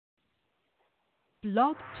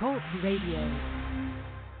Blog Talk Radio.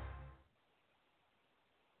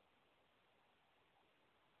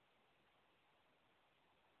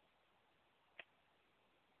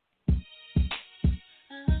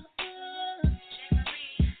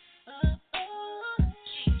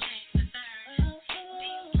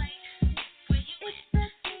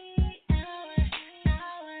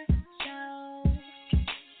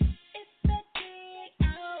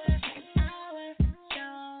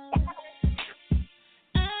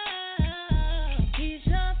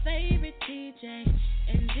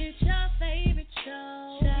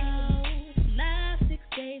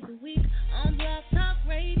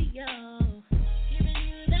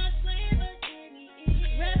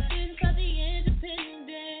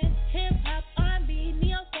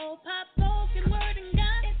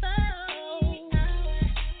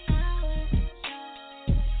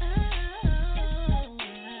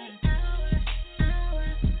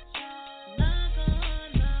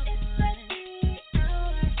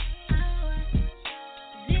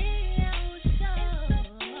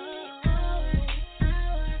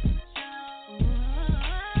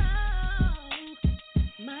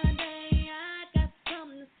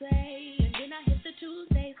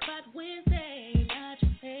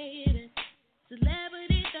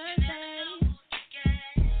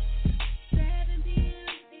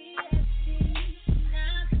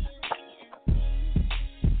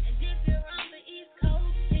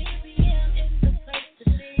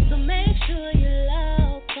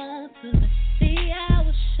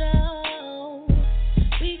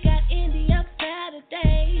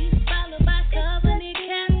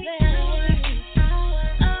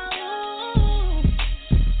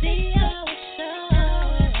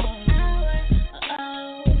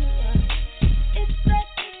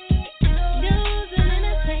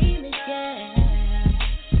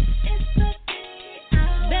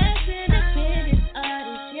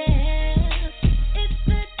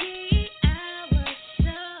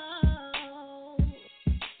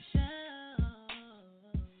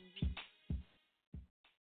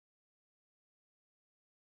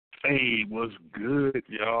 Hey, what's good,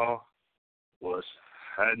 y'all? What's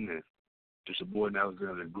happening? It's your boy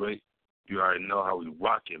Nalexander The Great. You already know how we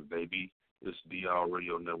rockin', baby. This DR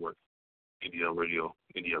Radio Network, India Radio,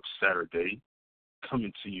 India Saturday,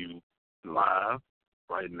 coming to you live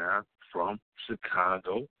right now from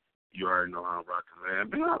Chicago. You already know how I'm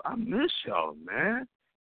rocking, man. Man, I miss y'all, man.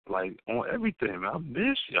 Like, on everything, man. I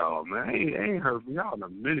miss y'all, man. I ain't heard from y'all in a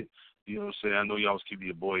minute. You know what I'm saying? I know y'all was keeping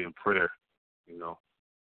your boy in prayer, you know.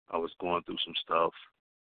 I was going through some stuff,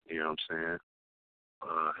 you know what I'm saying?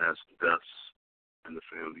 Had some deaths in the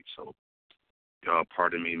family, so y'all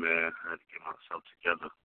pardon me, man. I had to get myself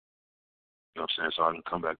together, you know what I'm saying, so I can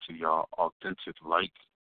come back to y'all authentic like,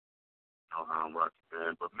 you know how I'm rocking,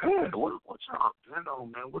 man. But, man, what y'all been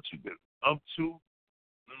on, man? What you been up to?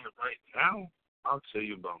 Man, right now, I'll tell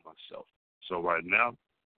you about myself. So right now,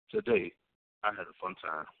 today, I had a fun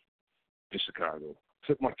time in Chicago.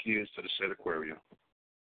 Took my kids to the Shed Aquarium.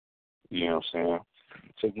 You know what I'm saying?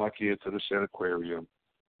 Took my kids to the Shed Aquarium.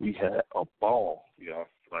 We had a ball, y'all.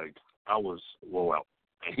 Like, I was woe out.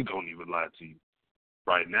 I ain't gonna even lie to you.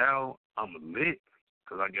 Right now, I'm lit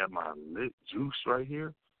because I got my lit juice right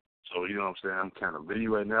here. So, you know what I'm saying? I'm kind of litty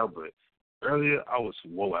right now, but earlier I was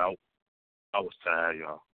woe out. I was tired,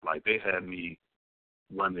 y'all. Like, they had me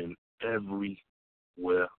running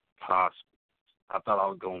everywhere possible. I thought I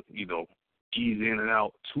was going to, ease in and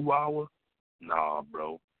out 2 hours. Nah,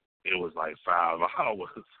 bro. It was like 5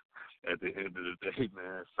 hours at the end of the day,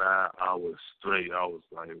 man. 5 hours straight. I was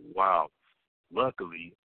like, wow.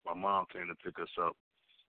 Luckily, my mom came to pick us up,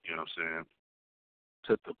 you know what I'm saying?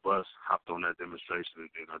 Took the bus, hopped on that demonstration, and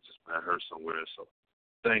then I just met her somewhere. So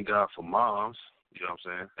thank God for moms, you know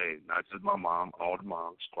what I'm saying? Hey, not just my mom, all the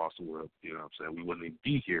moms across the world, you know what I'm saying? We wouldn't even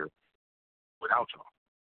be here without y'all.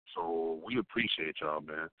 So we appreciate y'all,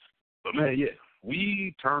 man. But, man, yeah,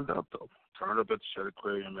 we turned up, though. Turned up at the Shed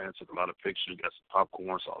Aquarium, man. Took a lot of pictures, got some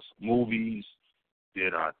popcorn, saw some movies,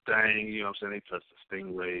 did our thing, you know what I'm saying? They touched the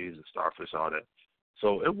stingrays and starfish, all that.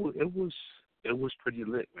 So it was pretty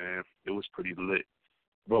lit, man. It was pretty lit.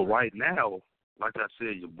 But right now, like I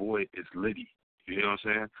said, your boy is litty. You know what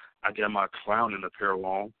I'm saying? I got my clowning apparel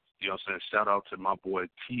on. You know what I'm saying? Shout out to my boy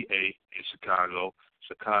T.A. in Chicago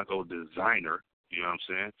designer. You know what I'm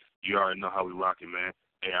saying? You already know how we rocking, man.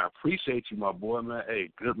 Hey, I appreciate you, my boy, man.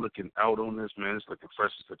 Hey, good looking out on this, man. It's looking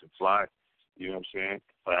fresh, it's looking fly. You know what I'm saying?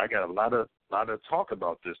 But I got a lot of talk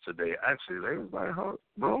about this today. Actually, they was like, huh,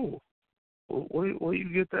 bro, where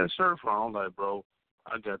you get that shirt from? I'm like, bro,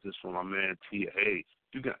 I got this from my man T.A.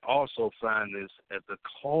 You can also find this at the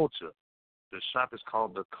Culture. The shop is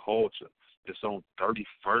called The Culture. It's on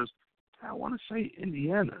 31st. I want to say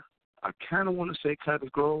Indiana. I kind of want to say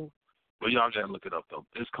Cottage Grove, but y'all got to look it up, though.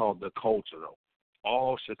 It's called The Culture, though.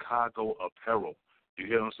 All Chicago apparel. You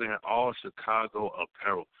hear what I'm saying? All Chicago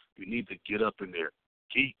apparel. You need to get up in there.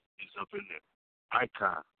 Geek is up in there.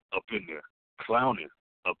 Icon up in there. Clowning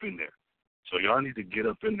up in there. So y'all need to get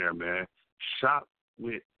up in there, man. Shop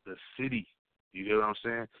with the city. You hear what I'm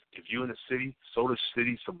saying? If you're in the city, show the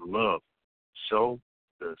city some love. Show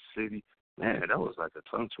the city. Man, that was like a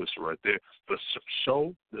tongue twister right there. But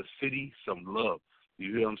show the city some love.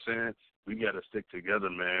 You hear what I'm saying? We got to stick together,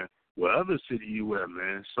 man. Whatever city you at,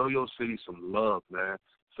 man, show your city some love, man.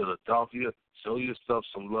 Philadelphia, show your stuff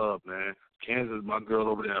some love, man. Kansas, my girl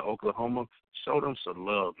over there in Oklahoma, show them some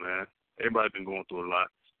love, man. Everybody been going through a lot.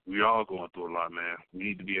 We all going through a lot, man. We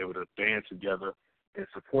need to be able to band together and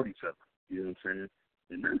support each other. You know what I'm saying?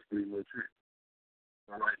 And that's pretty much it.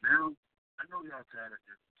 But right now, I know y'all tired of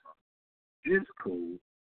this talk. It's cool.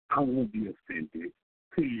 I won't be offended.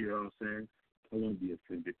 You know what I'm saying? I won't be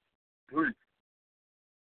offended. But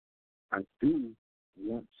I do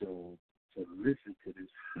want y'all to listen to this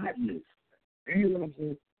hotness. You know what I'm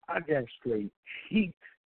saying? I got straight heat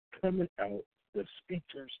coming out the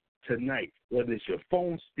speakers tonight. Whether it's your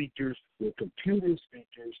phone speakers, your computer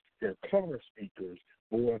speakers, your car speakers,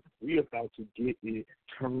 or we about to get it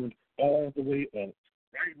turned all the way up.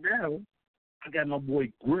 Right now, I got my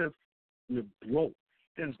boy Griff with Broke.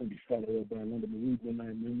 Then it's going to be followed up by Linda Marie, One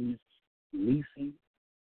Night Memories, Lecia,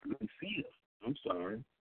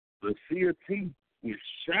 Lecia T with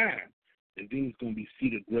Shine. And then it's going to be See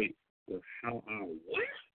the Great with How I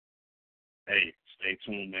Wish. Hey, stay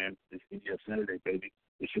tuned, man. It's India Saturday, baby.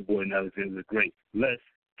 It's your boy Nalexander The Great. Let's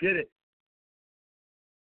get it.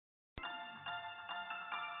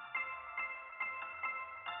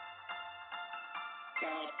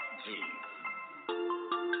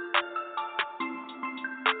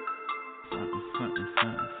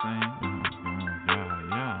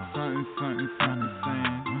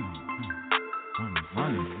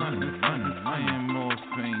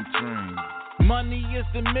 Money is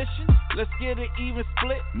the mission, let's get it even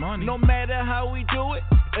split. Money. No matter how we do it,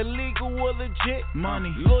 illegal or legit.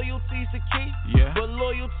 Money. Loyalty's the key, but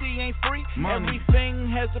loyalty ain't free. Money. Everything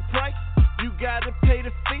has a price, you gotta pay the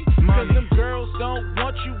fee. Money. Cause them girls don't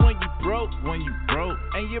want you when you broke.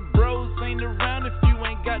 And your bros ain't around if you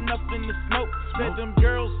ain't got nothing to smoke. Said them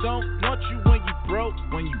girls don't want you when you broke.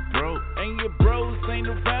 And your bros ain't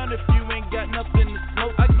around if you ain't got nothing to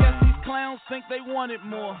smoke. I guess these clowns think they want it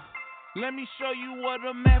more. Let me show you what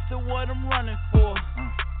I'm after, what I'm running for.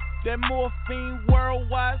 That morphine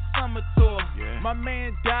worldwide summer tour. My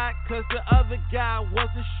man died cause the other guy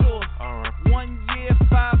wasn't sure. 1 year,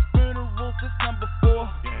 5 funerals, it's number 4.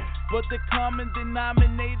 But the common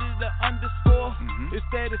denominator, the underscore, is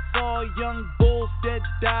that it's all young bulls that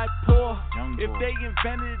died poor. If they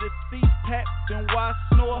invented a CPAP, then why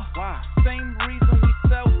snore? Same reason we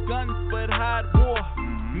sell guns but hide war.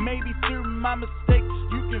 Maybe through my mistakes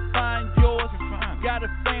you can find yours. Got a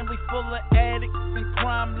family full of addicts and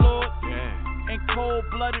crime lords, and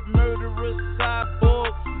cold-blooded murderers,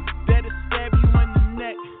 cyborgs that'll stab you in the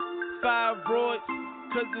neck. Fibroids,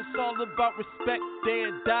 cause it's all about respect,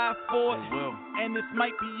 they'll die for it. And this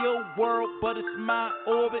might be your world, but it's my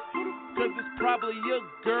orbit. Cause it's probably your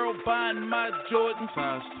girl buying my Jordan.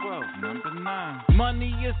 Size 12, number 9.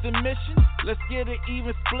 Money is the mission, let's get it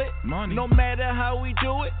even split. Money. No matter how we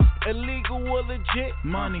do it, illegal or legit.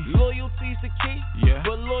 Money. Loyalty's the key,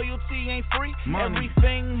 but loyalty ain't free. Money.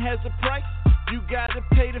 Everything has a price, you gotta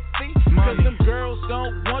pay the fee. Cause them girls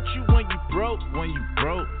don't want you when you broke.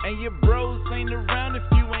 And your bros ain't around if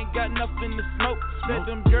you ain't got nothing to smoke. Said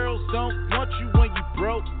them girls don't want you when you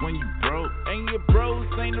broke. And your bros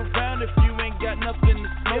ain't around if you ain't got nothing to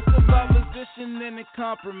smoke. It's about position and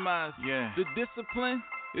compromise. The discipline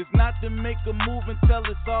is not to make a move until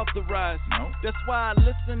it's authorized. That's why I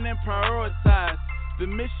listen and prioritize. The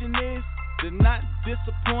mission is to not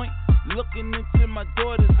disappoint. Looking into my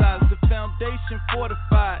daughter's eyes, the foundation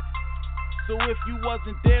fortified. So if you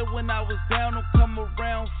wasn't there when I was down, don't come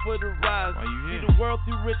around for the rise. See the world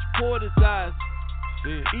through Rich Porter's eyes.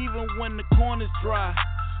 Even when the corner's dry,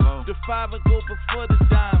 the 5 will go before the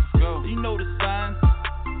dimes. You know the signs,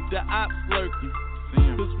 the ops lurking.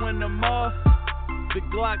 Cause when I'm off, the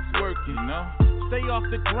Glock's working. Stay off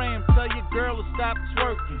the gram, tell your girl to stop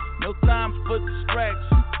twerking. No time for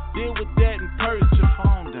distraction, deal with that in person. Put your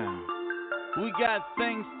phone down. We got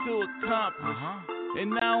things to accomplish,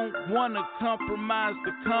 and I don't wanna compromise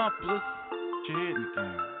the accomplice. What you hitting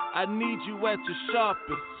again? I need you at your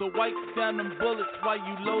sharpest. So wipe down them bullets while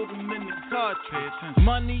you load them in the cartridge.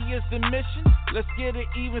 Money is the mission. Let's get it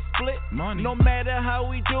even split. Money. No matter how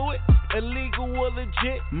we do it, illegal or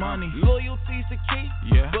legit. Money. Loyalty's the key.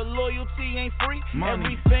 Yeah. But loyalty ain't free.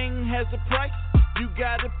 Money. Everything has a price. You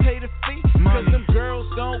gotta pay the fee. Money. Cause them girls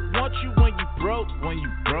don't want you when you broke. When you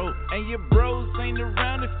broke. And your bros ain't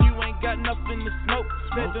around if you ain't got nothing to smoke.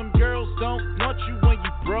 Said them girls don't want you when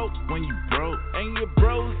you broke. When you broke. And your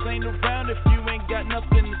bros ain't around if you ain't got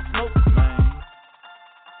nothing to smoke, man.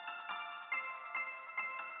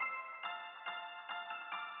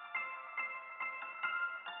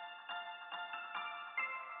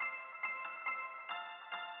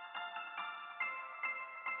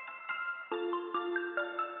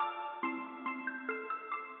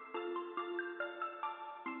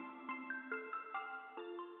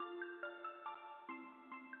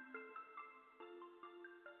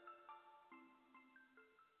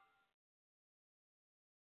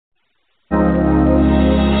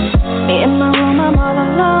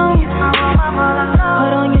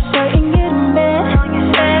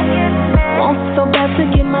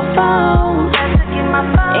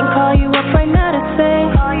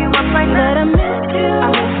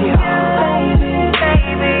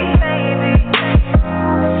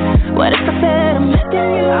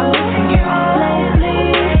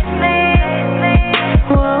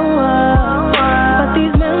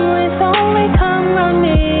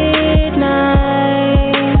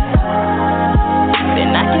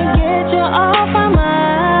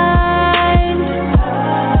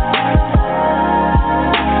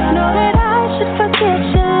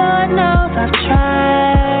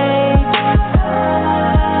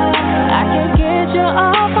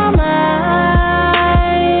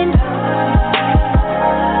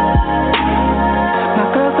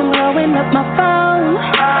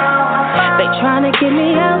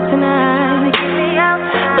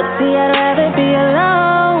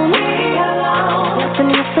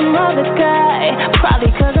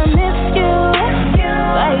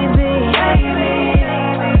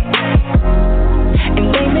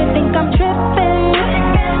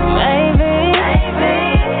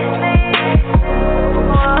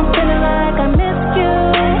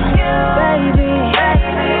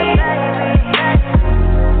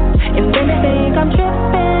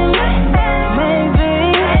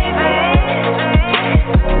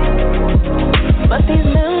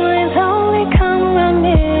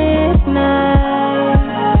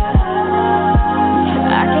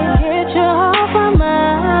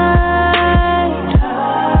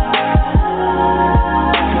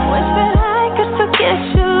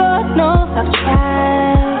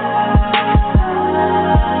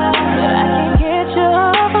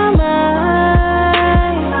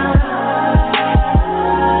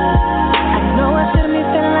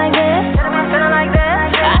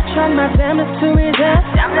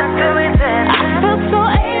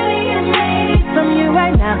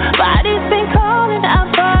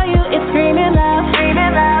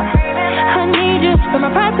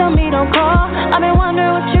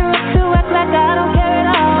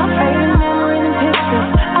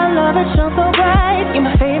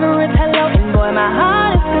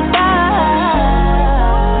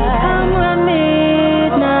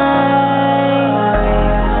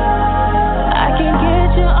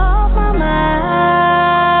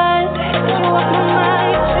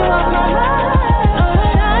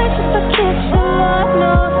 Kitchen.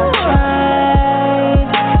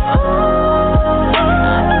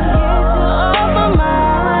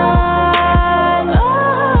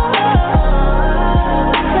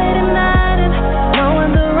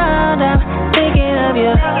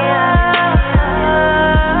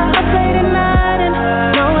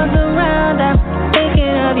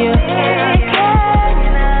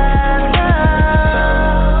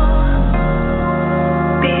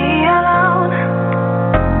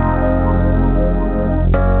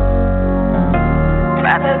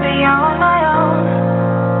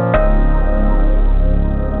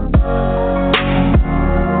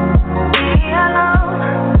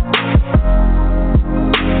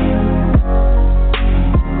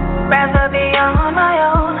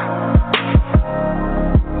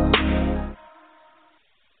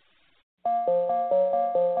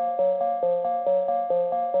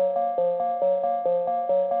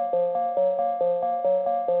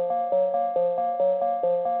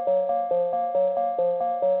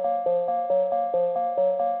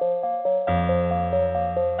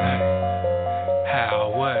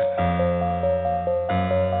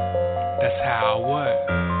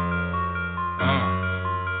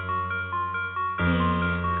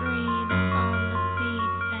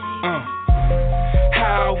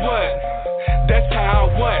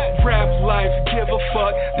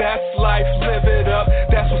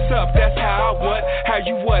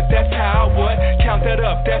 what, that's how what. Count that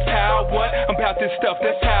up, that's how what. I'm about this stuff,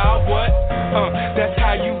 that's how what. That's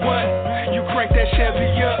how you what. You crank that Chevy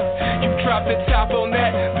up. You drop the top on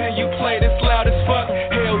that, then you play this loud as fuck.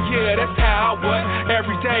 Hell yeah, that's how what.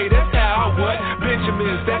 Every day, that's how what.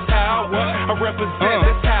 Benjamins, that's how what. I represent,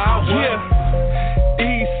 that's how what. Yeah.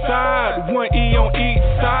 East side, 1E on each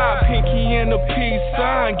side, pinky in the peace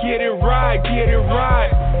sign. Get it right, get it right.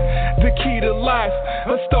 The key to life,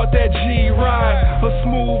 let's start that G ride. A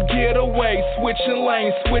smooth getaway, switching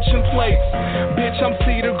lanes, switching plates. Bitch, I'm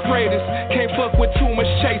C the greatest, can't fuck with too much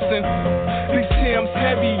chasing. These Tim's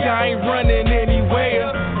heavy, I ain't running anywhere.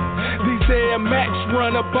 These Air Max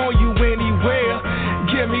run up on you anywhere.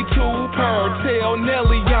 Give me 2 per, tell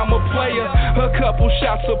Nelly I'm a player. A couple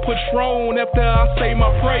shots of Patron after I say my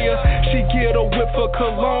prayer. She get a whip for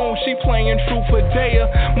cologne, she playing Truth or Dare.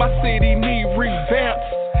 My city need revamps,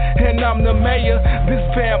 and I'm the mayor. This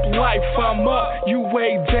vamp life, I'm up, you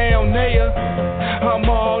way down there. I'm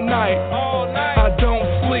all night, I don't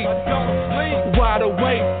sleep. Wide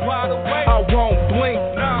awake, I won't blink.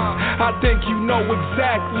 I think you know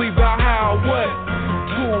exactly about how what.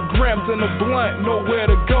 2 grams in a blunt, nowhere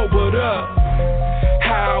to go but up.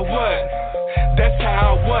 How what? That's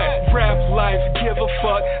how what? Rap life, give a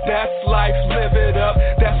fuck. That's life, live it up.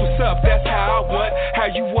 That's what's up, that's how what? How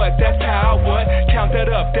you what? That's how what? Count that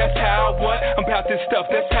up, that's how what? I'm about this stuff,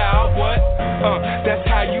 that's how what? That's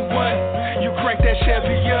how you what? You crank that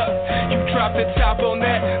Chevy up. You drop the top on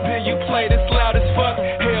that, then you play this loud as fuck.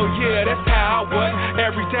 Hell yeah, that's how what?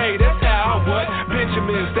 Every day, that's how what?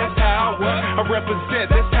 Benjamins, that's how what? I represent,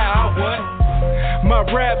 that's how what? My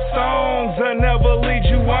rap songs, I never lead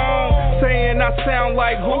you on. Saying I sound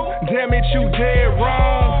like who? Damn it, you dead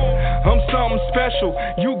wrong. I'm something special,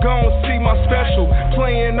 you gon' see my special.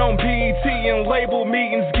 Playing on BET and label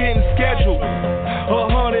meetings getting scheduled.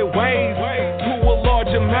 100 ways to a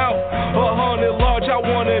large amount. 100 large, I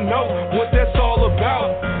wanna know what that's all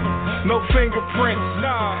about. No fingerprints,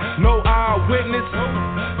 no eyewitness,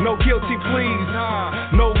 no guilty pleas,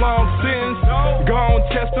 no long sentence. Gon'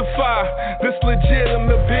 testify, this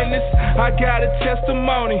legitimate business. I got a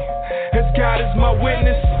testimony, as God is my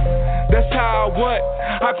witness. That's how what?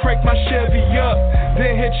 I crank my Chevy up,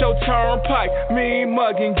 then hit your turnpike. Me ain't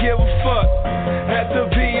mugging, give a fuck. At the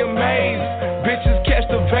VMAs, bitches catch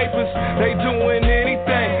the vapors. They doing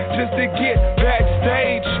anything just to get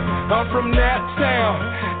backstage. I'm from Naptown,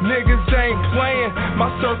 niggas ain't playing.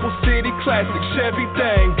 My Circle City classic, Chevy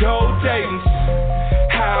thing, gold Dayton's.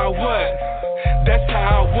 How what? That's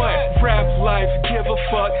how what? Rap life, give a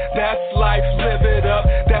fuck. That's life, live it up.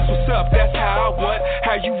 That's what's up, that's how what?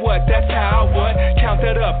 How you what? That's how what? Count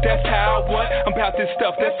that up, that's how what? I'm about this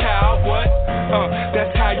stuff, that's how what?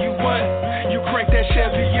 That's how you what? You crank that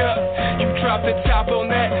Chevy up. You drop the top on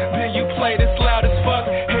that, then you play this loud as fuck.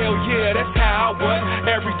 Hell yeah, that's how what?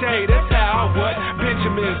 Every day, that's how what?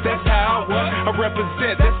 Benjamins, that's how what? I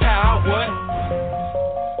represent, that's how what?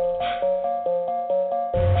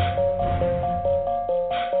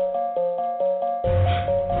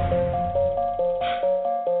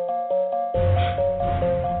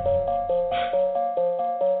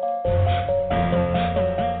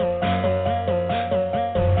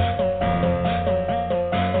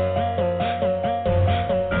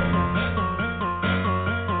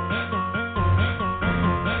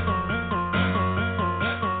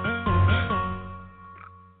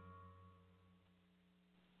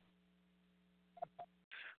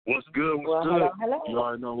 What's good? What's well, good? Hello. You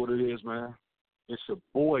already know what it is, man. It's your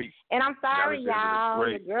boy. And I'm sorry, Nalexander y'all. The Your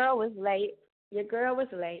Great. girl was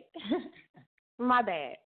late. My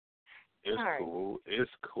bad. It's All right. cool.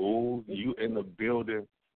 It's cool. You in the building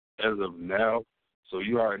as of now, so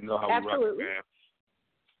you already know how we rock it, Absolutely. man.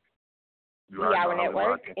 You We already are know how we network,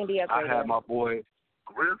 rock it. India I Radio. had my boy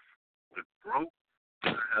Griff with Bro.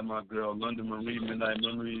 I had my girl London Marie, Midnight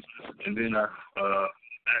Memories, and then our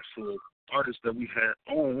actual artist that we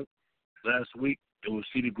had on last week. It was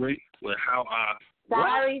C the Great with How I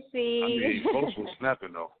Sorry, I C. mean, folks was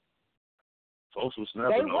snapping though. Folks was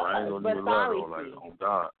snapping They though. I ain't was, gonna even but lie sorry, though. Like, C. on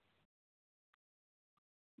God.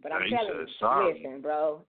 But Now, I'm he telling said you, sorry. listen,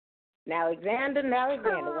 bro. Nalexander,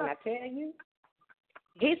 when I tell you,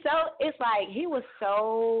 it's like he was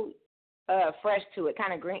so fresh to it,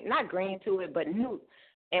 kind of green, not green to it, but new,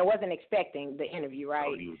 and wasn't expecting the interview, right?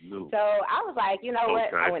 Oh, you knew. So I was like, you know what?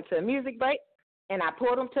 Okay. I went to a music break, and I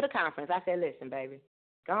pulled him to the conference. I said, listen, baby,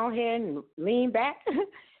 go ahead and lean back,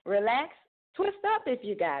 relax, twist up if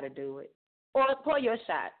you got to do it. Or pour your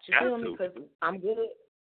shot. You feel me? Because I'm good.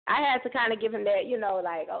 I had to kind of give him that,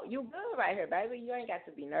 like, oh, you good right here, baby. You ain't got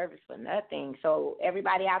to be nervous for nothing. So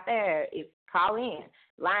everybody out there, call in.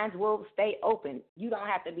 Lines will stay open. You don't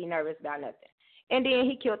have to be nervous about nothing. And then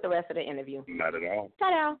he killed the rest of the interview. Not at all.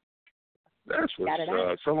 Ta-da. That's what's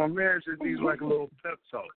up. So my man should be like a little pep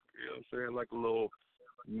talk. You know what I'm saying? Like a little,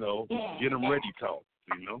 get him ready talk,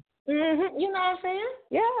 Mm-hmm. You know what I'm saying?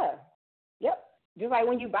 Yeah. Yep. Just like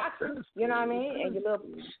when you box, you know what I mean? And your little.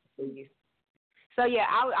 So, yeah,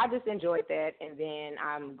 I just enjoyed that. And then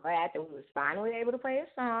I'm glad that we was finally able to play a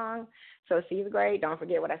song. So, She's Great. Don't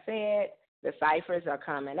forget what I said. The ciphers are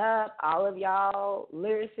coming up. All of y'all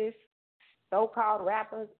lyricists, so-called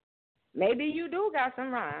rappers, maybe you do got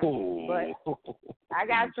some rhymes, but I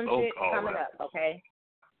got some shit coming up, okay?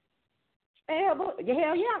 Hell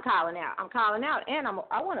yeah, I'm calling out. And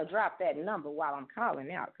I want to drop that number while I'm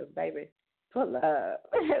calling out because, baby, pull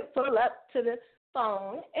up. Pull up to the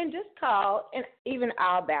phone and just call, and even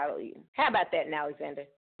I'll battle you. How about that, Nalexander?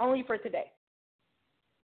 Only for today.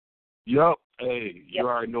 Yup. Hey, you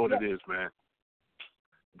already know what it is, man.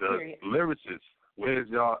 The lyricists, where's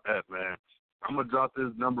y'all at, man? I'm going to drop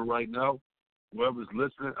this number right now. Whoever's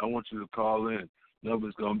listening, I want you to call in.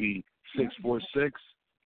 Number's going to be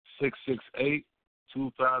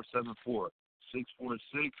 646-668-2574.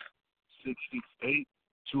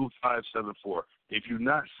 646-668-2574. If you're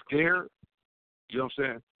not scared, you know what I'm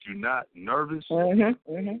saying? If you're not nervous, call in.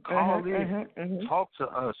 Talk to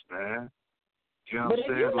us, man. You know what I'm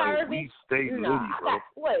saying? Like, we stay litty, bro.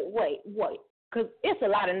 Wait. Because it's a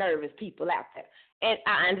lot of nervous people out there. And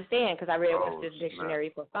I understand because I read Webster's Dictionary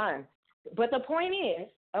for fun. But the point is,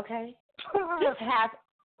 okay, just have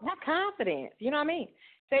confidence. You know what I mean?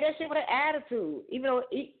 Say that shit with an attitude. Even though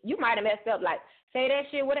you might have messed up, like, say that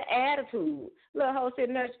shit with an attitude. Little hoe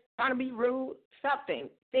sitting there trying to be rude, something.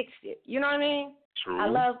 Fix it. You know what I mean? True. I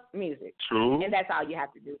love music. True. And that's all you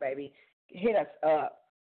have to do, baby. Hit us up.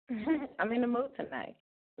 I'm in the mood tonight.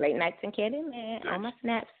 Late nights and Candy, man, on my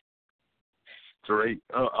snaps. Great.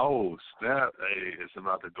 Snap. Hey, it's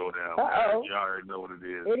about to go down. Man. Y'all already know what it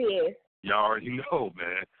is. It is. Y'all already know,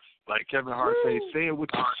 man. Like Kevin Hart say it with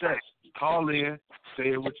your chest. Call in, say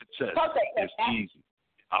it with your chest. It's easy.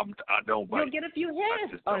 I don't bite. You'll get a few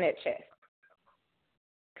hairs on that chest.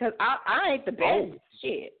 Because I ain't the best.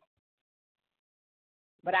 Shit.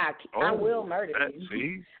 But I will murder you.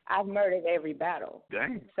 See? I've murdered every battle.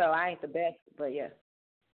 Dang. So I ain't the best, but yeah.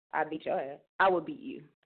 I beat your ass. I will beat you.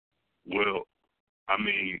 Well, I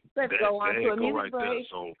mean, let's go on to a music right break. There,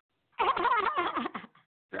 so.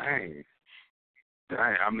 Dang.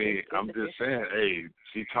 I mean, I'm just saying, hey,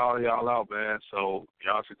 she called y'all out, man, so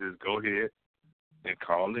y'all should just go ahead and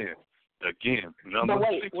call in. Again, number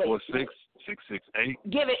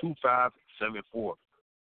 646-668-2574.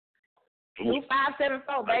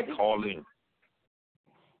 2574, baby. Call in.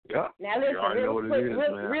 Yeah. Now listen,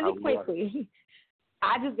 really quickly.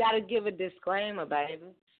 I just gotta give a disclaimer,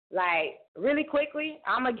 baby. Like, really quickly,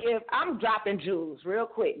 I'm dropping jewels real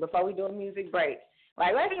quick before we do a music break.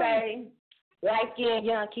 Like, let's say, light-skinned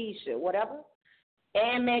young Keisha, whatever,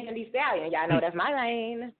 and Megan Thee Stallion. Y'all know that's my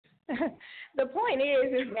lane. The point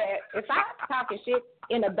is that if I'm talking shit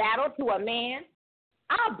in a battle to a man,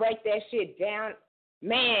 I'll break that shit down.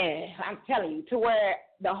 Man, I'm telling you, to where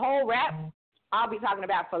the whole rap, I'll be talking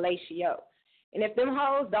about fellatio. And if them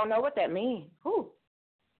hoes don't know what that means,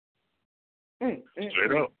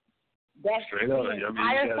 Straight up. That's straight up. The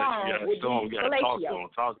entire song would be fellatio.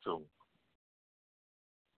 Talk to them.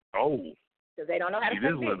 Oh. Because they don't know how to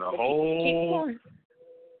this went a whole.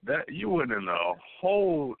 You went in a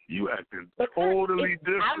whole. You acting totally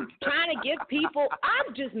different. I'm trying to give people.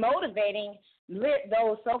 I'm just motivating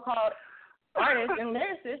those so-called artists and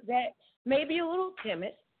lyricists that may be a little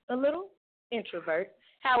timid, a little introvert.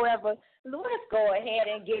 However, let's go ahead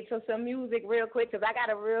and get to some music real quick because I got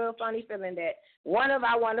a real funny feeling that one of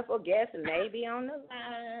our wonderful guests may be on the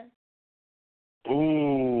line.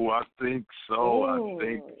 Ooh, I think so. I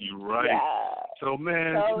think you're right. Yeah. So,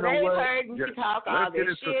 man, so you know what? Let's get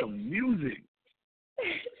into some music.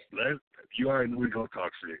 You already know we're going to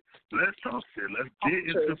talk shit. Let's talk shit. Let's get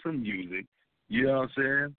into some music. You know what I'm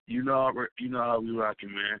saying? You know how we rocking,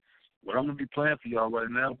 man. What I'm going to be playing for y'all right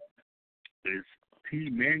now is T.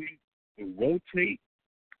 Manny will Rotate.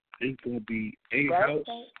 It's going to be A-House,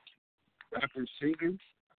 rapper singers.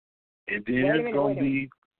 And then it's going to be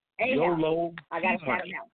YOLO. I got to shout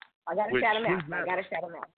him out. I got to shout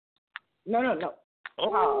him out. No.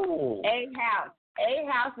 Oh.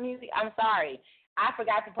 A-House music. I'm sorry. I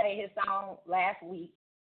forgot to play his song last week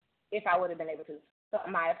if I would have been able to. So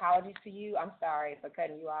my apologies to you. I'm sorry for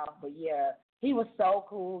cutting you off. But, yeah, he was so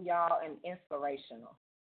cool, y'all, and inspirational.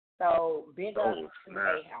 So big up to snap.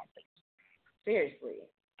 A-House. Seriously.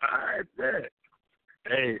 I bet.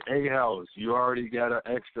 Hey, A-House, you already got an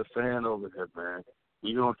extra fan over here, man.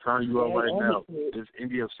 We gonna turn you up right now. It's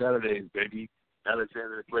India Saturdays, baby.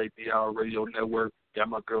 Nalexander The Great, DR Radio Network. Got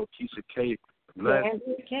my girl Keisha K. Let's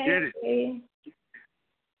get it.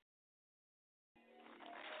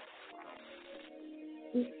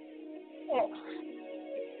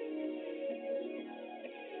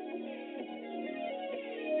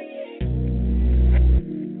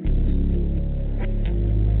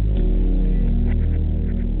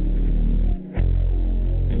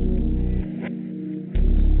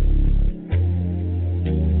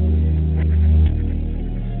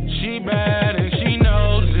 She bad and she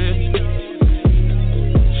knows it.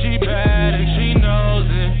 She bad and she knows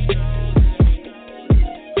it.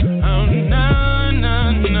 Oh, no,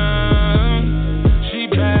 no, no. She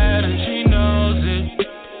bad and she knows it.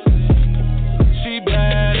 She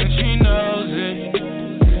bad and she knows it.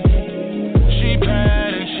 She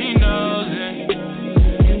bad and she knows it.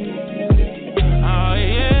 Oh,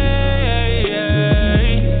 yeah, yeah.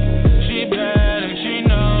 She bad and she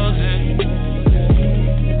knows it.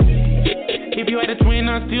 If you had a twin,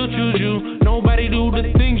 I'd still choose you. Nobody do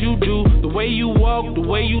the things you do. The way you walk, the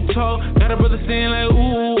way you talk. Got a brother saying like,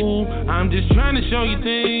 ooh, I'm just trying to show you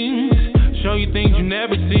things. Show you things you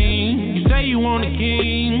never seen. You say you want a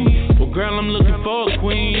king. Well, girl, I'm looking for a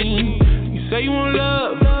queen. You say you want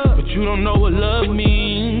love, but you don't know what love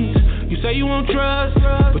means. You say you want trust,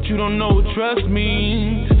 but you don't know what trust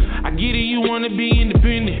means. I get it, you wanna be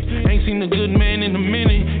independent. Ain't seen a good man in a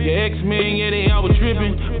minute. Your ex-man, yeah, they always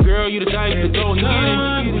tripping. Girl, you the type to go and get it.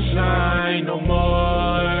 Sun would shine no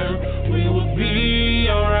more. We would be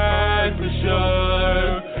alright for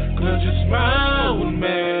sure. 'Cause your smile would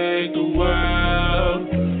make the world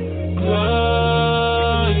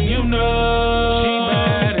glow. And you know she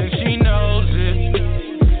bad and she knows it.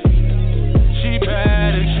 She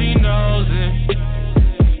bad and she knows it.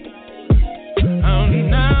 Oh,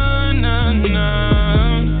 no, no, no.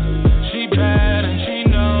 She bad and she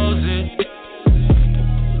knows it.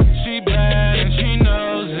 She bad and she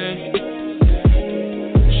knows it.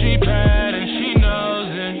 She bad and she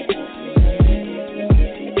knows it.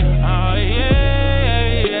 Oh, yeah,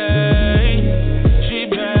 yeah. She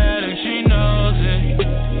bad and she knows it.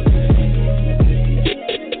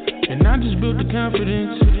 And I just built the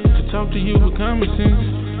confidence to talk to you with common sense.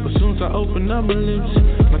 But soon as I open up my lips,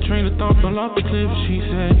 my train of thought fell off the cliff. She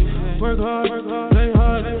said, work hard, play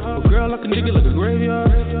hard. But girl, I can dig it like a graveyard.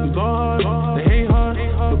 We ball hard, they hate hard.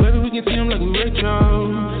 But baby, we can see them like we Ray Charles.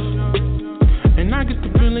 And I get the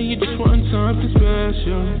feeling you just want something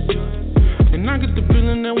special. And I get the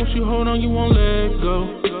feeling that once you hold on, you won't let go.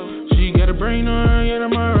 She got a brain on her, yeah,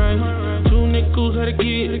 I'm alright. 2 nickels had a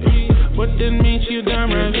kid. What that means, she a dime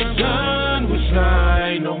right. The sun would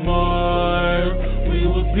shine no more. We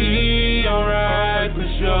would be alright for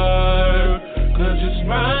sure. 'Cause your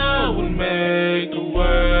smile would make the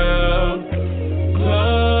world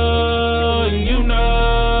glow. And you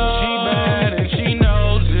know she bad and she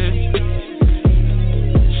knows it.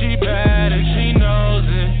 She bad and she knows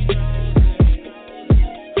it.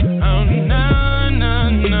 Oh, no, no,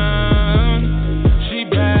 no. She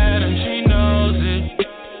bad and she knows it.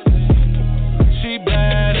 She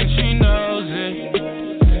bad and she knows it.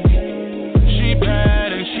 She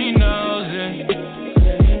bad and she knows it.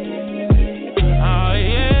 Oh,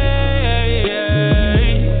 yeah, yeah.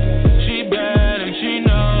 She bad and she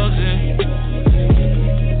knows it.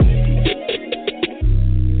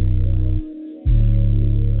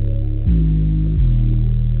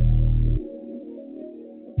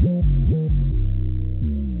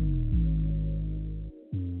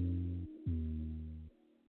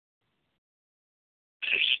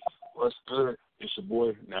 What's good? It's your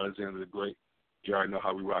boy, Nalexander The Great. You already know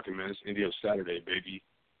how we rockin', man. It's India Saturday, baby.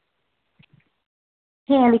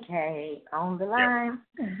 Kandi K on the line.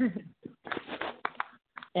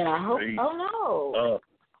 And I hope, Hey. oh no.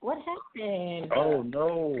 What happened? Oh,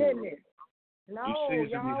 no. Goodness. No, You seem to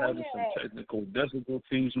be y'all, having yeah. some technical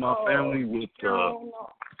difficulties, my Oh, family, with No.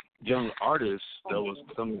 young artists that was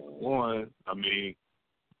coming on. I mean,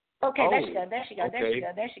 Okay, Oh, there she go. There she go. okay.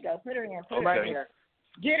 There she go. Put her in. Put her Okay. in.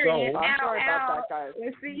 Get her So- in. I'm Ow, sorry about ow. that, guys.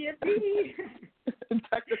 Let's see your feet.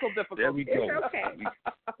 Technical difficulty. there we go. It's okay.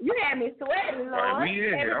 You had me sweating, Lord. All right, we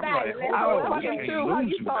in here. I'm Everybody, like, let's I hold was on, go. we fucking can't too. How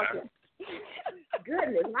lose you you now. talking?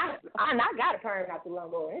 Goodness, I got a perm out the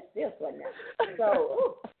lawnmower. It's still sweating out. So,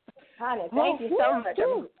 ooh, honey, thank you so much.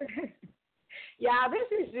 Y'all, this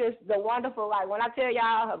is just the wonderful, like, when I tell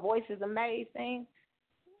y'all her voice is amazing,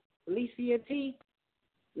 Lecia T,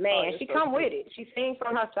 man, you're she so come sweet. with it. She sings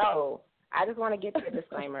from her soul. I just want to get the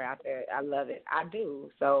disclaimer out there. I love it. I do.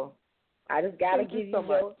 So I just got to give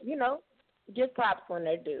you, give props when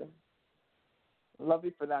they're due. Love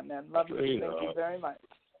you for that, man. Love you. Thank you very much.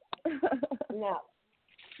 Now,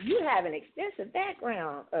 you have an extensive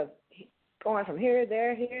background of going from here,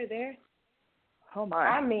 there. Oh, my.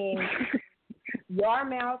 I mean,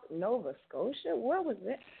 Yarmouth, Nova Scotia? Where was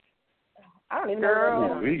it? I don't even know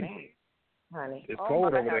where that is, honey. It's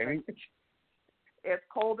cold over there, ain't it? It's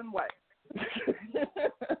cold and wet.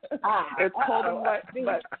 It's cold and wet,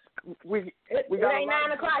 but we got ain't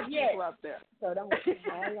 9 o'clock yet. Up there. So don't I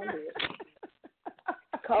ain't gonna do it.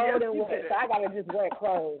 Cold and wet, so I gotta just wear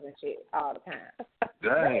clothes and shit all the time.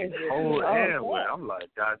 Dang, cold and wet. I'm like,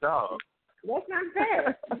 God dog. That's not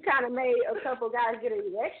fair. You kind of made a couple guys get an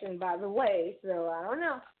erection, by the way, so I don't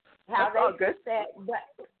know how they did that, but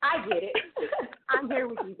I get it. I'm here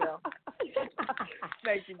with you, girl.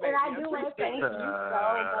 Thank you, baby. And I do want to thank you so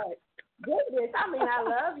much. Goodness, I mean, I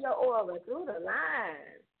love your aura through the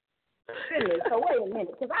line. Goodness, so wait a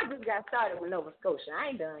minute, because I just got started with Nova Scotia. I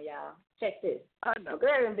ain't done, y'all. Check this. I know. The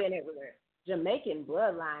girl ain't been everywhere. Jamaican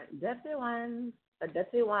bloodline, Dusty wine.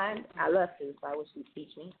 I love food, so I wish you'd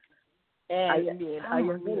teach me. And How you mean?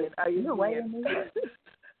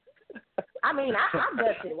 I mean, I'm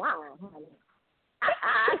Dusty wine, honey.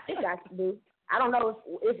 I think I can do. I don't know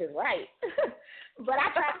if it's right, but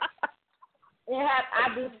I try.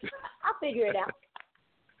 I'll figure it out.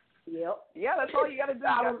 Yep. Yeah, that's all you got to do. You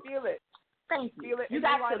got to feel it. Thank you. Feel it. You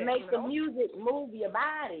got to make the music move your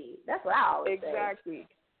body. That's what I always say. Exactly.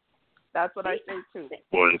 That's what I say too.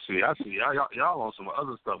 Boy, I see y'all on some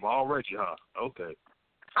other stuff already, huh? Okay.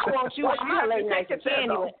 I want you on my late night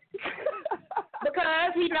anyway.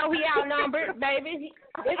 Because he know he outnumbered, baby.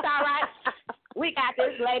 It's all right. We got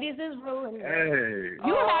this. Ladies is ruling. Hey.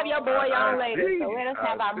 You have your boy on later, so let us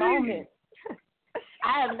have our moment.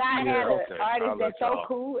 I have not had an artist that's so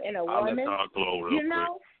cool and a woman. I'll let y'all glow real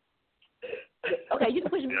quick. Okay, you can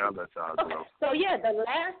push me. Yeah, I'll let y'all glow. So, yeah, the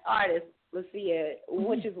last artist, Lecia,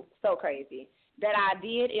 which is so crazy, that I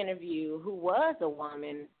did interview who was a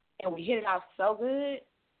woman, and we hit it off so good,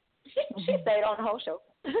 she stayed on the whole show.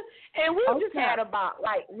 And we just had about,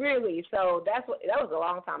 really, so that was a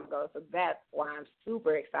long time ago, so that's why I'm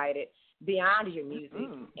super excited beyond your music.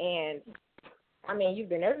 And, I mean, you've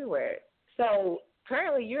been everywhere. So,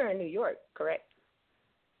 currently you're in New York, correct?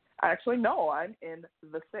 Actually, no, I'm in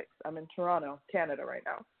the 6th. I'm in Toronto, Canada right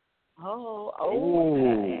now.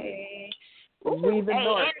 Okay. We've been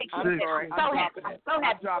north. I'm sorry.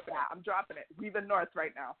 I'm dropping it. We've been north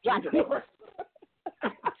right now.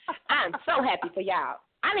 I'm so happy for y'all.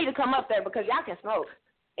 I need to come up there because y'all can smoke,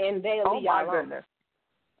 and they'll leave y'all alone.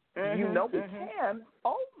 Goodness. You know we can.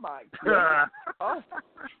 Oh, my goodness.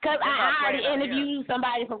 Because I already interviewed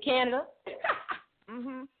somebody from Canada.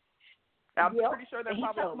 I'm pretty sure they're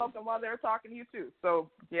probably smoking while they're talking to you, too. So,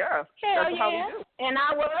 yeah. Hell that's how we do. And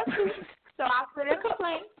I was, too. So I couldn't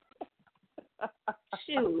complain.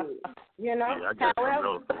 Shoot. You know? Yeah, I got something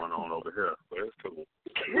else going on over here, but it's cool.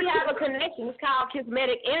 We have a connection. It's called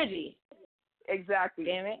Kismetic Energy. Exactly.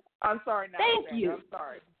 Damn it. I'm sorry now. Thank you. I'm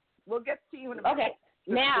sorry. We'll get to you in a minute. Okay.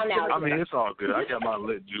 Now. I mean, it's all good. I got my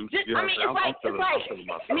lit juice. It's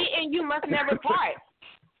like me and you must never part.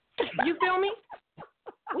 You feel me?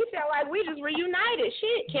 We feel like we just reunited.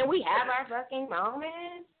 Shit, can we have our fucking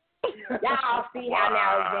moment? Y'all see how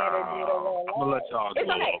Nalexander did a little. I'm gonna let y'all go.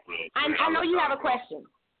 Okay. I know you have a question.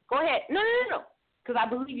 Go ahead. No. Because I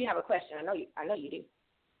believe you have a question. I know you do.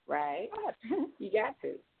 Right? You got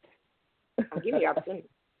to. I'm giving you opportunity.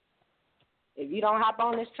 If you don't hop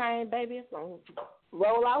on this train, baby, it's gonna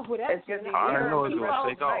roll off with us. I know it's gonna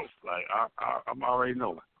take off. Like I'm already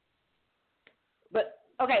knowing. But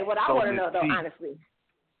okay, what I want to know though, honestly.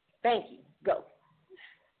 Thank you. Go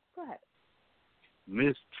ahead.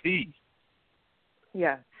 Miss T.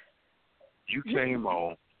 Yeah. You came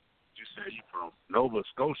on. You said you from Nova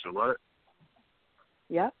Scotia, right?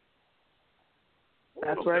 Yep.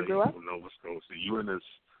 That's where I grew up. From Nova Scotia. You in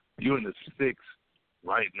the 6th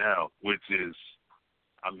right now, which is,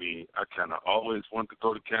 I mean, I kind of always want to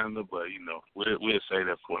go to Canada, but we'll say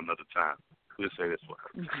that for another time. We'll say this for her.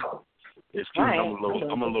 Excuse me,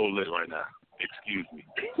 I'm a little lit right now. Excuse me.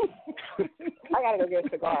 I gotta go get a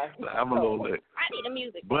cigar. I'm a little lit. I need the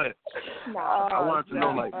music. But I wanted to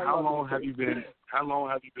know, how long have you been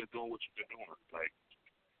doing what you've been doing? Like,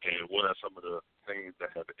 and what are some of the things that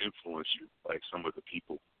have influenced you, like some of the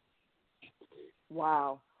people?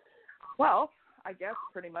 Wow. Well, I guess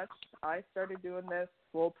pretty much I started doing this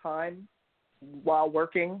full time while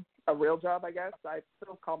working a real job, I guess. I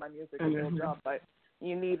still call my music a real job, but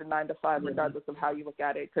you need a 9 to 5 regardless of how you look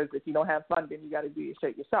at it, because if you don't have fun, then you got to do your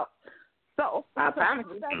shit yourself. So I promise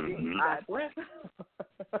you. that being said,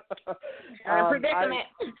 predicament.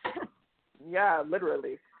 Yeah,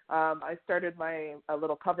 literally. I started a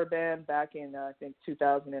little cover band back in, I think,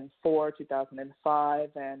 2004, 2005,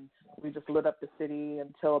 and we just lit up the city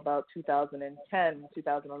until about 2010,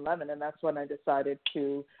 2011, and that's when I decided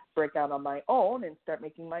to break out on my own and start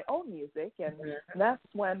making my own music, and that's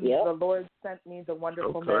when the Lord sent me the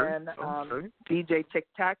wonderful man, DJ Tic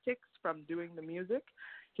Tactics, from doing the music.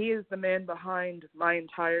 He is the man behind my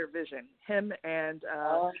entire vision. Him and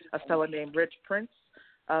a fellow named Rich Prince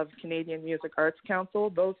of Canadian Music Arts Council.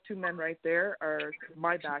 Those two men right there are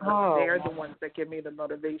my backup. They are the ones that give me the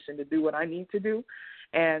motivation to do what I need to do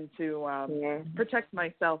and to protect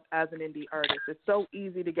myself as an indie artist. It's so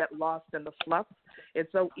easy to get lost in the fluff. It's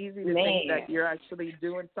so easy to think that you're actually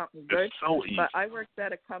doing something good. It's so easy. But I worked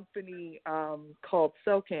at a company called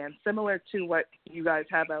SoCan, similar to what you guys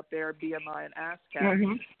have out there, BMI and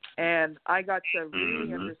ASCAP. And I got to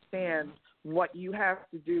really understand what you have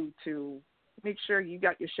to do to make sure you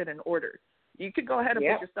got your shit in order. You could go ahead and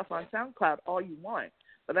put your stuff on SoundCloud all you want,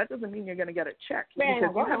 but that doesn't mean you're going to get a check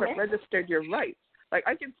because you haven't registered your rights. Like,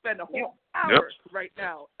 I can spend a whole hour right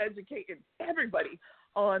now educating everybody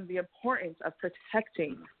on the importance of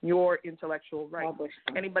protecting your intellectual rights.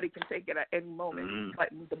 Anybody can take it at any moment, but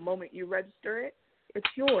the moment you register it, it's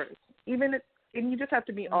yours. And you just have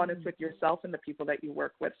to be honest with yourself and the people that you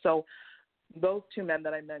work with. So those two men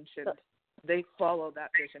that I mentioned, they follow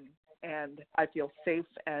that vision, and I feel safe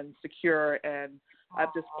and secure, and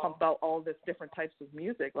I've just pumped out all this different types of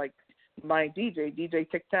music, like my DJ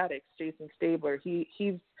Tic Tactics, Jason Stabler.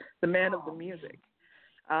 He's the man of the music.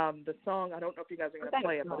 The song, I don't know if you guys are going to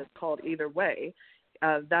play it, but it's called Either Way.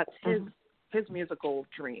 That's his musical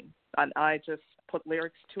dream, and I just put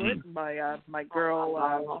lyrics to it. My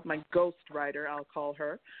girl, my ghost writer, I'll call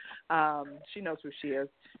her. She knows who she is.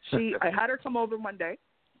 I had her come over one day,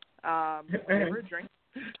 give her a drink,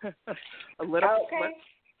 a little flip.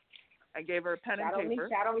 I gave her a pen and paper.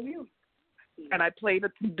 Shout on you. And I played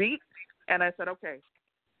the beat, and I said, okay,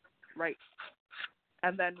 right.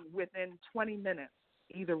 And then within 20 minutes,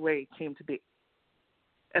 Either Way came to be.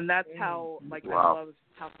 And that's how, I love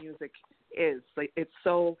how music is. Like, it's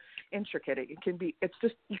so intricate. It can be, it's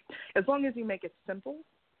just, as long as you make it simple,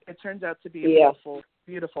 it turns out to be a beautiful,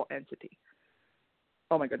 beautiful entity.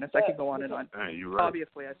 Oh my goodness, I could go on and on. Hey, you're right.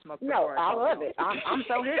 Obviously, I smoked. No, I love it. I'm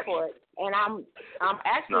so here for it, and I'm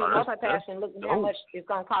actually multitasking, looking how much it's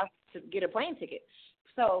gonna cost to get a plane ticket.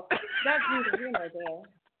 So that's neither here nor there.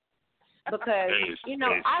 Because I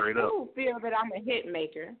do feel that I'm a hit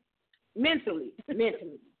maker, mentally.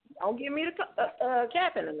 Don't give me the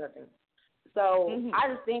capping or nothing. So I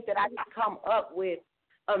just think that I can come up with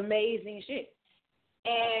amazing shit,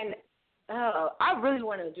 and I really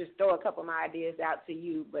want to just throw a couple of my ideas out to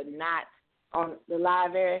you, but not on the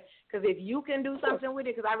live air. Because if you can do something with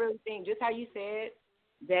it, because I really think, just how you said,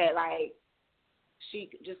 that, like, she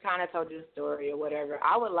just kind of told you the story or whatever,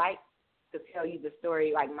 I would like to tell you the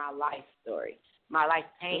story, like my life story, my life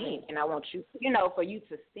pain, and I want you, for you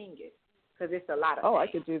to sing it, because it's a lot of pain. I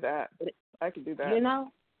could do that. That's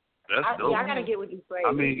dope. I got to get with you,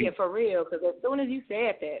 Crazy. For real, because as soon as you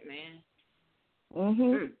said that, man.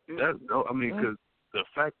 That's dope. I mean, because the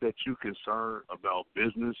fact that you're concerned about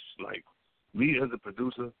business, like me as a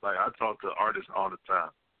producer, like I talk to artists all the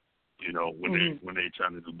time. When they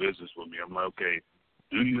trying to do business with me, I'm like, okay,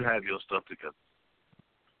 do you have your stuff together?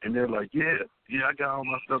 And they're like, yeah, I got all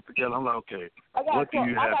my stuff together. I'm like, okay, what do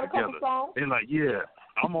you have together? They're like, yeah,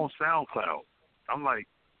 I'm on SoundCloud. I'm like,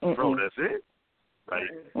 bro, that's it? Like,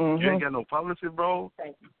 you ain't got no publicity, bro?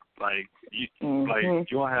 Like, you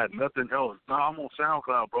don't have nothing else. No, I'm on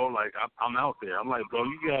SoundCloud, bro. Like, I'm out there. I'm like, bro,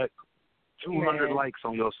 you got 200 likes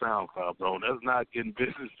on your SoundCloud, bro. That's not getting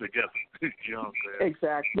business together. You know what I'm saying?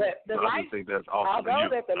 Exactly. But I just think that's awesome.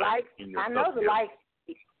 I know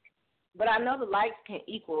the likes can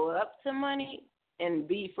equal up to money and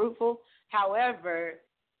be fruitful. However,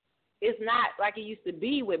 it's not like it used to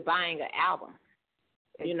be with buying an album.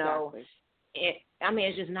 Exactly.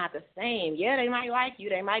 It's just not the same. Yeah, they might like you.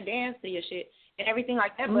 They might dance to your shit and everything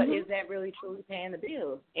like that, but is that really truly paying the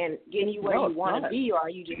bills and getting you where you want to be, or are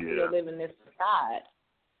you just still living this facade?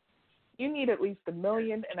 You need at least 1.5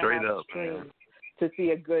 million streams to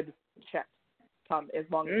see a good check come, as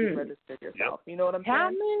long as you register yourself. You know what I'm saying? How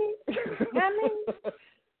many?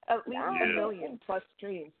 At least 1 million plus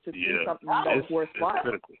streams to see something that's worthwhile.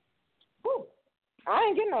 Whew. I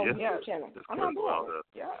ain't getting no YouTube channel. I'm not doing it.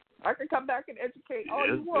 Yeah, I can come back and educate all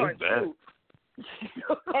you want.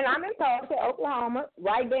 And I'm in Tulsa, Oklahoma,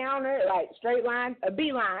 right down there, like straight line, a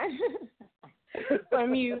beeline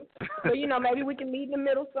from you. So, maybe we can meet in the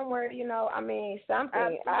middle somewhere,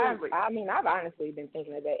 something. Absolutely. I've honestly been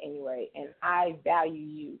thinking of that anyway, and I value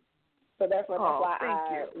you. So that's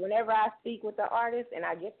why whenever I speak with the artist and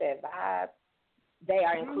I get that vibe, they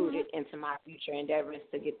are included into my future endeavors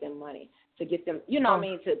to get them money, to get them,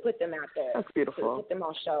 to put them out there. That's beautiful. To put them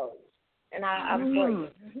on shows. And I'm for you.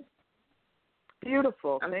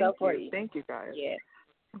 Beautiful. I'm Thank so for you. you. Thank you, guys. Yeah.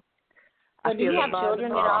 So do you have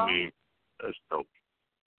children at all? That's dope.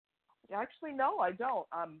 Actually, no, I don't.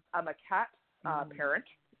 I'm a cat parent,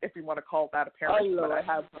 if you want to call that a parent. Oh, but I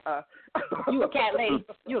have. You a cat lady?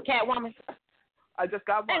 You a cat woman? I just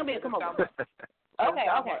got one. Come on. Okay.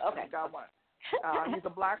 Got one. He's a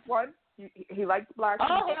black one. He likes black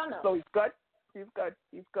people, hell no. so he's good.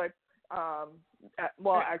 He's good.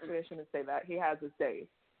 Well, actually, I shouldn't say that. He has his days,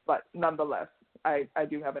 but nonetheless, I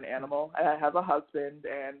do have an animal. I have a husband,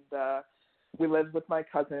 and we live with my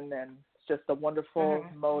cousin, and it's just a wonderful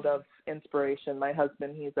mode of inspiration. My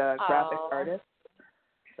husband, he's a graphic artist,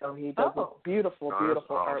 so he does a beautiful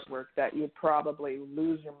artwork that you'd probably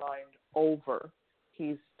lose your mind over.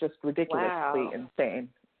 He's just ridiculously insane.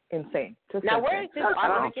 Just now, insane. where is this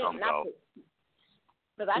artwork?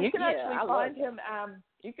 You can actually find him.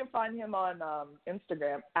 You can find him on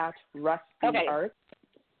Instagram at Rusty Art.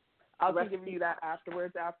 I'll give you that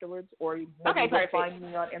afterwards, or you can find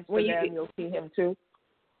me on Instagram. You'll see him too.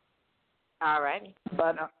 All right.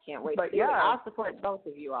 But can't wait. But to yeah, I'll support both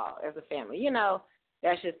of you all as a family.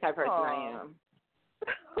 That's just the type of person I am.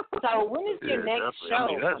 So when is your next show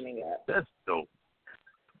coming up? That's dope.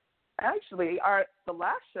 Actually, the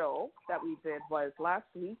last show that we did was last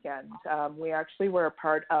weekend. We actually were a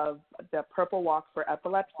part of the Purple Walk for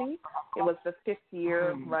Epilepsy. It was the 5th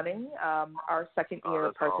year running, our 2nd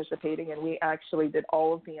year participating, and we actually did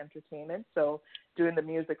all of the entertainment. So doing the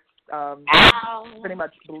music pretty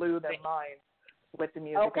much blew their minds with the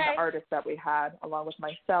music and the artists that we had, along with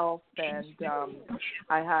myself. And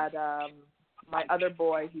I had my other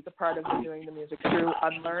boy. He's a part of doing the music crew,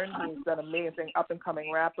 Unlearned. He's an amazing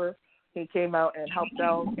up-and-coming rapper. He came out and helped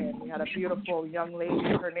out, and we had a beautiful young lady.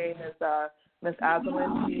 Her name is Miss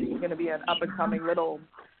Azalin. She's going to be an up-and-coming little.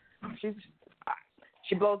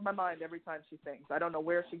 She blows my mind every time she sings. I don't know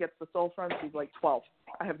where she gets the soul from. She's like 12.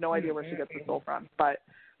 I have no idea where she gets the soul from. But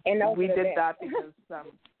we did that because,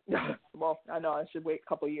 well, I know I should wait a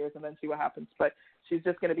couple of years and then see what happens. But she's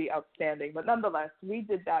just going to be outstanding. But nonetheless, we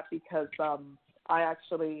did that because I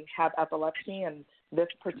actually have epilepsy, and this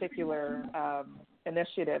particular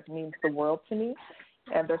initiative means the world to me.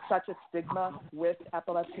 And there's such a stigma with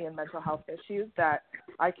epilepsy and mental health issues that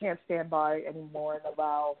I can't stand by anymore and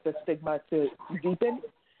allow the stigma to deepen.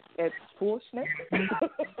 It's foolishness.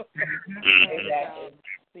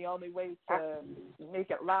 The only way to make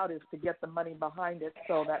it loud is to get the money behind it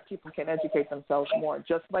so that people can educate themselves more.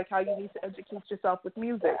 Just like how you need to educate yourself with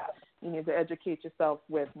music, you need to educate yourself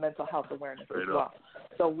with mental health awareness as well.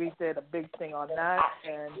 So we did a big thing on that,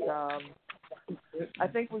 and I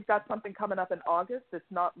think we've got something coming up in August. It's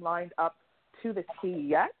not lined up to the T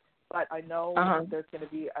yet, but I know there's going to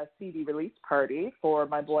be a CD release party for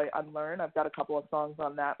my boy Unlearn. I've got a couple of songs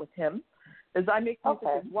on that with him. As I make music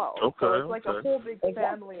as well. So it's like a whole big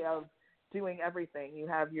family of doing everything. You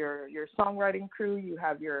have your songwriting crew, you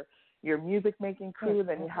have your music making crew,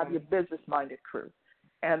 then you have your business minded crew.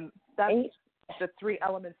 And that's the 3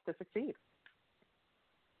 elements to succeed.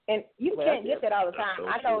 And you can't get that all the time.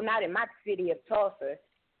 I know not in my city of Tulsa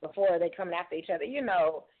before they coming after each other.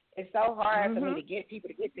 It's so hard for me to get people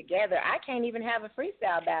to get together. I can't even have a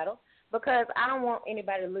freestyle battle because I don't want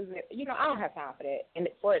anybody to lose it. I don't have time for that. And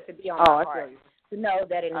for it to be on my heart to know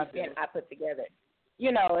that an event I put together,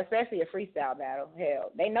 especially a freestyle battle.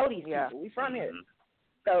 Hell, they know these people. We from here.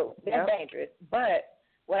 So that's dangerous. But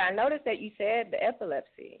what I noticed that you said, the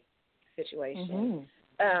epilepsy situation,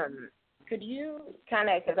 could you kind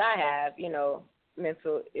of, because I have,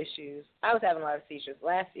 mental issues. I was having a lot of seizures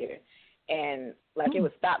last year, and it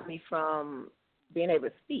would stop me from being able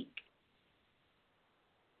to speak.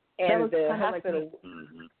 And the hospital,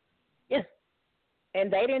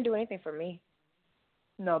 and they didn't do anything for me.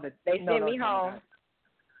 No, they sent me home.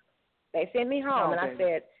 They sent me home, and I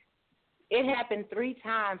said, it happened 3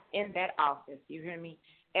 times in that office. You hear me?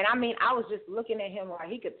 And I mean, I was just looking at him like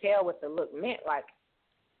he could tell what the look meant. Like,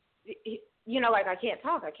 I can't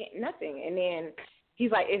talk, I can't nothing. And then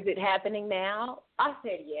he's like, "Is it happening now?" I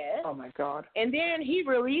said, "Yes." Oh my God! And then he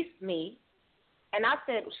released me, and I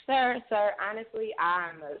said, "Sir, honestly,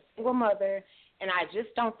 I'm a single mother, and I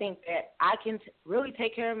just don't think that I can really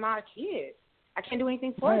take care of my kids. I can't do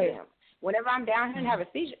anything for them. Whenever I'm down here and have a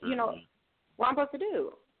seizure, what I'm supposed to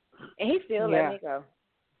do?" And he still let me go.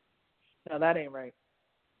 No, that ain't right.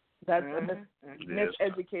 That's a Yes.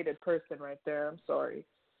 miseducated person right there. I'm sorry.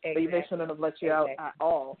 Exactly. They shouldn't have let you out at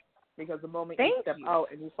all. Because the moment you step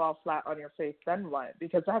out and you fall flat on your face, then what?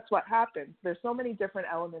 Because that's what happens. There's so many different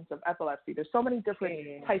elements of epilepsy. There's so many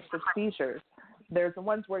different types of seizures. There's the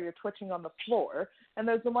ones where you're twitching on the floor, and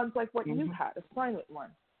there's the ones like what you had, a silent one,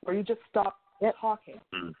 where you just stop talking.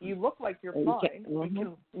 You look like you're fine.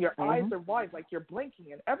 Your eyes are wide, like you're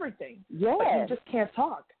blinking and everything. But you just can't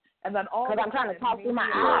talk. And then all because I'm trying to talk through my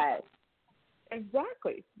eyes.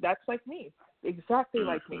 Exactly. That's like me. Exactly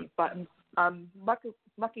like me. But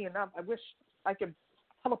lucky enough, I wish I could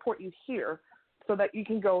teleport you here so that you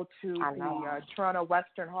can go to the Toronto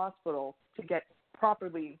Western Hospital to get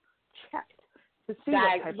properly checked to see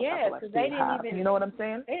what type of epilepsy you have. You know what I'm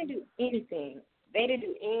saying? They didn't do anything. They didn't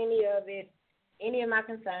do any of it, any of my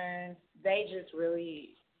concerns. They just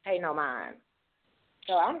really pay no mind.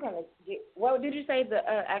 So I'm going to get, what did you say the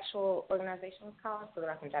actual organization was called so that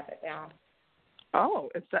I can jot that down? Oh,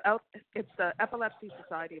 it's the Epilepsy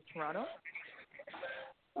Society of Toronto.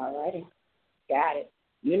 All righty. Got it.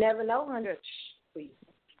 You never know, honey. Please.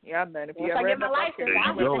 Yeah, man. If you Once ever I get my license,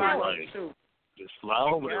 I'm going to try too. Just fly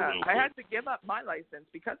over there real quick. I had to give up my license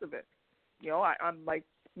because of it. You know, I'm going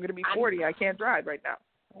to be 40. I can't drive right now.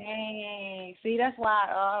 Dang. See, that's why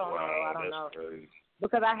I don't know. Crazy.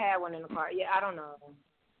 Because I had one in the car. Yeah, I don't know.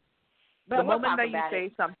 But the moment that you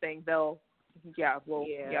say something, we'll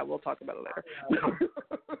talk about it later.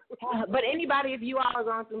 But anybody, if you all are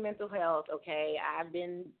going through mental health, okay, I've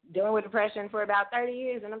been dealing with depression for about 30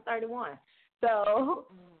 years, and I'm 31. So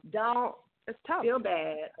don't feel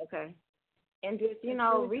bad, okay? And just,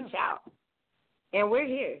 reach out. And we're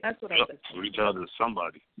here. That's what I think. Reach out to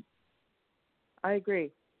somebody. I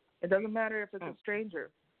agree. It doesn't matter if it's a stranger.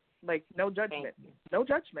 Like, no judgment. No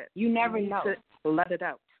judgment. You never know. Let it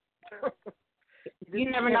out. You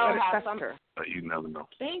never know how You never know.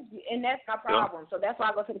 Thank you. And that's my problem. So that's why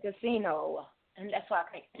I go to the casino. And that's why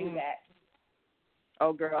I can't do that.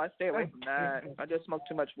 Oh, girl, I stay away from that. I just smoke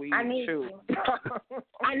too much weed. I need to.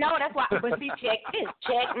 I know, that's why. But see, check this.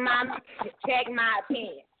 Check my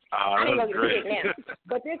opinion. I didn't go get a shit now.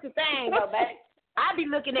 But this is the thing, though, babe. I be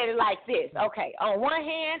looking at it like this. Okay, on one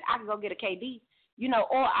hand, I can go get a KD,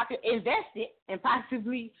 or I could invest it and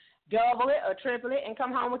possibly double it or triple it and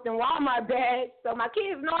come home with them Walmart bags so my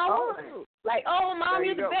kids know I won. Like, oh, Mom,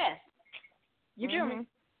 you're the best. You feel me?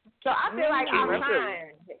 So I feel like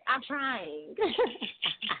I'm trying.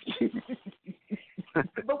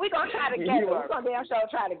 But we're going to try together. We're going to damn sure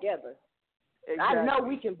try together. Exactly. I know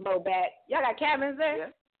we can blow back. Y'all got cabins there?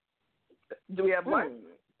 Yeah. Do we have one?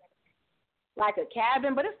 Like a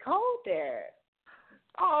cabin, but it's cold there.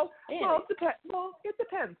 Oh, well, it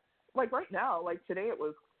depends. Like right now, like today it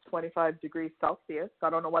was 25 degrees Celsius. I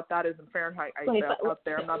don't know what that is in Fahrenheit. I felt out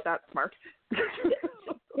there. I'm not that smart.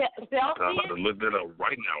 Yeah, Celsius? I'm about to look that up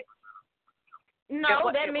right now.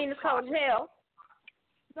 No, that means it's cold as hell.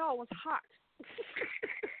 No, it was hot.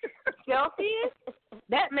 Celsius?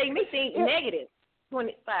 That made me think negative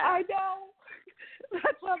 25. I know.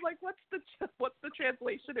 That's why I'm like, what's the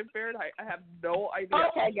translation in Fahrenheit? I have no idea.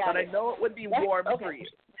 Okay, got but I know it would be warm breeze.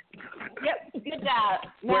 Yep, good job.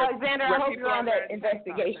 Now, Alexander, I hope you're on that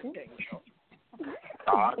investigation.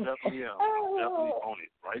 I definitely am. Definitely on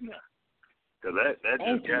it right now. Because that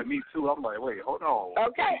just got me, too. I'm like, wait, hold on.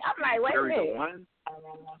 Okay, I'm like, wait a minute. 1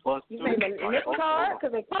 plus 2. You made the nickel card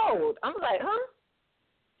because it's cold. I'm like, huh?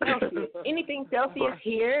 Celsius. Anything Celsius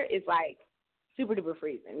here is like super duper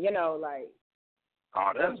freezing. Like.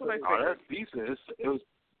 Oh, that's decent.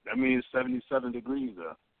 That means 77 degrees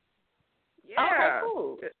there. Yeah. Okay,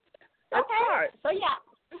 cool. That's hot. So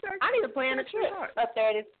I need to plan a trip up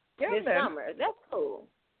there this summer. That's cool.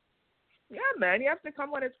 Yeah, man. You have to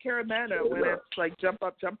come when it's Caramana, when it's like jump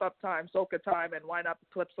up time, soca time, and wind up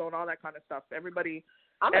Calypso and all that kind of stuff. Everybody.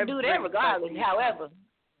 I'm gonna do that regardless. However,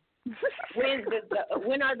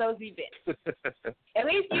 when are those events? At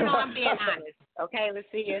least I'm being honest. Okay, let's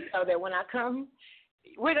see it so that when I come,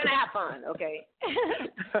 we're gonna have fun. Okay.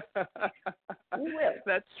 We will.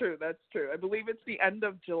 That's true. I believe it's the end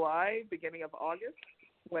of July, beginning of August,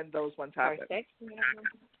 when those ones happen.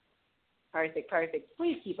 Perfect.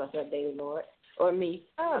 Please keep us updated, Lord, or me.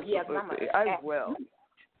 Oh, yes, I will.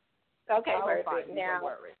 Okay, perfect. Now.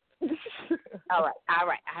 All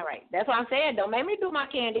right. That's what I'm saying. Don't make me do my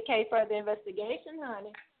Kandi K further investigation,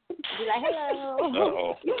 honey. Be like, hello.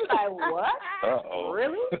 Uh-oh. You be like, what? Uh-oh.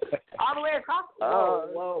 Really? All the way across?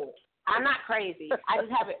 Whoa. I'm not crazy. I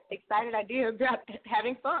just have an excited idea about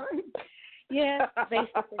having fun. Yeah,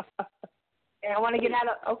 basically. And I want to get out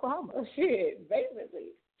of Oklahoma. Shit,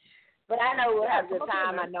 basically. But I know we'll have a good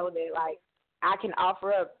time. I know that, I can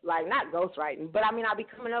offer up, like, not ghostwriting, but I mean, I'll be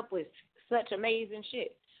coming up with such amazing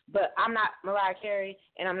shit. But I'm not Mariah Carey,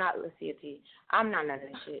 and I'm not Lecia T. I'm not none of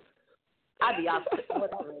that shit. I'd be off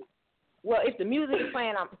whatever. Well, if the music is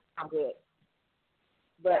playing, I'm good.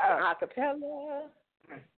 But a cappella,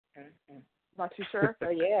 not too sure.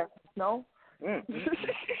 Yeah. No?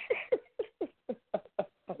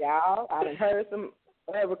 Y'all, I done heard some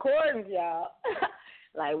recordings, y'all.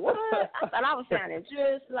 Like, what? I thought I was sounding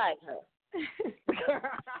just like her.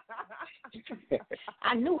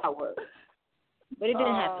 I knew I was. But it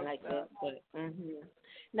didn't happen like that. But,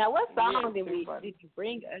 Now, what song did you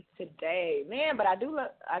bring us today? Man, but I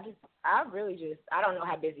really I don't know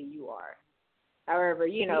how busy you are. However,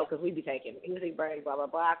 because we be taking music breaks, blah, blah,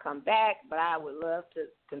 blah. I come back, but I would love to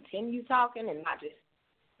continue talking and not just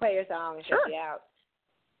play your song and shut you out.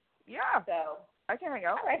 Yeah. So I can hang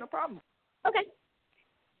out. Right. No problem. Okay.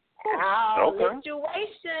 Our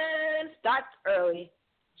situation starts early.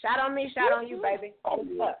 Shout on me, shout on you, baby. Oh,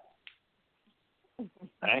 yeah.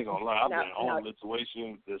 I ain't gonna lie, I've been on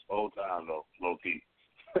situation this whole time, though, low-key.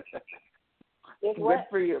 Good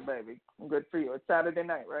for you, baby. Good for you. It's Saturday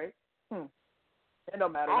night, right? It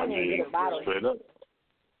don't matter. I didn't get a bottle. Straight up.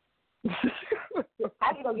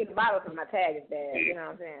 I can go get the bottle because my tag is bad. You know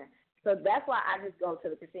what I'm saying? So that's why I just go to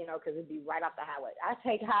the casino because it'd be right off the highway. I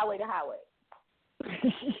take highway to highway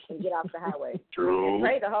and get off the highway. True. And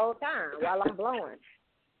pray the whole time while I'm blowing.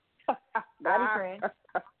 Gotta be praying.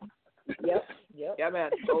 Yep. Yeah,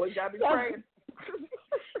 man. Always gotta be praying.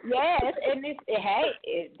 Yes, and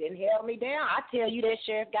it didn't hold me down. I tell you, that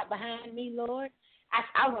sheriff got behind me, Lord.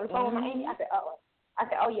 I was on the phone with my auntie. I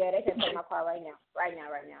said, oh yeah, they can take my car right now.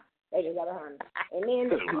 They just got behind me. And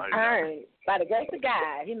then by the grace of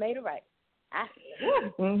God, he made it right. I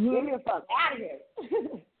said, give me the fuck out of here.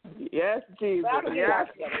 Yes, Jesus. Yes.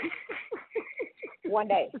 One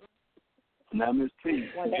day. Now, Miss T,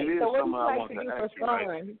 One day. it is So what something do you I like want to to do ask for you, fun?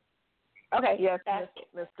 right? Okay. Yes,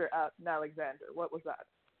 Mr. Nalexander. What was that?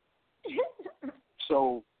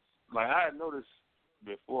 So, like, I had noticed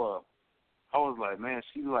before, I was like, man,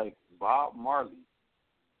 she like Bob Marley.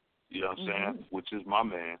 You know what I'm saying? Which is my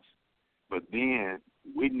man. But then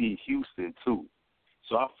Whitney Houston, too.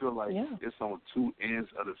 So I feel like it's on two ends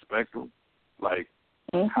of the spectrum. Like,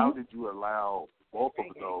 how did you allow both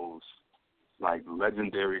of those, like,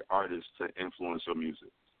 legendary artists to influence your music?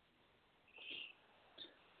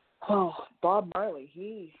 Oh, Bob Marley,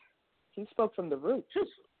 he spoke from the roots.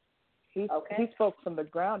 He spoke from the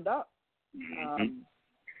ground up.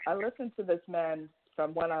 I listened to this man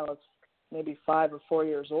from when I was maybe 5 or 4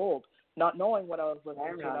 years old, not knowing what I was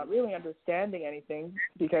listening to, not really understanding anything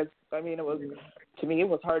because, I mean, to me, it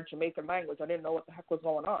was hard Jamaican language. I didn't know what the heck was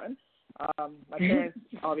going on. My parents,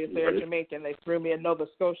 obviously, are Jamaican. They threw me in Nova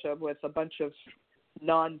Scotia with a bunch of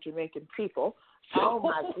non-Jamaican people. Oh,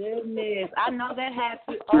 my goodness. I know that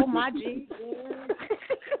happened. Oh, my Jesus.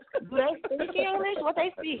 Do they speak English? What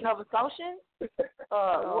they speak? Nova Scotian?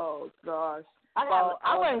 Oh, gosh.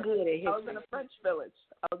 I wasn't good at history. I was in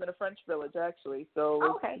a French village, actually.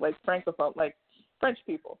 So, like Francophone, like French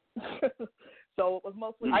people. So it was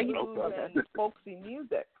mostly blues and folksy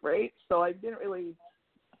music, right? So I didn't really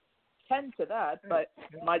tend to that, but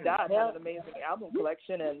my dad had an amazing album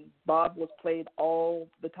collection, and Bob was played all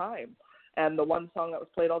the time. And the one song that was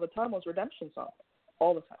played all the time was Redemption Song,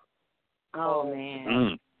 all the time. Oh,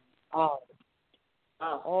 man.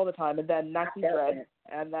 All the time. And then Nazi Dread,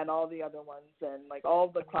 and then all the other ones, and like all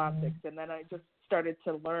the classics. And then I just started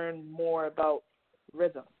to learn more about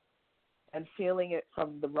rhythm and feeling it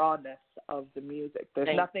from the rawness of the music.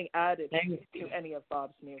 There's nothing added to any of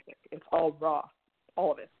Bob's music. It's all raw,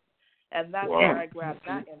 all of it. And that's where I grabbed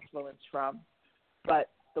that influence from. But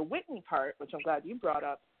the Whitney part, which I'm glad you brought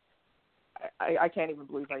up, I can't even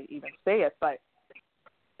believe I even say it, but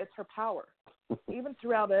it's her power. Even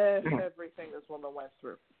throughout everything this woman went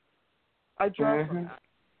through. I draw from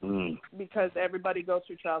that. Because everybody goes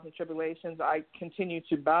through trials and tribulations. I continue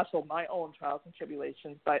to battle my own trials and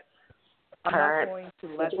tribulations, but I'm not going to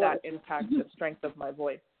let that impact the strength of my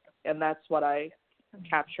voice. And that's what I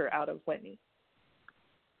capture out of Whitney.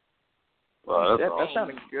 Well, that's that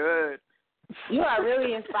sounded good. You are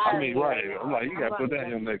really inspiring. I mean, right. I'm like, you got to put that in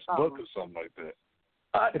your next book or something like that.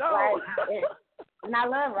 No. Right. And I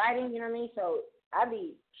love writing, you know what I mean? So I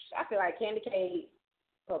feel like Kandi K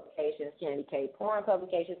publications, Kandi K porn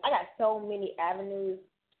publications. I got so many avenues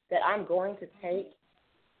that I'm going to take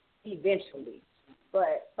eventually.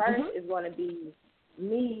 But first is going to be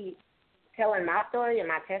me telling my story and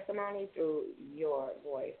my testimony through your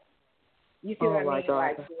voice. You see what I mean? God.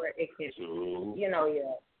 Like where it can,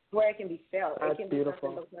 where it can be felt. That's it can beautiful.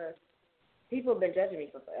 be something because people have been judging me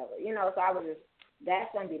for forever, you know. So I was just,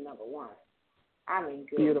 that's gonna be number one. I mean,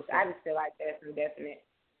 good. Beautiful. I just feel like there's some definite,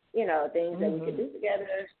 you know, things that we could do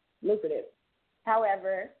together, lucrative.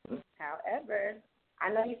 However, I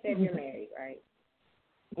know you said you're married, right?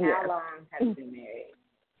 Yeah. How long have you been married?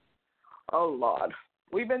 Oh, Lord.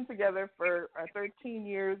 We've been together for 13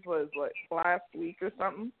 years, was what, last week or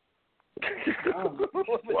something? Oh.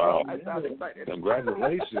 Wow. I sound excited.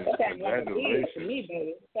 Congratulations. Congratulations to me,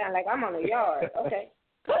 baby. Sound like I'm on the yard. Okay.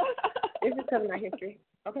 This is telling my history.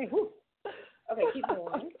 Okay, whew. Okay, keep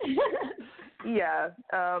going. Yeah,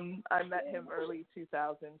 I met him early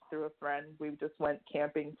 2000s through a friend. We just went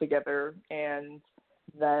camping together, and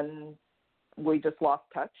then we just lost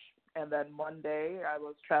touch. And then one day I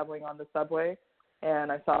was traveling on the subway,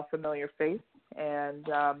 and I saw a familiar face, and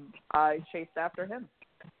I chased after him.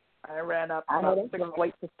 I ran up about 6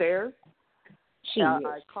 flights of stairs.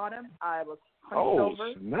 I caught him. I was hunched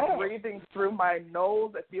over, breathing through my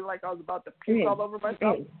nose. I feel like I was about to puke all over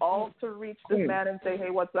myself, all to reach this man and say,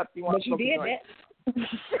 hey, what's up? Do you want to smoke a joint?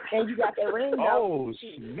 And you got that ring. Oh,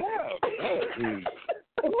 snap. That is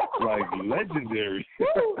like legendary.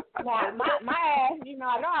 Now, my ass, you know,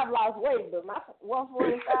 I know I've lost weight, but my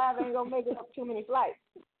 145 ain't going to make it up too many flights.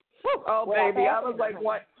 Oh, baby, I was like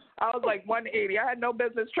 180. I had no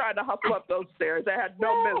business trying to hustle up those stairs. I had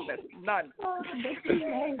no business, none. But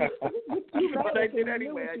I did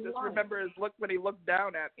anyway. I just remember his look when he looked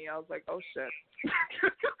down at me. I was like, oh, shit.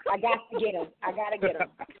 I got to get him. I got to get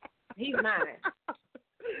him. He's mine.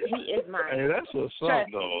 He is mine. Hey, that's what's up,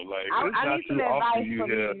 though. Like, it's I not need some too advice often you from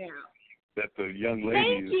hear you now. that the young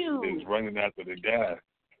lady is running after the guy.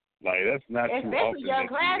 Like, that's not too often that you hear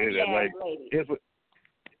that. Like,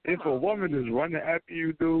 if a woman is running after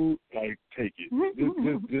you, dude, like, take it.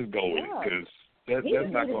 Just go with it, because that's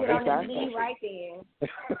not going to happen. Get on your knee right then.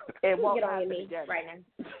 It won't get on your knee right now.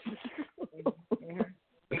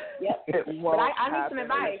 Yep. But I need some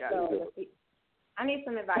advice, so I need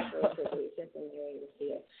some advice real quickly since I'm ready to see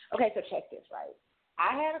it. Okay, so check this, right?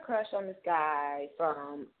 I had a crush on this guy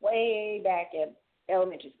from way back at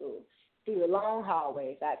elementary school. Through the long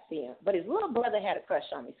hallways, I'd see him. But his little brother had a crush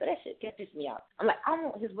on me, so that shit kept pissing me off. I'm like, I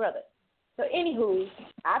want his brother. So anywho,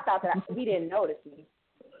 I thought that he didn't notice me.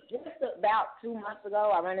 Just about 2 months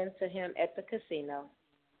ago, I ran into him at the casino.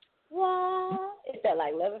 Well, it felt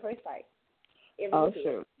like love at first sight.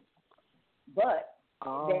 Shoot. But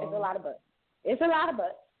there's a lot of buts. It's a lot of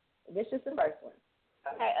buts. This is the first one.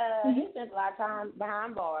 Okay, he spent a lot of time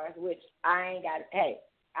behind bars, which I ain't got. Hey,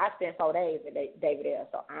 I spent 4 days at David L.,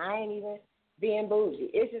 so I ain't even being bougie.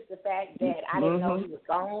 It's just the fact that I didn't know he was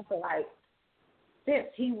gone for, like, since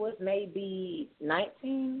he was maybe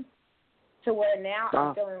 19 to where now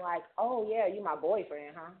I'm feeling like, oh, yeah, you my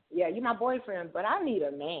boyfriend, huh? Yeah, you my boyfriend, but I need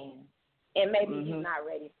a man. And maybe he's not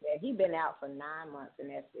ready for that. He's been out for 9 months, and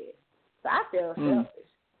that's it. So I feel selfish,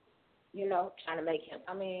 you know, trying to make him.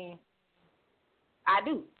 I mean, I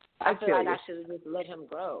do. I feel like I should have just let him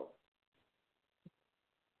grow.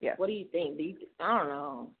 Yeah. What do you think? I don't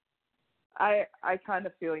know. I kind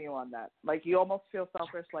of feel you on that. Like, you almost feel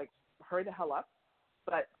selfish, like, hurry the hell up.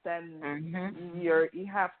 But then you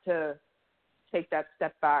have to take that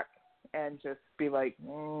step back and just be like,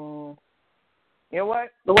 you know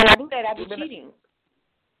what? But when I do that, I'd be cheating.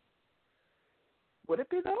 Would it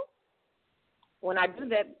be, though? When I do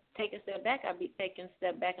that, take a step back, I'd be taking a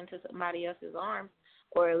step back into somebody else's arms,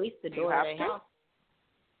 or at least the door of their house.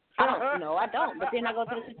 I don't know. I don't. But then I go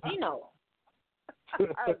to the casino.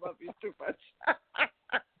 I love you too much.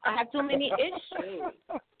 I have too many issues.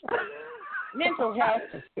 Mental health.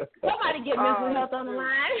 Somebody get mental health on the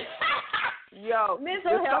line. Yo,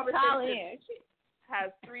 mental health call in.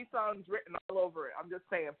 Has 3 songs written all over it. I'm just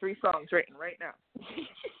saying, 3 songs written right now.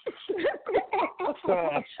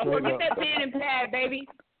 Well, get that pen and pad, baby.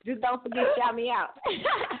 Just don't forget, shout me out.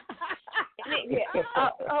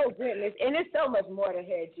 Oh, goodness. And there's so much more to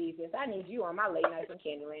hear, Jesus. I need you on my late nights in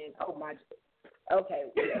Candyland. Oh, my.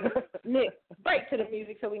 Okay. Nick, break to the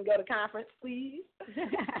music so we can go to conference, please.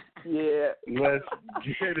 Yeah. Let's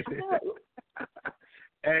get it.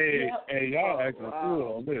 Hey, y'all acting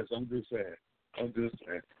cool on this. I'm just saying.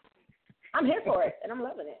 I'm here for it, and I'm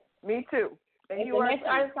loving it. Me too. And if you the are next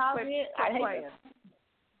artist calls me, I hate playing. it.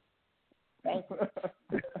 Thank you.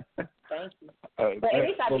 Thank you. But at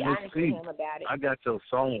least I'll be honest with him about it. I got your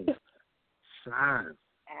song. Shine.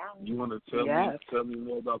 You want to tell me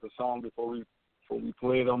more about the song before we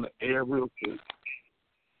play it on the air real quick?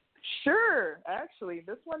 Sure. Actually,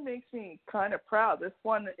 this one makes me kind of proud. This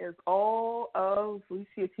one is all of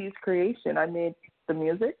Lecia T's creation. I made the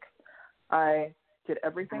music. I did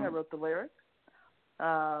everything. I wrote the lyrics.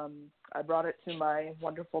 I brought it to my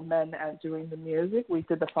wonderful men at Doing the Music. We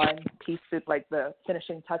did the fine pieces, like the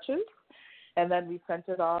finishing touches. And then we sent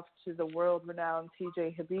it off to the world-renowned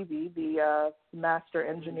TJ Habibi, the master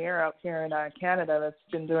engineer out here in Canada that's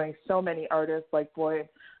been doing so many artists like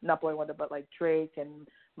not Boy Wonder, but like Drake and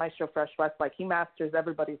Maestro Fresh West. Like, he masters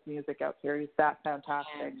everybody's music out here. He's that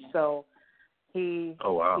fantastic. So he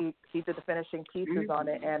did the finishing pieces on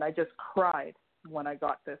it, and I just cried when I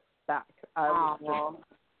got this back.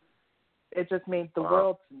 It just made the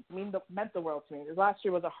world, meant the world to me. Last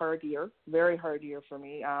year was a hard year, very hard year for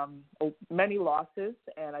me. Many losses,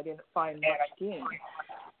 and I didn't find much gain.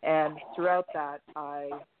 And throughout that, I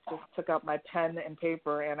just took out my pen and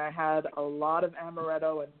paper, and I had a lot of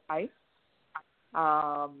amaretto and ice.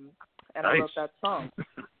 And I wrote that song.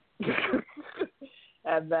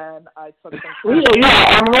 And then I took some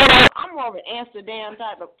time. I'm more of an Amsterdam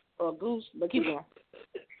type of goose, but keep going.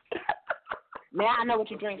 Now I know what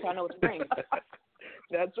you drink, so I know what to drink.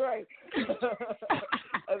 That's right.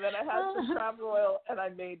 And then I had some travel oil, and I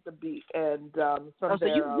made the beat. And from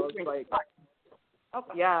there, I was like,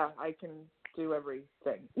 yeah, I can do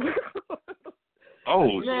everything.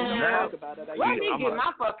 Oh, yeah. Let me get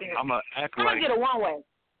my fucking. I'm gonna act like. Get a one way.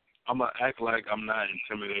 I'm gonna act like I'm not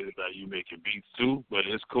intimidated that you making beats too, but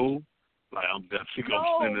it's cool. Like, I'm definitely gonna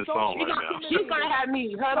sing this song right now. She's gonna have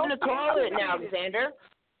me hugging the toilet now, Alexander.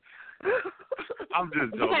 I'm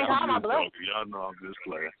just joking. Y'all know I'm just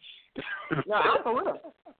playing. No, I'm for real.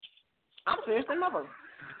 I'm serious and mother.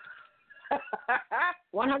 100%.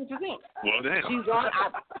 Well, damn. She's going.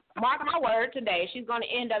 Mark my word. Today, she's going to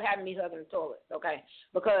end up having me hugging the toilet. Okay,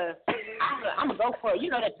 because I'm gonna go for it. You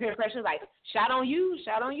know that peer pressure, like shot on you.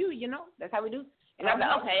 You know that's how we do. And I'm like,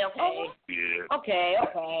 okay. Yeah. Okay.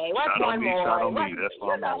 What's shot one on me, more? Shot on me. That's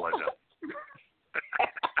what I'm on right now.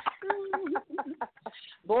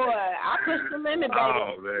 Boy, I push the limit, baby.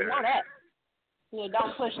 Oh, man. You know that. Yeah,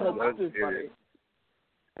 don't push the limit.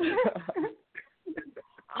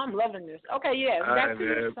 I'm loving this. Okay, yeah. All That's right,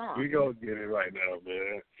 the song. We gonna get it right now,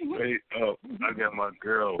 man. Wait up. I got my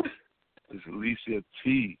girl. It's Lecia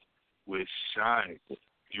T with Shine.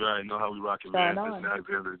 You already know how we rock it, man. It's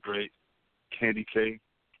Nalexander The Great. Kandi K.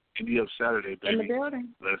 Indie Up Saturday, baby. In the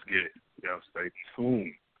building. Let's get it. Y'all stay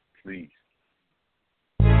tuned, please.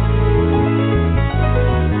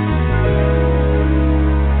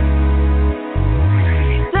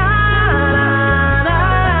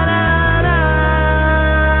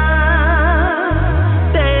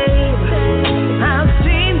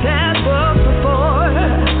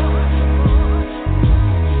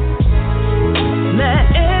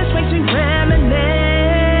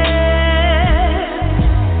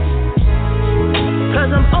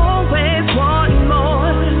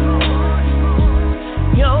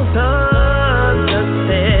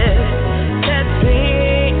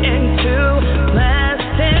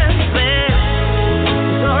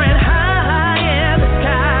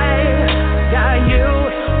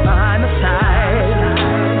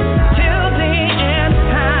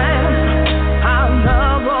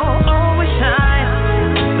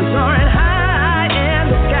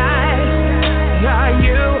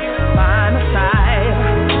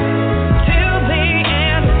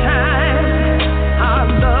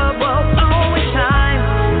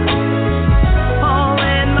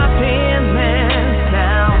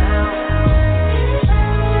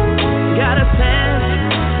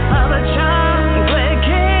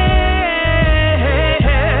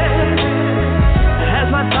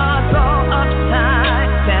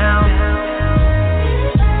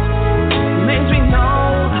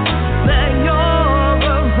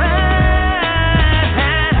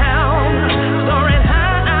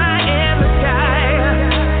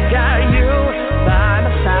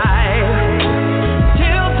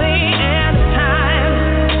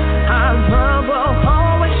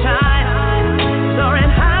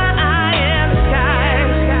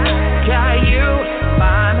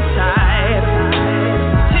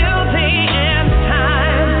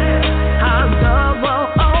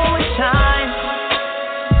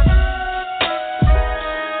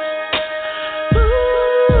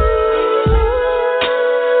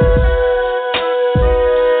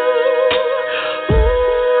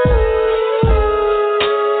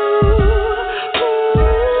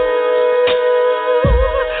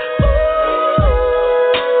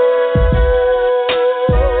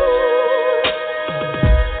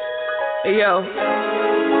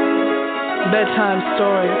 Bedtime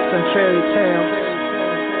stories and fairy tales.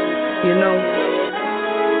 You know,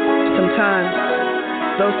 sometimes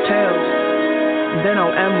those tales, they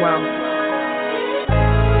don't end well.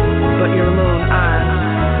 But your moon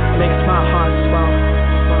eyes makes my heart swell.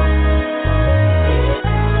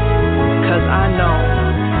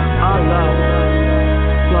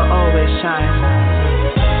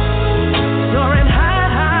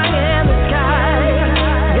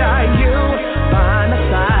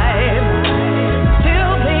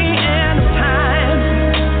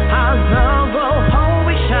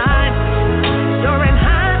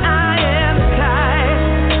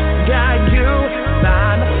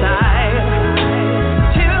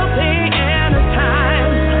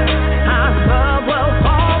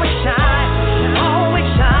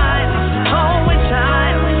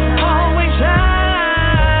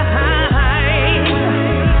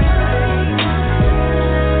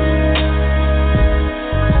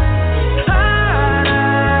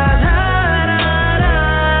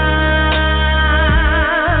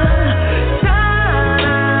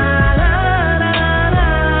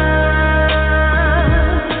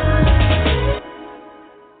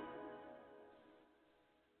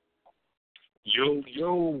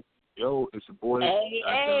 Yo, it's a boy.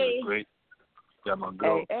 Hey. The Great. Got my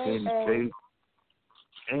girl, Kandi K.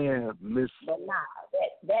 And Miss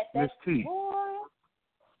Miss T.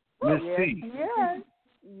 Miss T.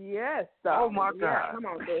 Yes. Oh, my God. Come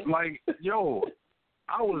on, dude. Like, yo,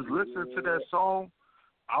 I was listening to that song.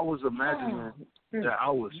 I was imagining that I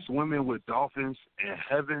was swimming with dolphins in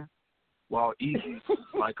heaven while eating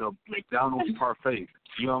like a McDonald's parfait.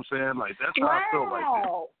 You know what I'm saying? Like, that's how I felt like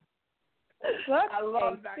that. I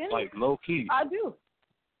love that. Like, low key. I do.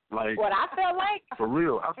 Like, What I felt like? for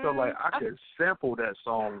real, I felt like I could sample that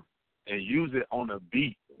song and use it on a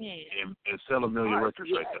beat and sell 1 million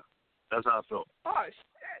records right there. That's how I felt. Oh, shit.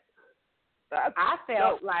 I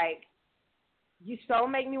felt like you so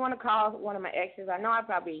make me want to call one of my exes. I know I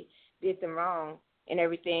probably did them wrong and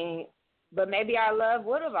everything, but maybe our love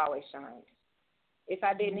would have always shined if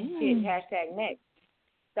I didn't hit hashtag next.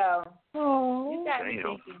 So you got me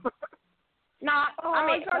thinking. No,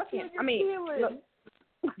 I mean, look,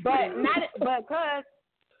 but cause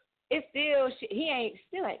it's still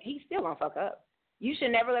he's still gonna fuck up. You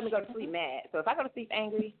should never let me go to sleep mad. So if I go to sleep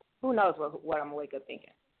angry, who knows what I'm gonna wake up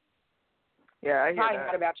thinking. Yeah, I hear probably that.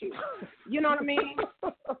 not about you. You know what I mean?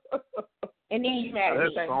 And then you mad at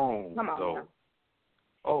me. That song, come on, though. now.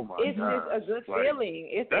 Oh my It's God! just a good like, feeling.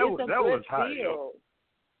 It's a that good was hot, feel. yo.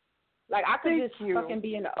 Like I could Thank just you. fucking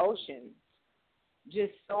be in the ocean.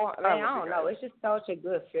 Just so man, I don't know. It's just such a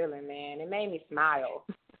good feeling, man. It made me smile.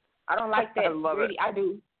 I don't like that. I love really, it. I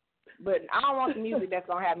do. But I don't want the music that's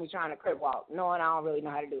gonna have me trying to crip walk, knowing I don't really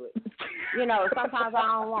know how to do it. You know, sometimes I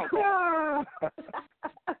don't want that.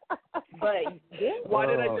 But this, why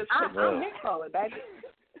did I just? I'm here for it, baby.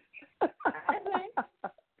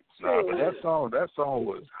 Nah, but that song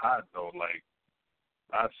was hot though. Like,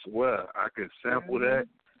 I swear I could sample that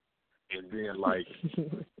and then like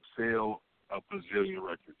sell a bazillion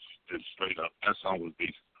records just straight up. That song was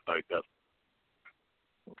decent like that.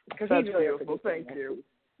 Because That's he's really beautiful. Thank you.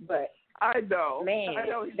 But I know. man, I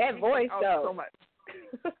know. that voice though. So much.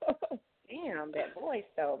 Damn, that voice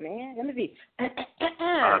though, man. Let me see.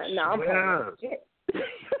 I No, swear. shit.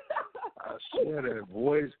 I swear that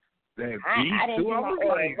voice, that beat I didn't too. do I my was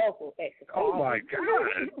like, vocal exercise. oh my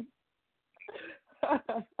God.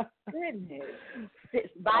 Goodness.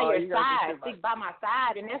 Sit by your you gotta side, do too much. stick by my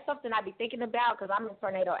side, and that's something I be thinking about because I'm in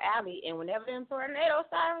Tornado Alley, and whenever them tornado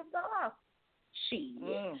sirens go off,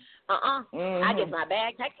 I get my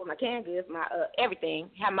bag packed for my canned goods, my everything,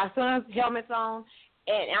 have my son's helmets on,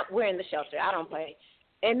 and we're in the shelter. I don't play.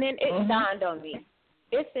 And then it dawned on me.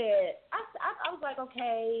 It said, I was like,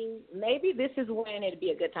 okay, maybe this is when it'd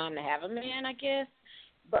be a good time to have a man, I guess.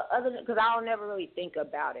 But because I don't never really think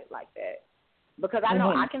about it like that. Because I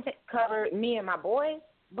know I can cover me and my boys,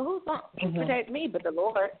 but who's going to protect me but the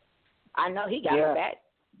Lord? I know he got my back.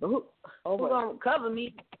 But who's going to cover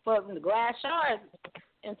me from the glass shards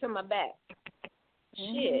into my back?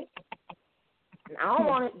 Shit. And I don't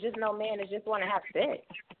want just no man that just want to have sex.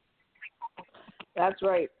 That's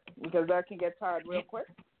right, because that can get tired real quick.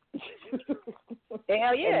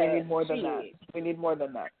 Hell yeah. And we need more than that. We need more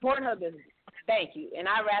than that. Pornhub is, thank you. And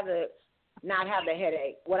I'd rather not have the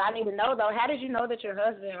headache. What I need to know, though, how did you know that your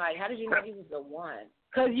husband, like, how did you know he was the one?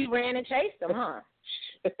 Because you ran and chased him, huh?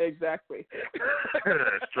 Exactly.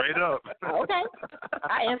 Straight up. Okay.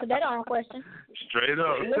 I answered that own question. Straight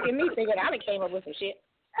up. Look at me thinking I done came up with some shit.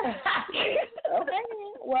 Okay.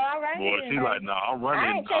 Well, all right. Boy, she like, nah, I'm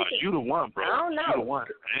running. You the one, bro. I don't know. You the one.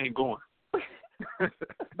 I ain't going.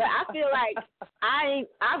 But I feel like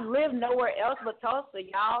I've lived nowhere else but Tulsa,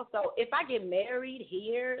 y'all. So if I get married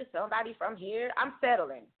here, somebody from here, I'm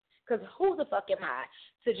settling. Because who the fuck am I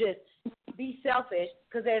to just be selfish?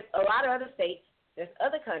 Because there's a lot of other states, there's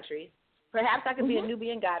other countries. Perhaps I could be a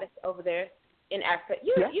Nubian goddess over there in Africa.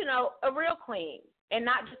 You know, a real queen. And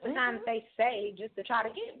not just the kind that they say just to try to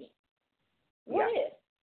get me. What if?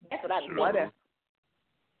 That's what I do. What if?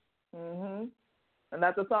 And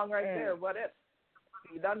that's a song right there. What if?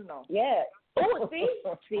 You don't know. Yeah. Oh, see,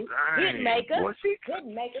 hit maker. Boy, she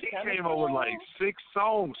came up with like 6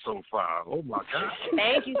 songs so far. Oh my God.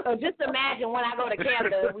 Thank you. So just imagine when I go to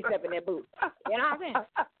Canada, we step in that booth. You know what I'm saying?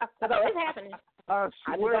 So it's happening. I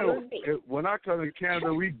swear, when I come to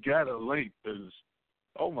Canada, we got a link.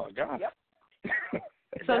 Oh my God. Yep.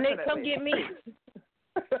 So Nick, come get me.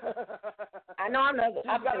 I know I'm not.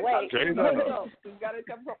 I've got to wait. She's got to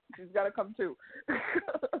come. She's got to come too.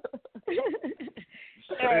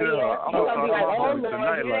 I'm gonna be like, oh,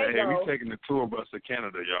 tonight, like, hey, go. we taking the tour bus to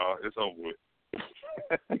Canada, y'all. It's over with.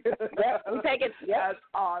 Yep, we take it. Yep. That's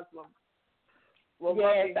awesome. Well,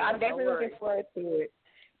 yes, I'm definitely looking forward to it.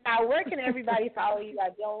 Now, where can everybody follow you? I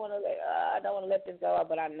don't want to let this go,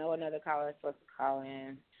 but I know another caller is supposed to call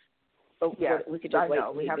in. But we could just wait.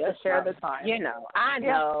 We have to share the time. You know, I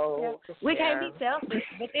know. We can't be selfish,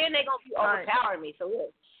 but then they're gonna be overpowering me. So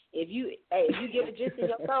look, if you get a gist in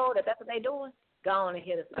your soul that's what they're doing, go on and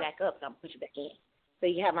hit us back up, and I'm gonna put you back in, so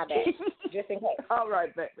you have my back, just in case. All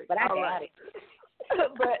right, baby. But I got it.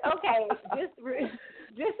 But okay,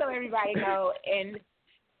 just so everybody know, and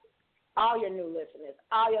all your new listeners,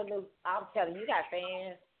 I'm telling you, you got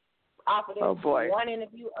fans off of this one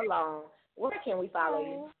interview alone. Where can we follow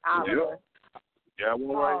you? Yeah,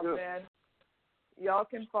 one right there. Man. Y'all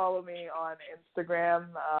can follow me on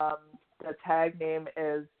Instagram. The tag name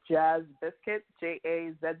is Jazz Biscuit,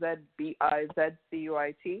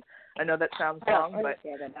 JAZZBIZCUIT. I know that sounds long, but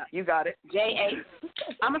you got it. J-A.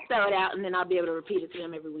 I'm going to spell it out, and then I'll be able to repeat it to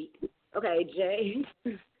them every week. Okay,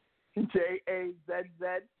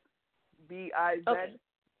 JAZZBIZCUIT.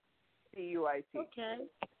 Okay.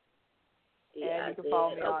 And you can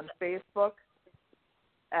follow me on Facebook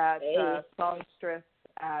at Songstress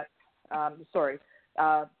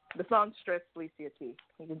the Songstress Lecia T.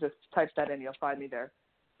 You can just type that in, you'll find me there.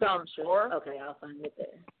 Songstress. Okay, I'll find it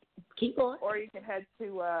there. Keep going. Or you can head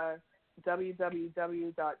to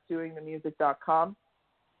www.doingthemusic.com.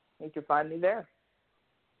 You can find me there.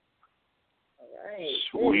 All right.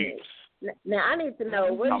 Sweet. Now I need to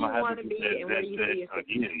know where you want to be and where you see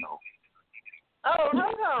yourself. Oh,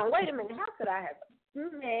 hold on. Wait a minute. How could I have?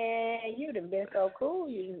 Man, you'd have been so cool.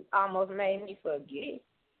 You almost made me forget.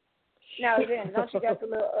 Now, then, don't you got the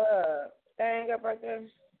little thing up right there?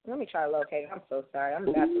 Let me try to locate it. I'm so sorry. I'm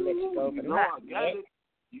about to let you go. But I got it.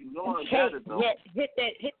 You know I got it, though. Hit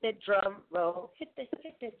that drum roll. Hit that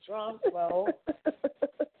drum roll.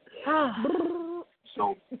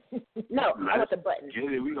 So, no, I want the button.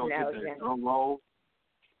 Get it. We gonna get that drum roll.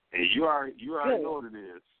 And you already know what it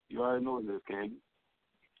is. You already know what it is, Kandi.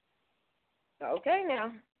 Okay,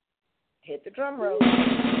 now. Hit the drum roll.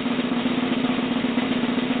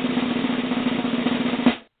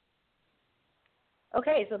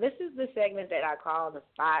 Okay, so this is the segment that I call the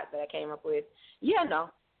spot that I came up with.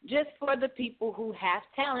 Just for the people who have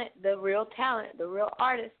talent, the real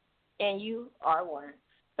artists, and you are one.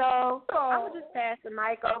 So I'm going to just pass the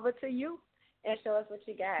mic over to you and show us what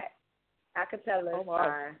you got. I could tell it's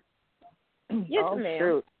fine. Yes, ma'am.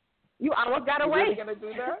 Shoot. You almost got away. You really gonna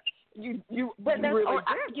do that? You but that's really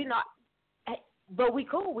did. But we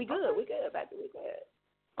cool. We good. We good. Baby, we good.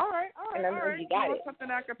 All right. You got it. Something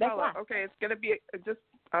a cappella. Okay, it's gonna be just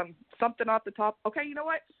something off the top. Okay, you know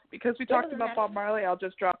what? Because we talked about Bob Marley, I'll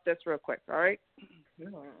just drop this real quick. All right.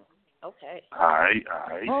 Okay. All right.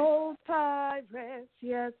 Old pirates,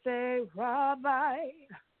 yes, they rob I.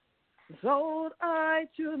 Sold I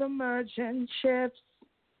to the merchant ships.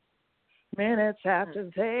 Minutes after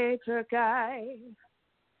they took I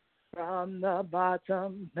from the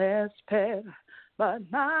bottomless pit, but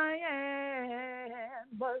my hand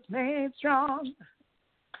was made strong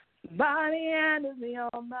by the hand of the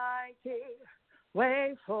Almighty.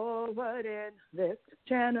 Way forward in this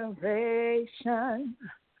generation,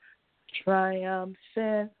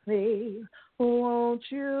 triumphantly, won't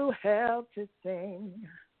you help to sing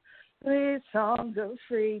these songs of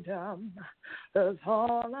freedom? 'Cause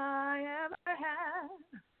all I ever had,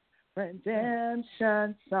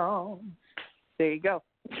 redemption songs. There you go.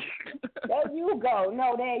 There you go.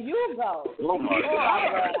 No, there you go. Oh, my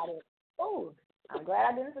God. I'm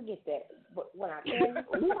glad I didn't forget that. But when I tell you,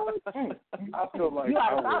 I feel like you I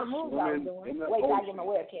saw the was moves I was doing. in the Wait till I ocean, get my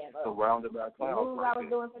webcam up. surrounded by The clouds. moves I was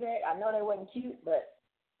doing for that, I know they wasn't cute, but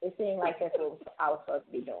it seemed like that's what I was supposed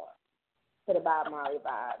to be doing. To the Bob Marley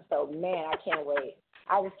vibe. So, man, I can't wait.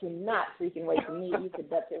 I just cannot freaking wait to meet you,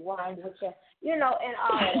 conducted wine with you, and all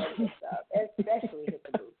that good stuff, especially hit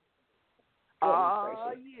the booth.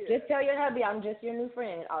 Oh, yeah. Just tell your hubby I'm just your new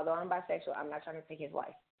friend. Although I'm bisexual, I'm not trying to take his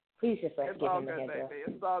wife. Please just give him a heads up.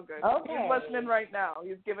 It's all good. Okay. He's listening right now.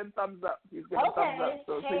 He's giving thumbs up. So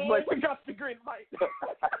he's like, we got the green light.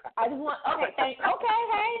 I just want, hey, I'll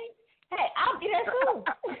be there soon.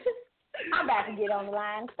 I'm about to get on the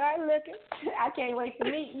line, start looking. I can't wait to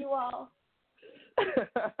meet you all. We're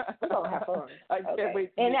going to have fun. I can't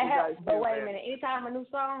wait to meet you guys. But wait a minute, anytime a new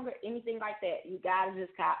song or anything like that, you got to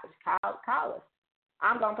just call us.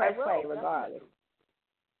 I'm going to press play regardless.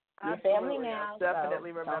 Your family now.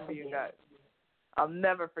 Definitely remember you guys. I'll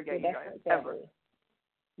never forget you guys, ever.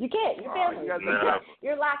 You can't. Your family.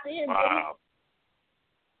 You're locked in, wow.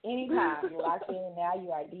 baby. Anytime. You're locked in now.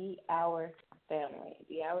 You are the Hour family,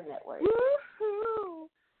 the Hour Network. Woo-hoo.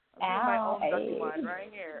 My own ducky wine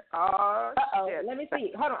right here. Oh, shit. Let me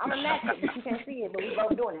see. Hold on, I'm gonna match it, but you can't see it, but we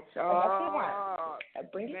both doing it.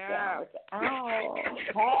 Bring it down. Oh,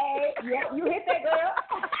 hey, yeah, you hit that, girl.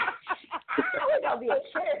 We're gonna be a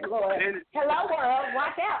church, Lord. Hello, world.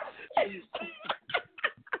 Watch out.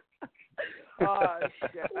 Oh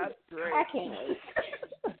shit, that's great. I can't wait.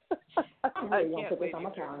 I'm really gonna put this on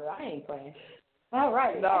my calendar. I ain't playing. All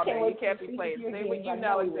right. No, man, you can't be playing. Same with you,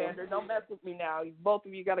 Nalexander. Don't mess with me now. Both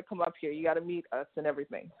of you got to come up here. You got to meet us and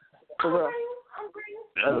everything. For real.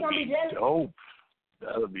 That'll be dope.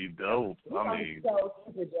 That'll be dope. I mean,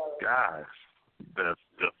 gosh, the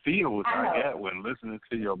feels I got when listening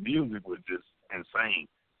to your music was just insane.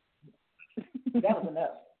 That was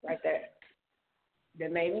enough right there.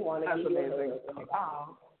 That made me want to give you a hug. Like,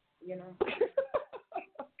 oh, you know.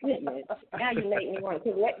 Goodness. Now you make me want to.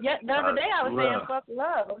 The other day I was saying fuck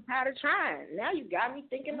love. I'm tired of trying. Now you got me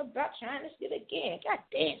thinking about trying this shit again. God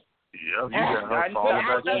damn. Yeah, you got her falling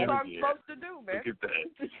back in again. That's what I'm supposed to do, man. Look at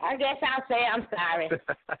that. I guess I'll say I'm sorry.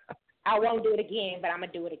 I won't do it again, but I'm going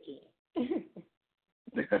to do it again.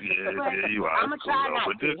 yeah, you are. I'm going to try not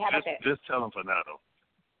but to. Just tell them for now, though.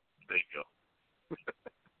 There you go.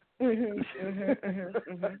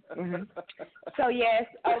 So yes,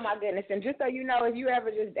 oh my goodness, and just so you know, if you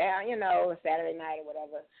ever just down, you know, a Saturday night or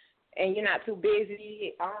whatever, and you're not too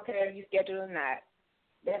busy, I don't care if you schedule or not.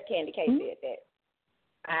 That's Kandi K said that.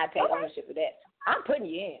 I take ownership of that. I'm putting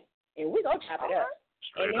you in, and we're gonna chop it up.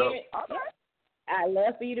 Straight and then, I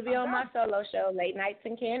love for you to be on my solo show, Late Nights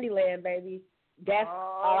in Candyland, baby. That's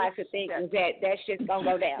all I could think was that shit's gonna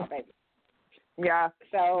go down, baby. Yeah.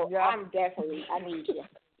 So I need you.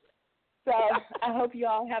 So I hope you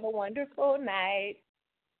all have a wonderful night.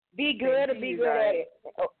 Be good or be good at it.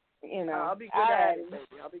 Oh, you know. I'll be good at it,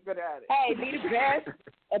 baby. I'll be good at it. Hey, be the best.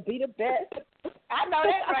 Be the best. I know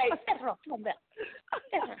that's right. That's what I'm talking about.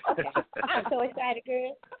 Okay. I'm so excited,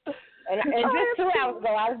 girl. And just 2 hours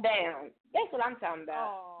ago, I was down. That's what I'm talking about.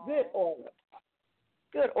 Aww. Good aura.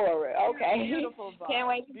 Good aura. Okay. Beautiful vibe. Can't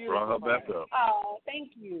wait to bring her back up. Oh,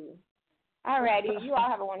 thank you. All righty. You all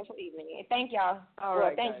have a wonderful evening. And thank y'all. All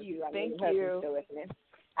right, thank guys. you. Thank you. Still listening.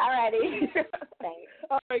 All righty. Thanks.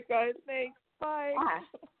 All right, guys. Thanks. Bye.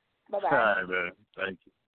 Bye-bye. All right, man. Thank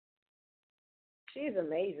you. She's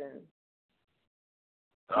amazing.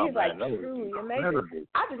 She's like truly amazing.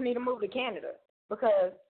 I just need to move to Canada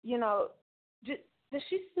because, you know,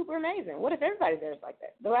 she's super amazing. What if everybody there is like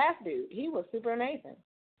that? The last dude, he was super amazing.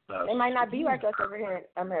 They might not be like us over here in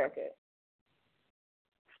America.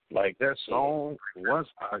 Like that song, once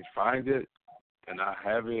I find it and I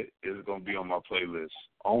have it, it's going to be on my playlist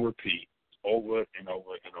on repeat over and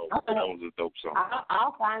over and over. Okay. That was a dope song.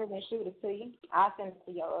 I'll find it and shoot it to you. I'll send it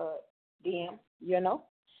to your DM, you know.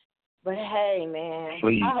 But, hey, man,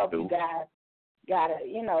 please I hope do. you guys got a,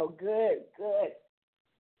 you know, good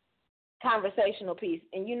conversational piece.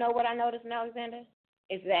 And you know what I noticed, Alexander,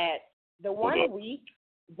 is that the one week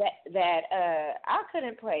that I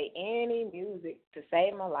couldn't play any music to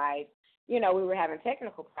save my life. You know, we were having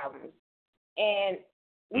technical problems, and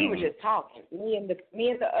we were just talking. Me and the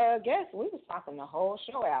guest, we was talking the whole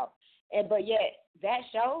show out. But yet that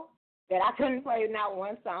show that I couldn't play not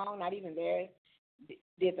one song, not even theirs,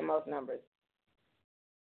 did the most numbers.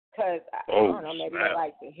 Because I don't know, maybe they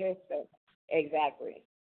like to hear stuff. Exactly.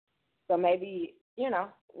 So maybe, you know,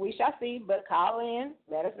 we shall see. But call in,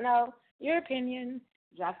 let us know your opinion.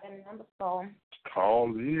 Drop in the number phone.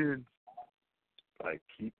 Call in. Like,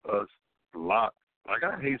 keep us locked. Like,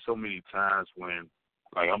 I hate so many times when,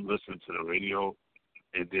 like, I'm listening to the radio,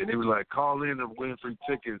 and then they were like, call in and win free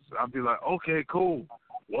tickets. I'll be like, okay, cool.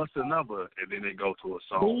 What's the number? And then they go to a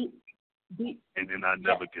song. And then I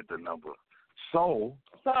never get the number. So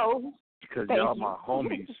because y'all my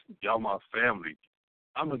homies, y'all my family,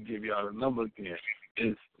 I'm going to give y'all the number again.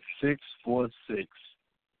 It's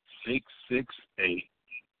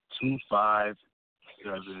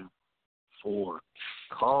 646-668-2574.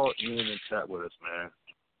 Call in and chat with us, man.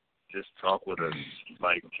 Just talk with us.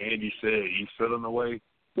 Like Kandi said, you feeling the way?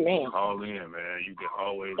 Man. Call in, man. You can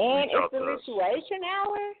always and reach out to us. And it's the Situation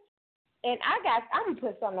Hour. And I'm going to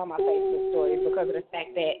put something on my Facebook story because of the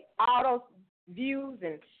fact that all those views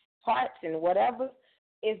and hearts and whatever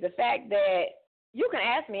is the fact that you can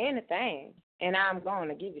ask me anything, and I'm going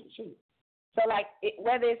to give you the truth. So, like,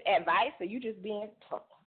 whether it's advice or you just being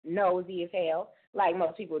nosy as hell, like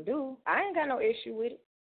most people do, I ain't got no issue with it.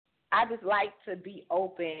 I just like to be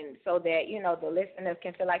open so that, you know, the listeners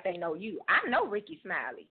can feel like they know you. I know Ricky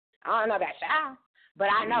Smiley. I don't know that child,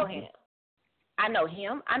 but I know him. I know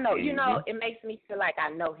him. I know, you know, it makes me feel like I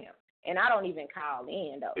know him. And I don't even call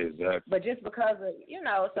in, though. Exactly. But just because of, you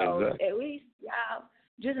know, so at least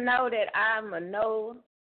just know that I'm a no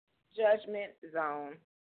judgment zone.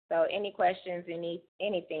 So any questions,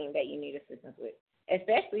 anything that you need assistance with,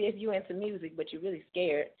 especially if you're into music but you're really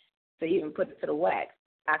scared to even put it to the wax,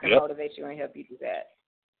 I can motivate you and help you do that.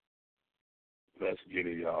 Let's get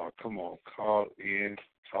it, y'all. Come on, call in,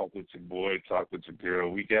 talk with your boy, talk with your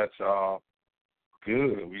girl. We got y'all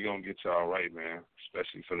good. We gonna get y'all right, man,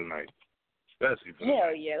 especially for the night.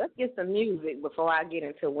 Hell yeah, let's get some music before I get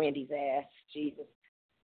into Wendy's ass. Jesus.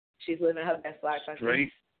 She's living her best life.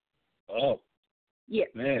 Straight up. Yeah,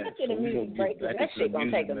 man. Let's get a music break, because that shit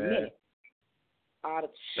going to take a minute. All the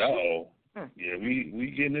shit. Yeah,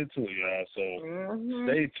 we getting into it, y'all. So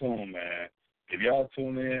stay tuned, man. If y'all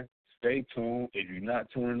tune in, stay tuned. If you're not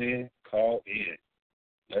tuning in, call in.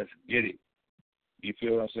 Let's get it. You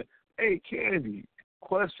feel what I'm saying? Hey, Kandi,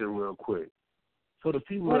 question real quick. For the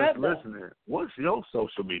people that's listening, what's your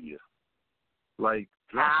social media? Like,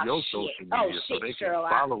 drop your social media so they can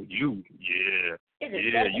follow you. Yeah.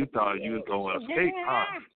 Yeah, you thought you was going to escape,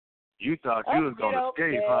 huh? You thought you was going to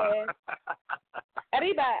escape, huh?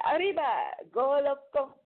 Arriba, go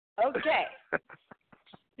loco. Okay.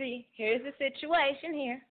 See, here's the situation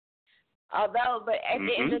here. But at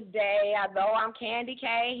the end of the day, although I'm Kandi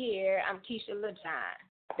K here, I'm Keisha LaJohn.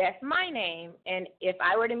 That's my name, and if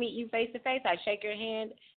I were to meet you face to face, I'd shake your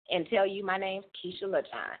hand and tell you my name's Keisha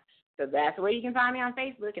LaJohn. So that's where you can find me on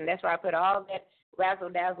Facebook, and that's where I put all that razzle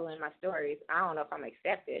dazzle in my stories. I don't know if I'm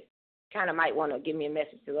accepted. Kind of might want to give me a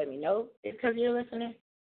message to let me know it's because you're listening,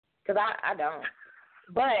 because I don't.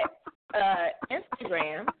 But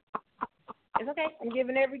Instagram, it's okay. I'm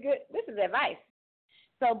giving this is advice.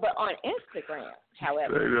 So, but on Instagram,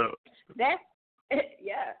 however, that's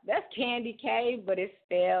Kandi K, but it's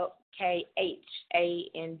spelled Khandi.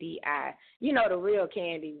 You know the real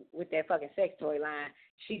Kandi with that fucking sex toy line.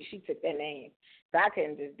 She took that name, so I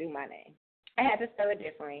couldn't just do my name. I had to spell it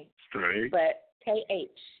differently. Straight. But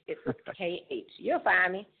KH, it's KH. You'll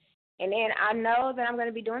find me, and then I know that I'm going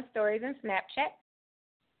to be doing stories in Snapchat.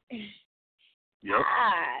 Yep.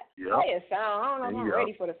 Play a song. I don't know if I'm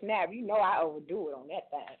ready for the snap. You know I overdo it on that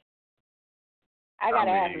thing. I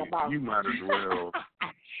gotta ask my boss. You might as well.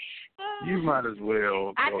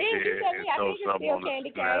 Go I think ahead and throw something on the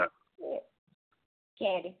Kandi snap.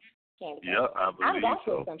 Candy. Yep, I believe I'm gonna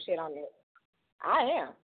so. put some shit on it. I am.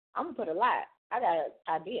 I'm gonna put a lot. I got an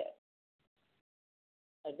idea.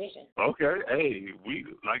 A vision. Okay. Hey,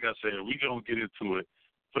 like I said, we gonna get into it.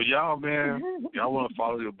 So y'all, man, y'all want to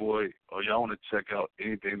follow your boy, or y'all want to check out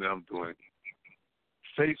anything that I'm doing?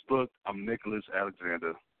 Facebook, I'm Nicholas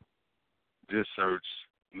Alexander. Just search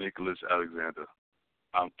Nicholas Alexander.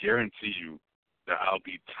 I guarantee you that I'll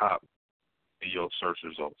be top in your search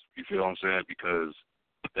results. You feel what I'm saying? Because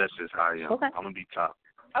that's just how I am. Okay. I'm going to be top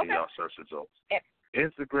in your search results. Yep.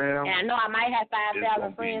 Instagram. And I know I might have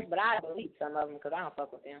 5,000 friends, but I delete some of them because I don't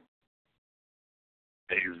fuck with them.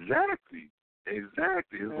 Exactly. It's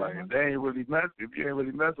like, if they ain't really if you ain't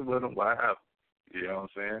really messing with them, why have them? You know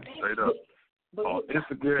what I'm saying? Straight up. But on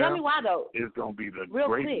Instagram, tell me why, though. It's going to be the Real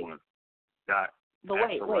great quick. one. But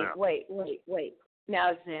wait. Now,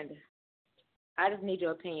 Alexander, I just need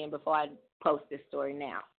your opinion before I post this story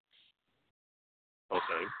now.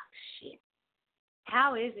 Okay. Shit.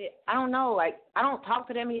 How is it? I don't know. Like, I don't talk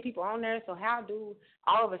to that many people on there, so how do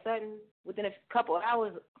all of a sudden, within a couple of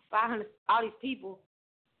hours, 500, all these people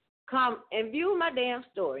come and view my damn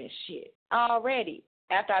story and shit already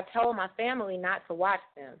after I told my family not to watch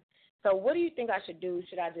them? So what do you think I should do?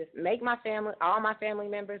 Should I just make my family, all my family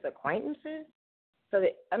members, acquaintances? So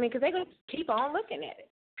that, because they're going to keep on looking at it.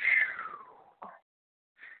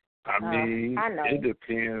 I mean, it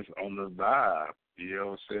depends on the vibe. You know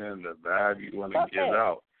what I'm saying? The vibe you want to give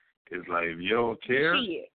out. It's like, if you don't care,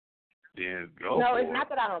 then go No, for it's not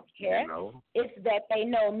that I don't care. You know? It's that they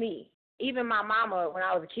know me. Even my mama, when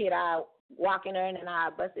I was a kid, I walk in there and I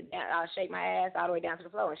busted down, I shake my ass all the way down to the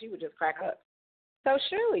floor, and she would just crack up. So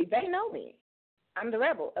surely they know me. I'm the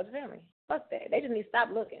rebel of the family. Fuck that. They just need to stop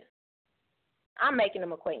looking. I'm making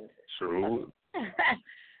them acquaintances. True.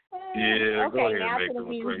 Yeah, okay, go ahead now and make them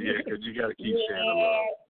acquaintances. Yeah, because you got to keep saying the love.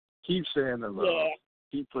 Keep saying the love. Yeah.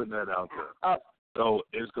 Keep putting that out there. Oh. So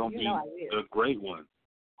it's going to be the great one.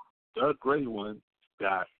 The great one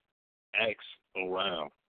got X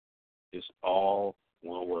around. It's all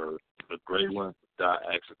one word. The great one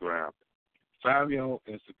 .Xagram. Find me on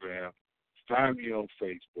Instagram. Find me on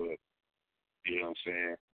Facebook. You know what I'm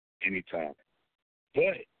saying? Anytime.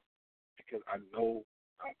 But because I know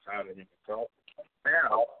I'm tired of him to talk,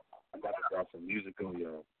 now I'm about to drop some music on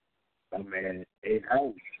y'all. My man,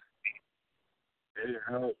 A-House.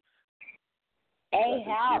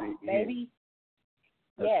 A-House, baby.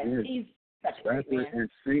 Yes, Such a Rapper great man. and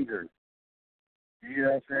singer. You know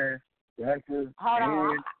what I'm saying? Rapper. Hold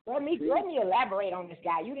on. and Let me elaborate on this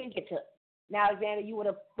guy. You didn't get to. Now, Alexander, you would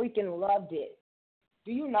have freaking loved it.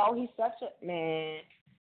 Do you know he's such a man?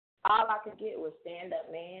 All I could get was stand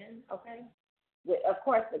up man. Okay. With, of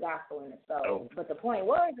course, the gospel in it. So, but the point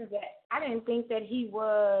was is that I didn't think that he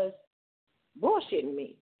was bullshitting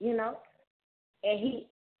me. You know, and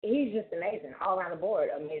he's just amazing all around the board.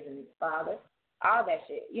 Amazing father, all that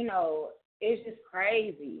shit. You know, it's just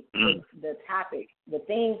crazy. The topic, the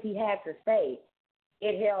things he had to say,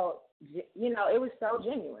 it held. You know, it was so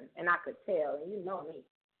genuine, and I could tell. And you know me,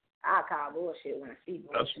 I call bullshit when I see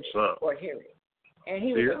bullshit. That's what's up. Or hear it. And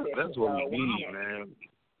he was. That's what we need, man.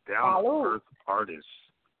 Down to earth artists,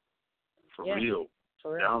 for real.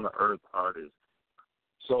 Down to earth artists.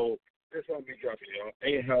 So that's what we dropping, y'all.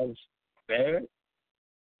 A-House Bad,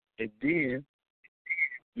 and then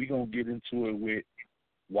we gonna get into it with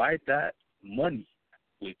Why That Money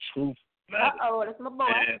with Truth Matters. That's my boy.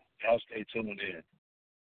 And y'all stay tuned in.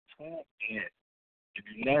 Tune in. If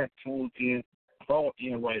you're not tuned in, call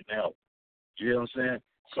in right now. You know what I'm saying?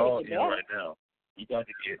 Call in right now. We got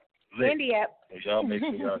to get lit. India. So y'all make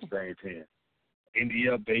sure y'all stay tuned.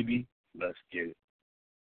 India, baby, let's get it.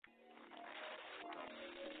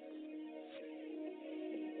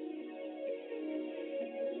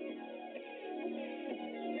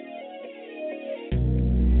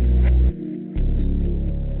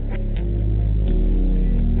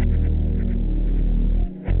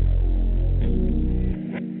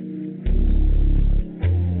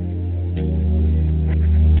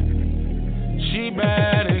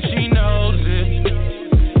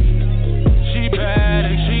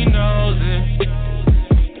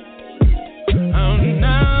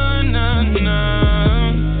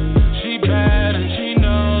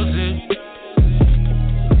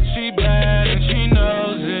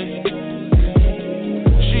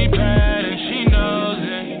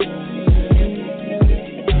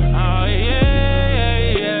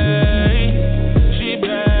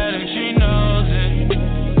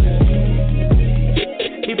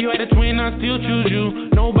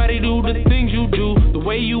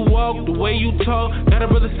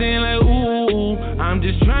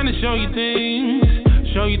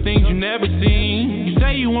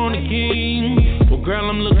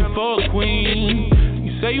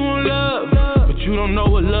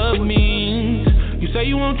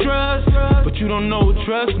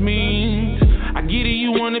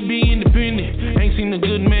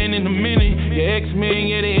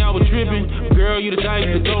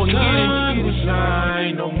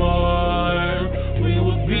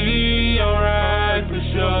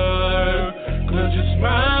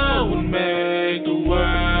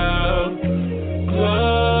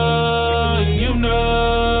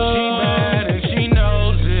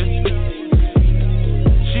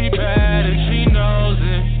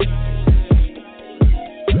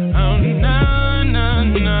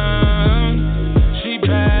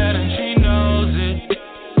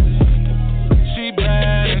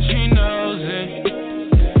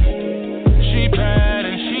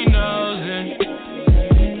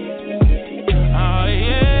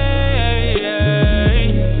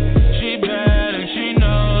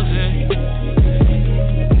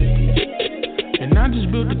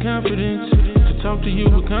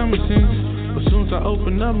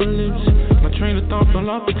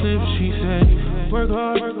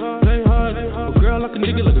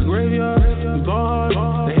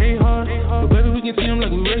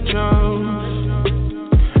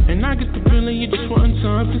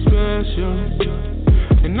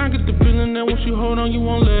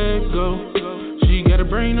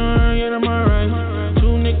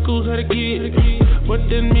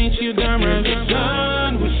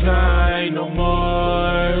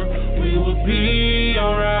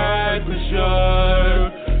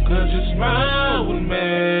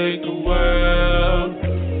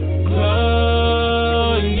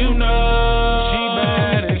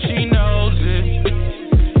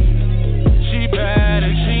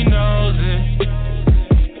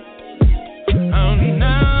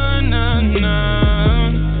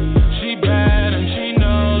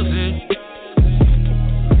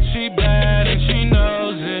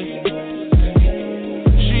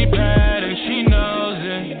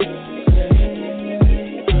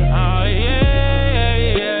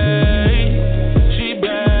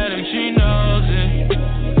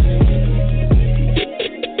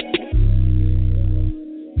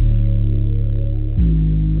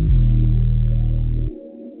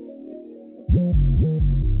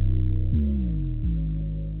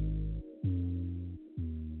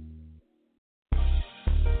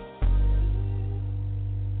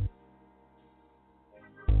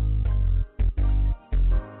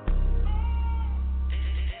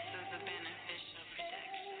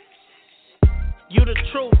 You the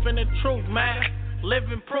truth and the truth matter.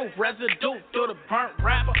 Living proof, residue through the burnt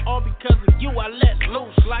rapper. All because of you I let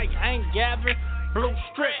loose like ain't gathering. Blue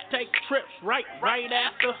strip, take trips right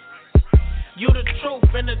after. You the truth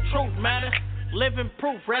and the truth matter. Living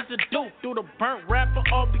proof, residue through the burnt rapper.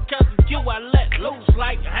 All because of you I let loose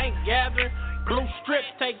like ain't gathering. Blue strip,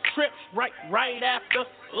 take trips right after.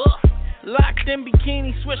 Locked in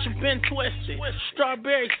bikini, swisher been twisted.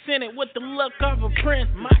 Strawberry Senate with the look of a prince.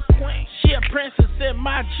 My queen, she a princess in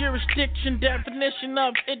my jurisdiction. Definition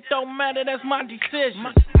of it don't matter, that's my decision.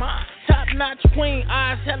 My top notch queen,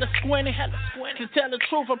 eyes hella squinty. To tell the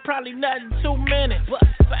truth, I probably nut in 2 minutes.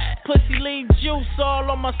 Pussy leave juice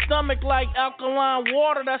all on my stomach like alkaline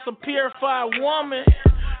water. That's a purified woman.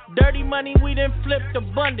 Dirty money, we done flipped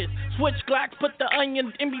abundance. Switch Glocks, put the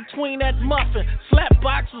onion in between that muffin.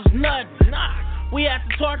 Slapbox was nothing. Nah, we had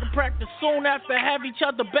to talk and practice soon after. Have each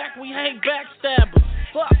other back, we hate backstabbers.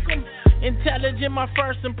 Fuck 'em. Intelligent, my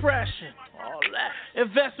first impression. All that.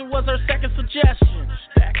 Investing was her second suggestion.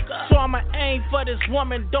 Stack up. So I'ma aim for this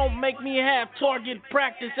woman. Don't make me have target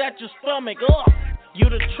practice at your stomach. You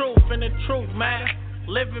the truth and the truth matter.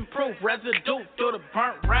 Living proof, residue through the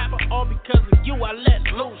burnt rapper. All because of you I let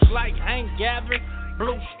loose like ain't gathering.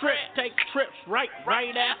 Blue strip, take trips right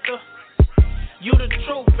after. You the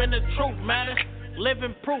truth and the truth matter.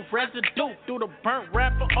 Living proof, residue through the burnt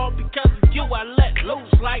rapper. All because of you I let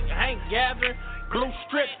loose like ain't gathering. Blue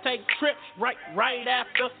strip, take trips right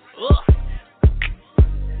after.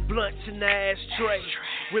 Blunts in the ashtray,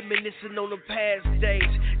 reminiscing on the past days.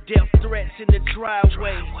 Death threats in the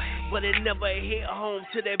driveway, but it never hit home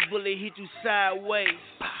till that bullet hit you sideways.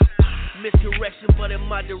 Misdirection, but in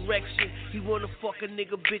my direction. He wanna fuck a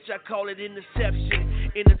nigga, bitch, I call it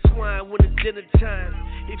interception. Intertwined when it's dinner time.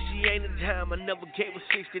 If she ain't a dime, I never gave her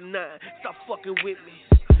 69. Stop fucking with me.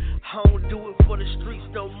 I don't do it for the streets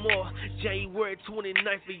no more. January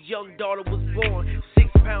 29th, a young daughter was born. 6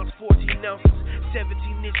 pounds, 14 ounces,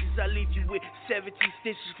 17 inches. I leave you with 17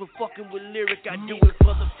 stitches for fucking with lyric. I do it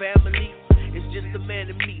for the family. It's just a man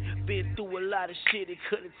to me. Been through a lot of shit, it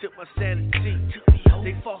could've took my sanity.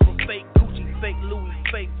 They fought for fake Gucci, fake Louis,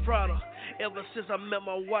 fake Prada. Ever since I met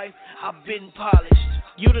my wife, I've been polished.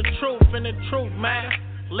 You the truth and the truth matter.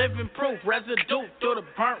 Living proof, residue through the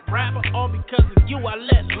burnt rapper. All because of you I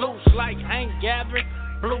let loose like ain't gathering.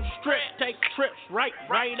 Blue strip, take trips right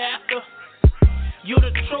after. You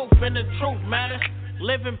the truth and the truth matter.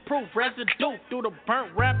 Living proof, residue through the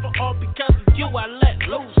burnt rapper. All because of you I let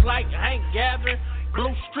loose like ain't gathering.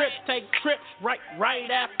 Blue strip, take trips right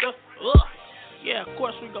after. Yeah, of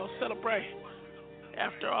course we gon' celebrate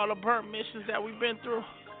after all the burnt missions that we've been through.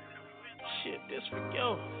 Shit, this for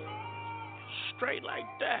you. Straight like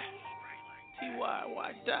that. T.Y.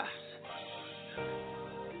 Why die?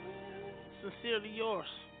 Sincerely yours.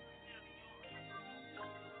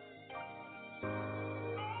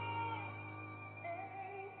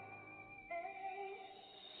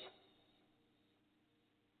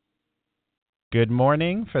 Good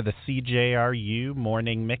morning for the CJRU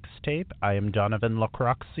Morning Mixtape. I am Donovan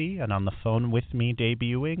LaCroixy, and on the phone with me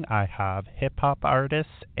debuting, I have hip-hop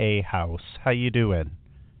artist A-House. How you doing?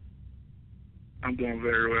 I'm doing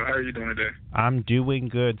very well. How are you doing today? I'm doing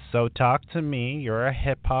good. So talk to me. You're a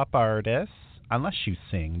hip-hop artist. Unless you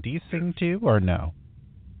sing. Do you sing too, or no?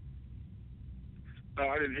 Oh,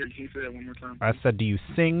 I didn't hear you. Can you say that one more time? I said, do you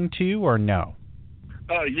sing too, or no?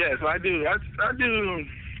 Yes, I do. I do.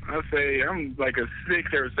 I'd say I'm like a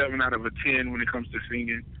 6 or a 7 out of a 10 when it comes to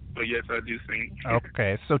singing. But yes, I do sing.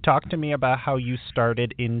 Okay, so talk to me about how you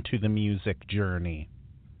started into the music journey.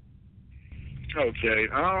 Okay.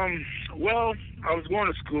 Well, I was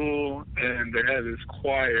going to school, and they had this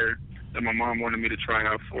choir that my mom wanted me to try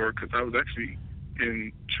out for because I was actually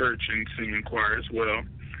in church and singing choir as well.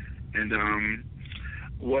 And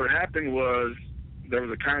what happened was there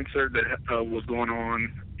was a concert that was going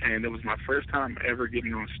on, and it was my first time ever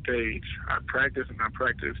getting on stage. I practiced,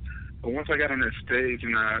 but once I got on that stage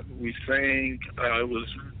and we sang, it was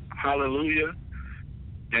Hallelujah,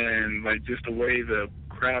 and like just the way the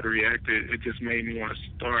crowd reacted, it just made me want to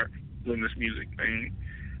start doing this music thing.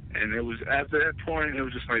 And it was after that point, it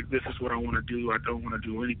was just like, this is what I want to do. I don't want to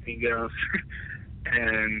do anything else.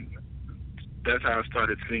 And that's how I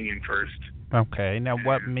started singing first. Okay, now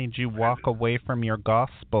what made you walk away from your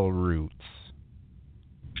gospel roots?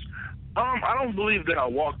 I don't believe that I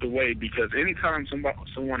walked away, because anytime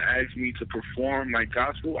someone asks me to perform like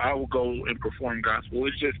gospel, I will go and perform gospel.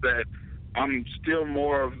 It's just that I'm still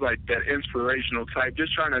more of like that inspirational type,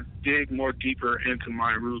 just trying to dig more deeper into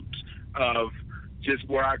my roots of just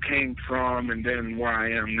where I came from and then where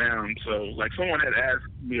I am now. And so like someone had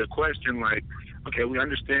asked me a question like, okay, we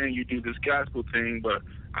understand you do this gospel thing, but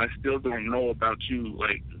I still don't know about you.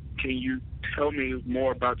 Like, can you tell me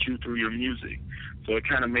more about you through your music? So it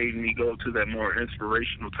kind of made me go to that more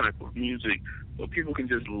inspirational type of music, so people can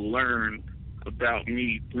just learn about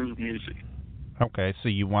me through music. Okay, so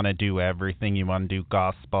you want to do everything. You want to do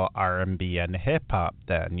gospel, R&B, and hip-hop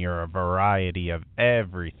then. You're a variety of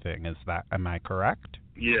everything. Am I correct?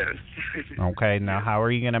 Yes. Okay, now Yes. how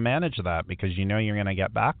are you going to manage that? Because you know you're going to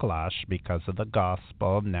get backlash because of the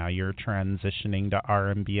gospel. Now you're transitioning to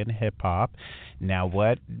R&B and hip-hop. Now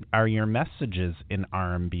what are your messages in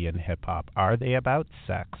R&B and hip-hop? Are they about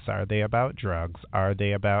sex? Are they about drugs? Are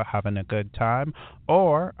they about having a good time?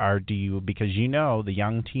 Or because you know the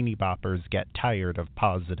young teeny boppers get tired of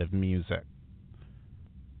positive music?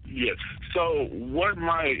 Yes. So what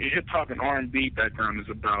my hip-hop and R&B background is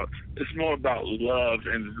about, it's more about love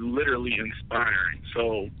and literally inspiring.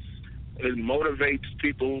 So it motivates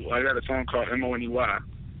people. I got a song called Money,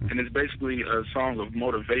 and it's basically a song of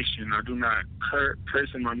motivation. I do not curse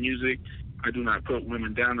in my music. I do not put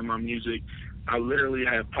women down in my music. I literally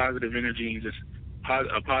have positive energy and just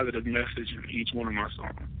a positive message in each one of my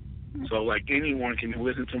songs. So, like, anyone can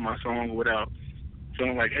listen to my song without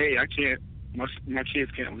feeling like, hey, I can't, my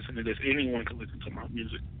kids can't listen to this. Anyone can listen to my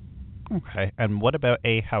music. Okay, and what about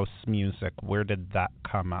A-House Music? Where did that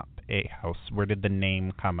come up, A-House? Where did the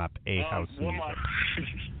name come up, A-House Music?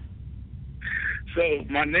 So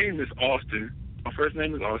my name is Austin. My first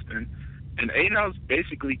name is Austin. And A-House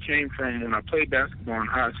basically came from when I played basketball in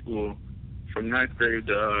high school from 9th grade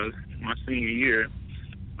to my senior year.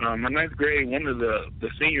 My 9th grade, one of the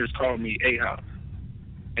seniors called me A-House.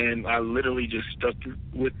 And I literally just stuck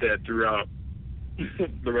with that throughout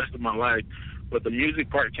the rest of my life. But the music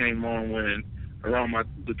part came on when around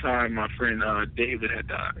the time my friend David had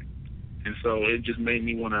died. And so it just made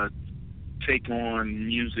me want to take on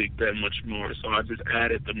music that much more. So I just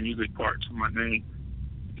added the music part to my name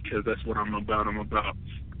because that's what I'm about. I'm about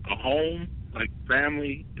a home, like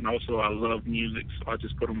family, and also I love music. So I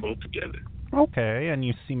just put them both together. Okay, and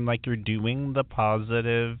you seem like you're doing the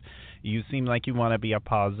positive. You seem like you want to be a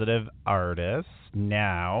positive artist.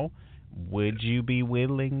 Now, would you be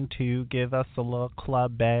willing to give us a little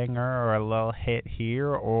club banger or a little hit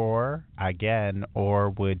here, or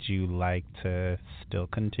would you like to still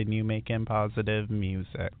continue making positive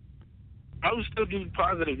music? I would still do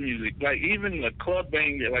positive music, like even a club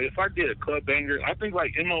banger. Like if I did a club banger, I think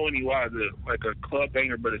like Money is like a club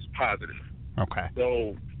banger, but it's positive. Okay.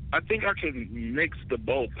 So I think I can mix the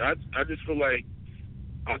both. I just feel like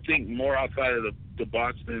I think more outside of the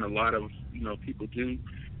box than a lot of people do.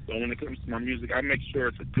 So when it comes to my music, I make sure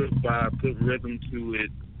it's a good vibe, good rhythm to it,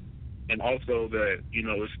 and also that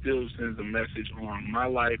it still sends a message on my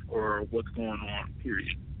life or what's going on.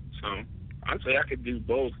 Period. So I'd say I could do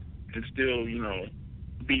both and still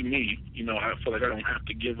be me. I feel like I don't have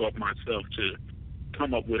to give up myself to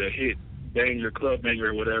come up with a hit banger, club banger,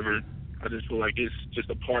 or whatever. I just feel like it's just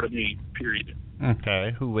a part of me, period.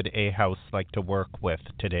 Okay. Who would A-House like to work with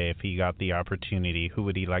today if he got the opportunity? Who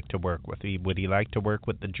would he like to work with? Would he like to work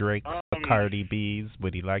with the Drake, the Cardi B's?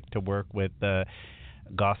 Would he like to work with the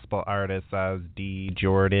gospel artists as D.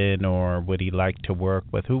 Jordan? Or would he like to work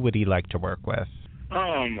with? Who would he like to work with?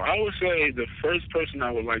 I would say the first person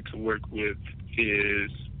I would like to work with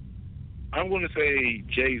is, I'm going to say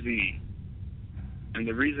Jay-Z. And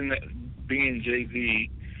the reason that being Jay-Z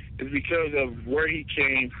is because of where he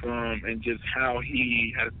came from and just how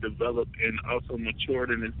he has developed and also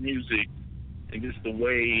matured in his music and just the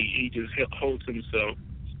way he just holds himself.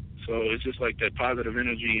 So it's just like that positive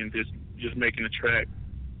energy and just making a track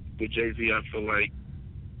with Jay-Z, I feel like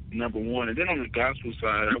number one. And then on the gospel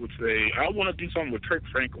side, I would say I want to do something with Kirk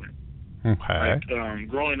Franklin. Okay. Like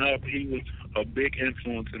growing up, he was a big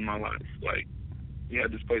influence in my life. Like we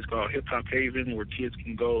had this place called Hip Hop Haven where kids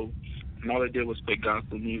can go, and all they did was play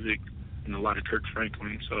gospel music and a lot of Kirk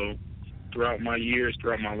Franklin. So throughout my years,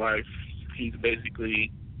 throughout my life, he's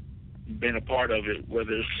basically been a part of it,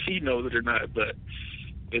 whether he knows it or not. But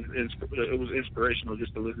it was inspirational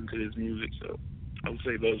just to listen to his music. So I would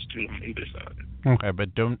say those two on either side. Okay, but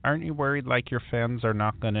aren't you worried like your fans are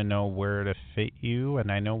not going to know where to fit you?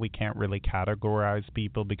 And I know we can't really categorize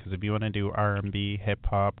people because if you want to do R&B,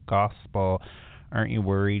 hip-hop, gospel, aren't you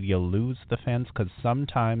worried you'll lose the fans? Because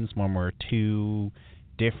sometimes when we're too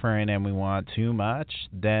different and we want too much,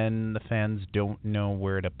 then the fans don't know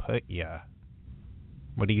where to put you.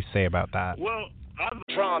 What do you say about that? Well,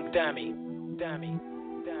 Trump, dummy.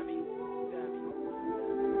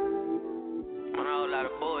 On a whole lot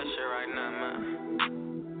of bullshit right now, man.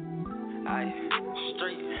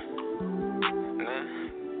 Street.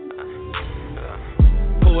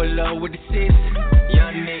 Pull up with the sis.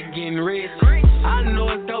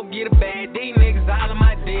 don't get a bad, these niggas all on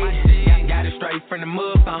my dick. Got it straight from the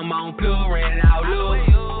mud, I'm on blue, ran it out, look.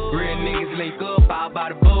 Real niggas link up, all by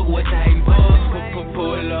the book, what you hating for?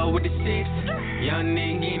 Pull up with the six, young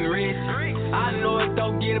nigga getting rich. I know it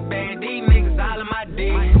don't get a bad, these niggas all on my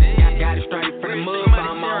dick. Got it straight from the mud,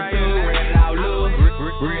 I'm on blue, ran it out, look.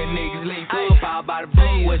 Real niggas link up, all by the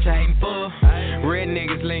book, what you hating for? Real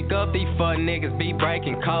niggas link up, these fuck niggas be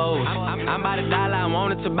breaking codes. I'm about $1, I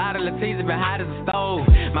want it to buy the Lecia, been hot as a stove.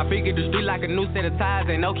 My feet get the street like a new set of tires,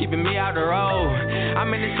 ain't no keeping me out the road. I'm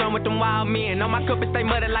in the sun with them wild men, on my cup and stay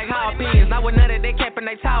muddy like hog pins. Not with none of they capping,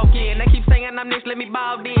 they talking. They keep saying I'm next, let me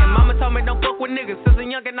ball in. Mama told me don't fuck with niggas, since a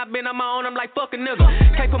youngin' I been on my own, I'm like fuck a nigga.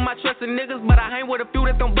 Can't put my trust in niggas, but I hang with a few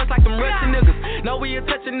that's gon' bust like them Russian niggas. Know we a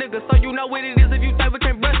touchin' niggas, so you know what it is if you think we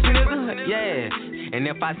can't brush niggas. Yeah, and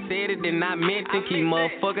if I said it, then I meant to keep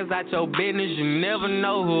motherfuckers out your business. You never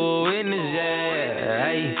know who in this, yeah.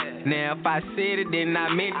 Hey, now if I said it, then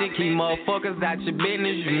I meant to keep motherfuckers out your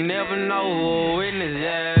business. You never know who in this,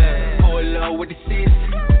 yeah. Pull up with the sis,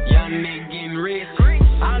 young nigga getting rich.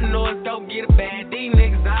 I know it don't get a bad, these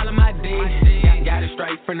niggas all on my dick. Got it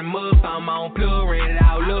straight from the mud, I'm on plug, ran it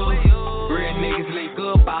out, look. Real niggas link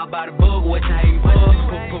up, all by the book, what you hating for?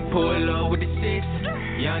 Pull up with the sis,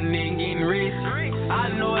 young nigga getting rich. I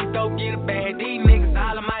know it don't get a bad, these niggas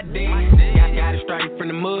all on my dick. Got it straight from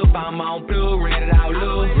the mud, I'm on plug, ran it out,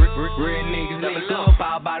 look. Real niggas link up,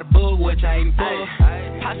 all by the book, what you hating for?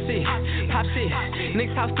 Pop shit,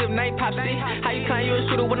 niggas talk still name pop shit. How you claim you a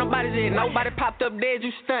shooter when nobody's in? Nobody popped up dead,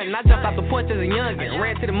 you stunned. I jumped off the porch as a youngin',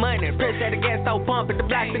 ran to the money, press at the gas stove pumping, the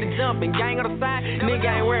block to the jumping, gang on the side, nigga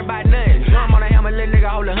ain't worried about nothing. Drum on the hammer, little nigga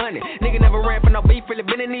hold 100. Nigga never ran for no beef, really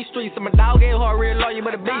been in these streets. So my dog ain't hard, real lawyer,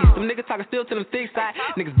 but a beast. Them niggas talking still to them thick side,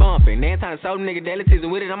 niggas bumping. They ain't time to show them nigga daily teasing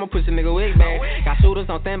with it, I'ma push a nigga wig back. Got shooters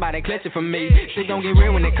on standby, they clutching for me. Shit gon' get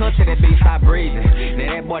real when they come to that beat, stop breathing.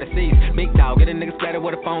 Now that boy the seas, big dog, get a nigga splattered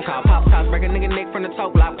with a phone call. Pop tops, break a nigga neck from the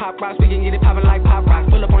toe block. Pop rocks, we can get it poppin' like pop rocks.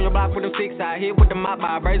 Pull up on your block with them six out, hit with the mop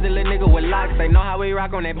bar. Brazy little nigga with locks, they know how we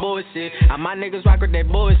rock on that bullshit. And my niggas rock with that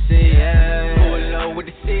bullshit, yeah. Pull up with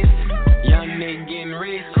the sis, young nigga getting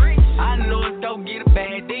rich. I know it don't get a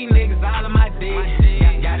bad, these niggas all on my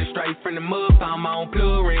dick. Got it straight from the mud, I'm on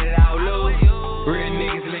plug, ran it out, look. Real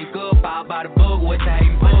niggas link up, all by the book, what you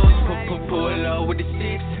hating for? Pull up with the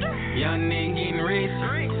sis, young nigga getting rich.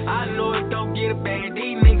 I know it don't get a bad,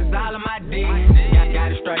 these niggas all on my dick.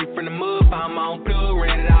 Got it straight from the mud, I'm on plug,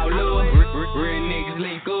 ran it out, look. Real niggas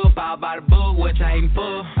link up, all by the book, what you hating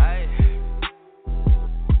for?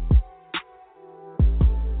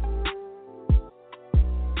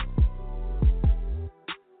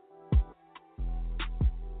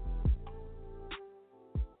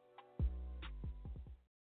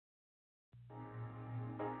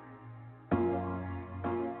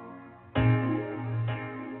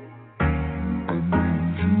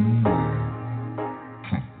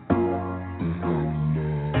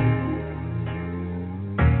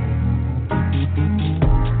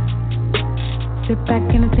 Sit back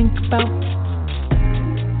and I think about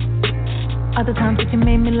all the times that you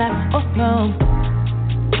made me laugh. Oh no,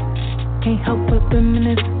 can't help but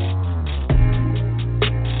reminisce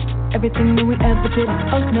everything that we ever did.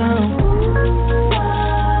 Oh no,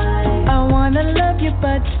 I wanna love you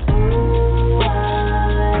but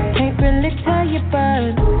can't really tell you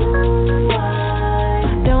but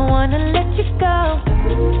don't wanna let you go.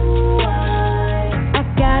 I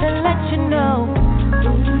gotta let you know.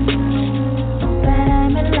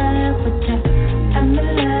 I'm in love with you. I'm in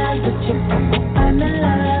love with you. I'm in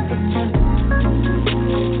love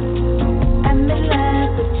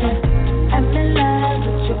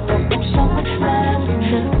with you. I'm so much love with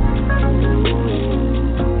you.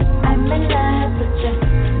 I'm in love with you.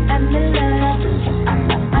 I'm in love with you.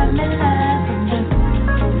 I'm in love with you.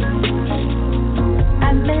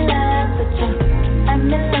 I'm in love with you. I'm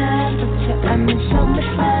in love with you. I'm in so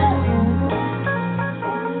much love.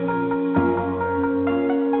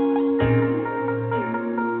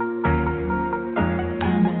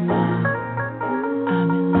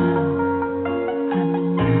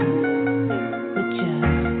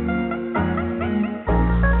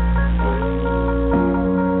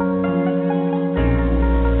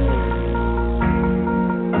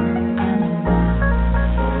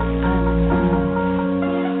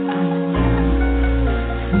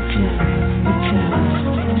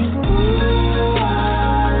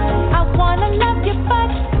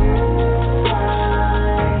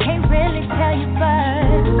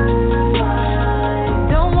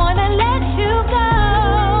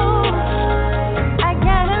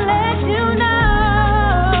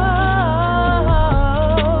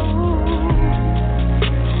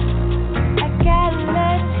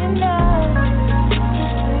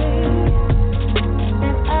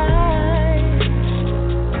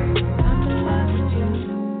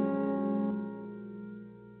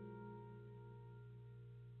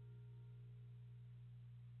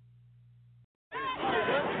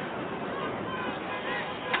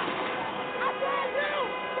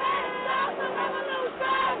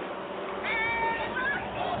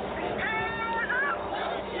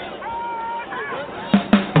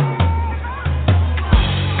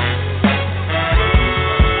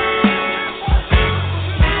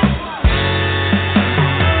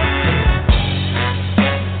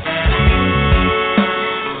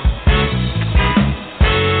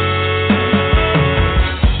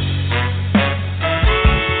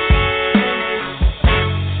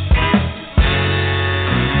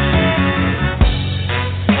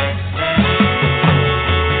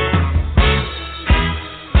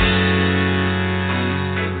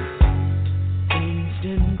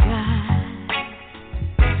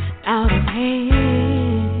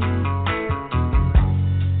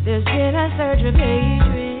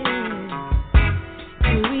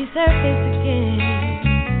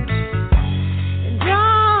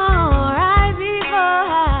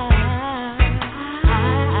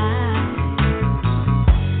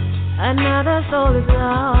 soul is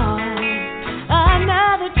lost.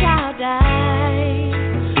 Another child died.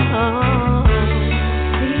 Oh,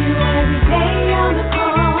 see you every day on the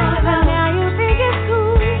corner. Now you think it's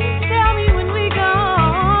cool. Tell me when we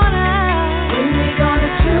gonna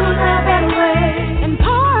choose a better way and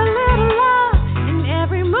pour a little love in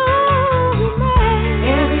every move we make.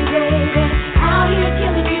 Every day they're out here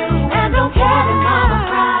killing you and don't care that mama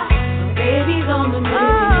cry. Babies on the news.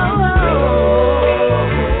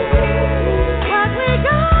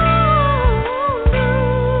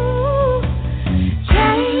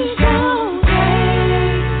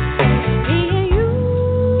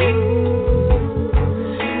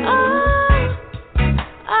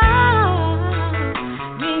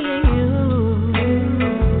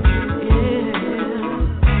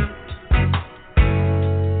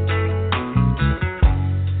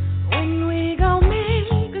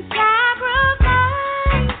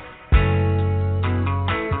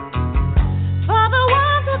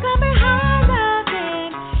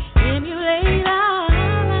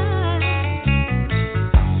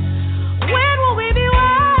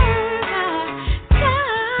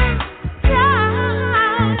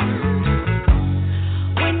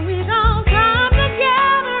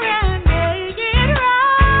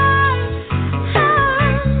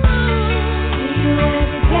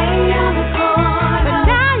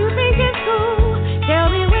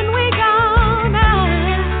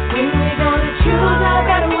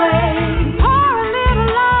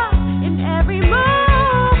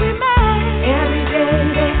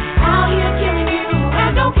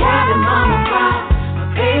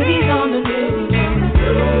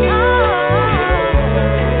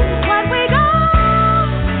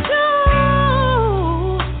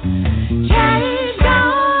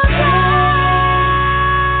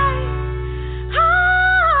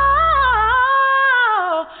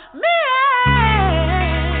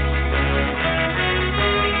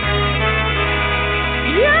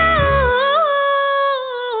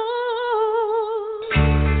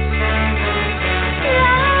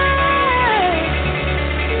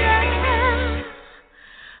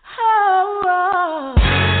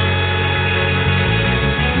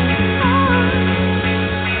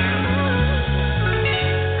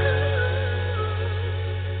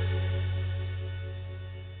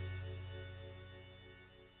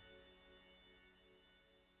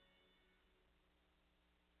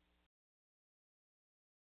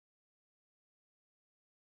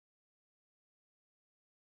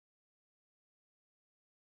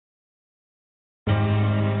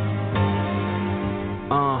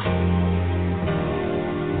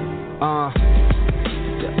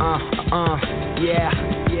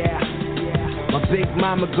 My big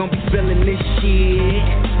mama gon' be feeling this shit.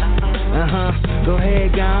 Go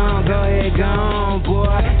ahead, go on, boy.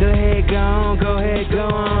 Go ahead, go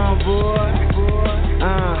on, boy.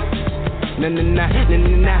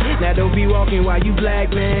 Now don't be walking while you black,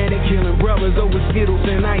 man. They killing brothers over Skittles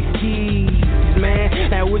and iced teas, man.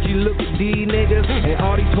 Now would you look at these niggas and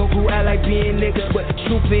all these folk who act like being niggas, but the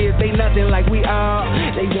truth is they nothing like we are.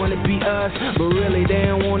 They wanna be us, but really they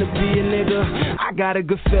don't wanna be a nigga. I got a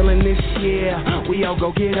good feeling this year we all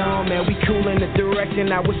go get on, man. We cool in the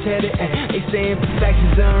direction I was headed, and they saying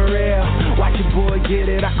perfection's unreal. Watch your boy get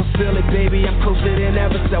it, I can feel it, baby. I'm closer than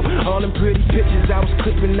ever, so all them pretty pictures I was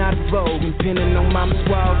clipping out of Vogue and pinning on mama's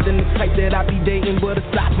walls, and the type that I be dating. But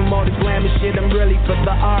aside from all the glamour shit, I'm really for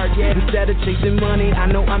the art, yeah. Instead of chasing money, I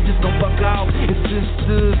know I'm just gon' fuck off. And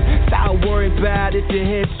sisters, stop worrying about if your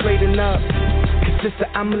head's straighten up. Cause sister,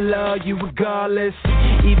 I'ma love you regardless,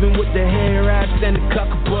 even with the hair wraps and the cuck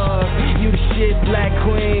above. You the shit, black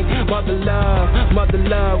queen, mother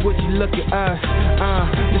love, would you look at us?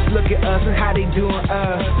 Just look at us and how they doing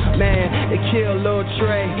us. Man, they killed Lil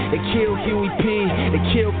Trey, they killed Huey P, they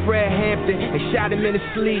killed Fred Hampton, they shot him in his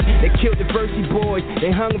sleep. They killed the Versity Boys,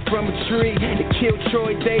 they hung him from a tree. They killed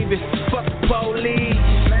Troy Davis, fuck the police.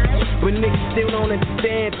 But niggas still don't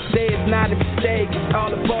understand, today is not a mistake, it's all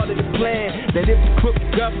a part of the plan. That if the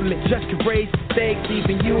crooked government just can raise the stakes,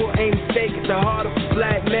 even you ain't mistaken, the heart of a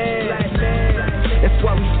black man. That's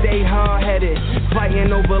why we stay hard-headed,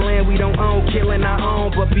 fighting over land we don't own, killing our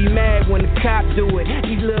own, but be mad when the cop do it.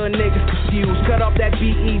 These little niggas confused, cut off that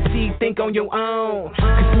BET, think on your own.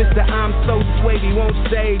 Cause Mr. I'm so swayed, he won't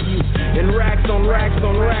save you, and racks on racks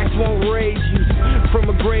on racks won't raise you. From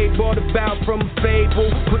a grave brought about from a fable,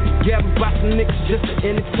 put together by some niggas just to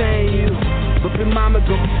entertain you. But your mama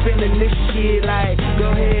gon' be feeling this shit like,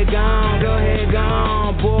 go ahead, go on,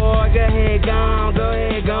 boy. Go ahead, go on, boy.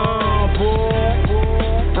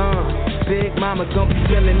 Big mama gon' be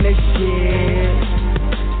feeling this shit.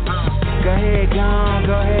 Go ahead, go on,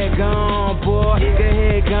 boy. Go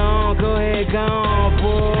ahead, go it gone,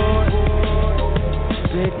 boy.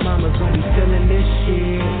 Big mama's gonna be feeling this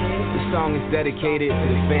shit. This song is dedicated to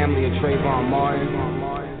the family of Trayvon Martin,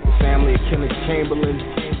 the family of Kenneth Chamberlain,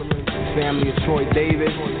 the family of Troy Davis,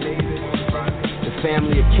 the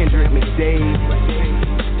family of Kendrick McDade,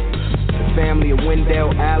 the family of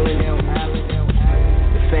Wendell Allen,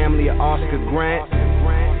 the family of Oscar Grant,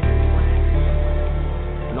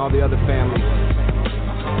 and all the other families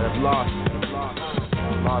that have lost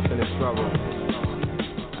in the struggle.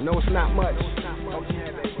 I know it's not much.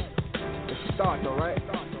 It's a start though, right?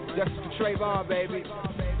 Justice for Trayvon, baby.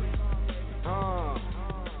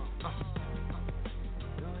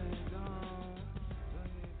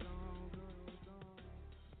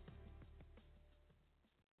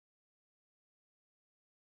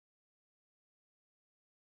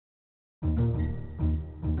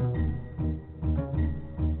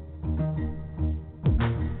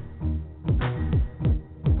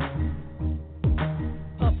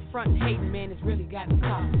 Hating, man, it's really got to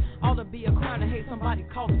stop. All to be a crime to hate somebody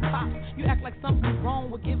call the cops. You act like something's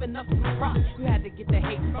wrong with giving up some props. You had to get the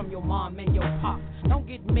hate from your mom and your pop. Don't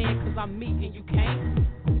get mad cause I'm me and you can't.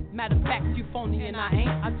 Matter of fact, you phony and I ain't.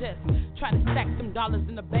 I just try to stack them dollars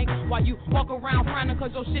in the bank while you walk around frowning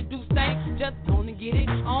cause your shit do stink. Just gonna get it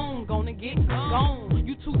on, gonna get gone.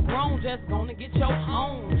 You too grown, just gonna get your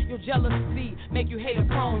own. Your jealousy make you hate a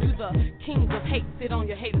prone. You the king of hate, sit on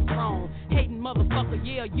your hater's throne. Hating motherfucker,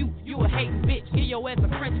 yeah, you a hating bitch. Give your ass a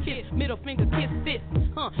French kiss, middle finger kiss this.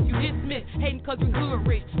 You dismiss, hating cause you hood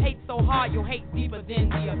rich. Hate so hard, your hate deeper than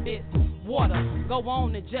the abyss. Water, go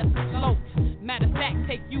on and just float. Matter of fact,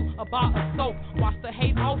 take you a bar of soap. Wash the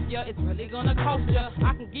hate off ya, it's really gonna cost ya.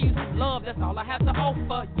 I can give you some love, that's all I have to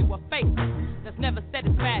offer. You a fake, that's never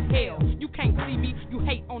satisfied hell. You can't see me, you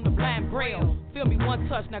hate on the blind braille. Feel me one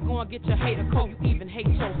touch, now go and get your hater coat. You even hate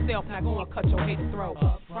yourself, now go and cut your hater throat.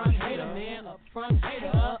 Up front hater, man, up front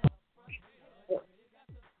hater.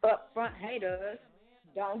 Up front haters.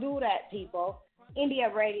 Don't do that, people. India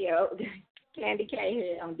Radio, Kandi K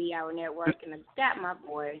here on D Hour Network, and I got my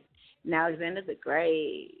boy, Nalexander The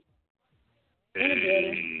Great.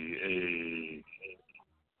 Hey.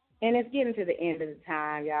 And it's getting to the end of the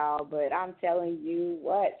time, y'all, but I'm telling you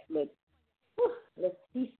what, let's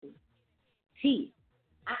see.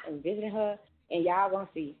 I am visiting her, and y'all gonna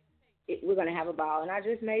see. We're gonna have a ball, and I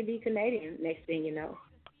just may be Canadian next thing you know.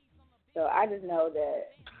 So I just know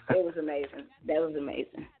that it was amazing. That was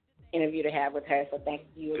amazing interview to have with her, so thank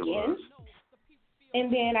you again. And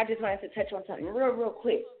then I just wanted to touch on something real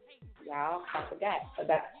quick. Y'all, I forgot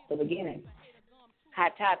about the beginning.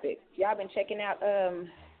 Hot topic. Y'all been checking out,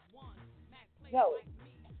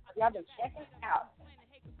 y'all been checking out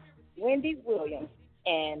Wendy Williams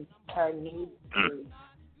and her new dude.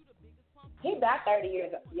 He's about 30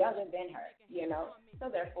 years younger than her, you know, so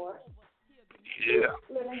therefore, she's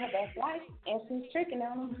living her best life, and she's tricking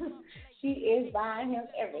on him. She is buying him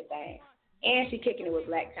everything. And she's kicking it with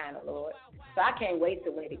Black China, Lord. So I can't wait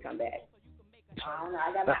till Wendy come back. I don't know.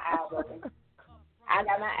 I got my eyes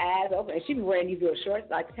open. And she be wearing these little shorts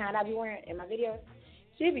like the kind I be wearing in my videos.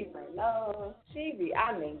 She be wearing those.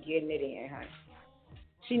 Getting it in, honey.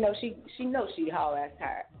 She knows she whole ass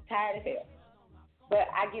tired as hell. But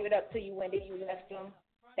I give it up to you, Wendy. You left him.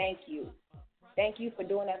 Thank you. Thank you for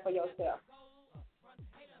doing that for yourself.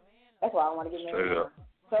 That's why I want to get married.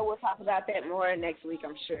 So we'll talk about that more next week,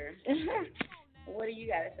 I'm sure. What do you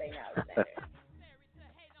got to say now,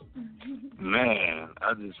 Man,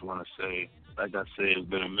 I just want to say, like I said, it's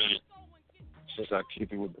been a minute since I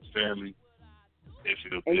kicked it with the family. It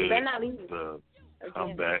feels good to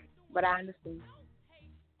come back. But I understand.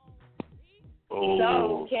 Oh,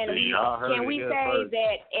 so can we say first.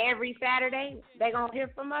 that every Saturday they gonna hear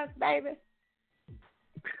from us, baby?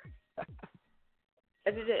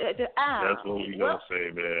 That's what we gonna say,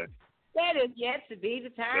 man. That is yet to be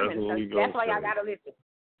determined. That's why y'all gotta listen.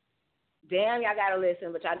 Damn, y'all gotta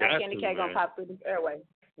listen. But y'all know Kandi K gonna pop through the airway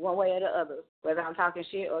one way or the other, whether I'm talking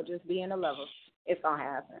shit or just being a lover. It's gonna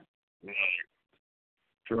happen.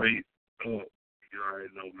 Straight up, you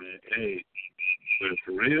already know, man. Hey, but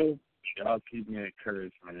for real, y'all keep me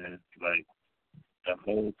encouraged, man. Like the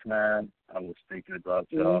whole time I was thinking about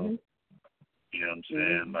y'all. Mm-hmm. You know what I'm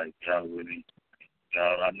saying? Like y'all really.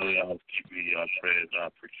 I know y'all keep me in y'all prayers. I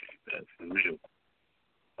appreciate that. For real.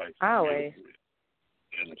 Like, always.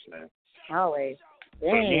 You know what I'm saying? Always.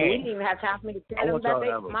 Dang, we didn't even have time for me to tell them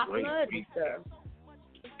about my blood and stuff.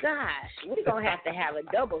 Gosh, we're going to have a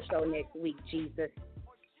double show next week, Jesus.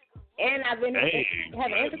 And I've been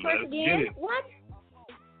having intercourse again. What?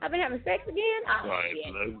 I've been having sex again? Oh,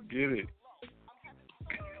 shit. Let's get it.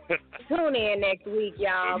 Tune in next week,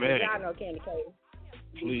 y'all. Because y'all know Kandi K.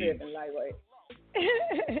 please. Tripping lightweight.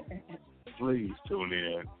 Please tune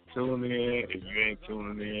in. Tune in. If you ain't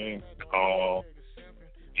tuning in, call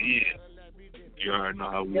in. You already know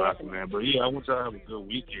how we rock, man. But yeah, I want y'all to have a good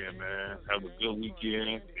weekend, man. Have a good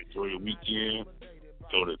weekend. Enjoy your weekend.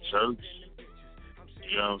 Go to church.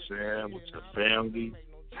 You know what I'm saying? With your family.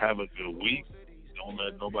 Have a good week. Don't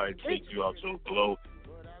let nobody take you out to a glow.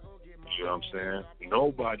 You know what I'm saying?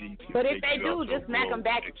 Nobody can But take if they you do, out to just a smack glow them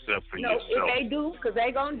back. except for No, yourself. if they do, because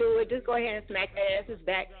they going to do it, just go ahead and smack their asses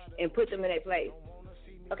back and put them in their place.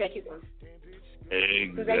 Okay, keep going. Exactly.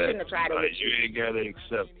 Because they shouldn't have tried it with you ain't got to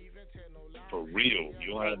accept for real.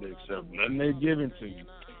 You don't have to accept nothing they giving to you.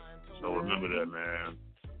 So remember that, man.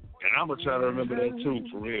 And I'm going to try to remember that, too,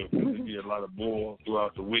 for real. There'll be a lot of bull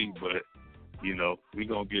throughout the week, but, you know, we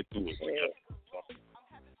going to get through it together.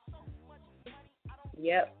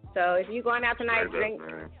 Yep. So if you're going out tonight,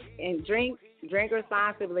 drink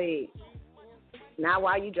responsibly. Not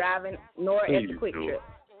while you're driving, nor at the quick trip.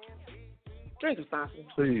 Drink responsibly.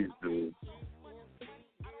 Please do.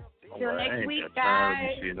 Till next week, guys.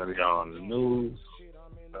 I see none of y'all on the news.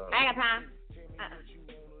 I ain't got time.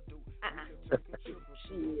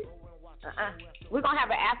 Shit. We're going to have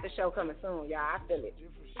an after show coming soon, y'all. I feel it.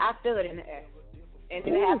 I feel it in the air. And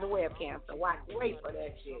then have the webcam, so wait for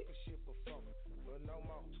that shit.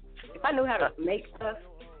 If I knew how to make stuff,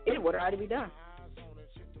 it would already be done.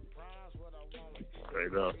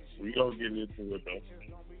 Straight up. We gonna get into it, though.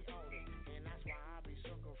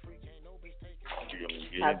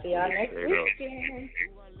 I'll see y'all next weekend.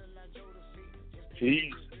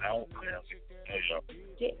 Peace out, man. Hey, y'all.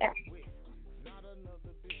 Yeah.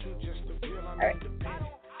 All right.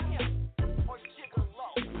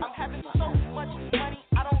 I'm having so much money,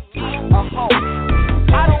 I don't need a home.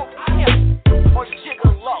 I don't pimp or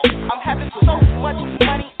gigolo. I'm having so much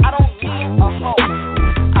money, I don't need a home.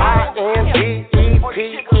 I-N-D-E-P-E-N-D-E-N-T,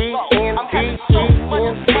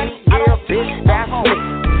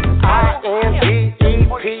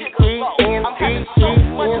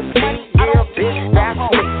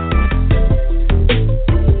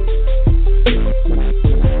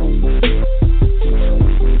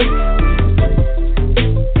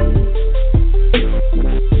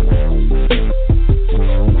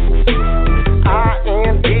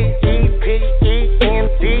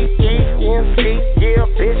 yeah,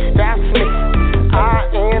 bitch, that's me. I-N-D-E-P-E-N-D-E-N-T,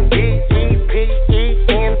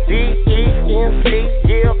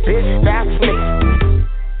 yeah, bitch, that's me.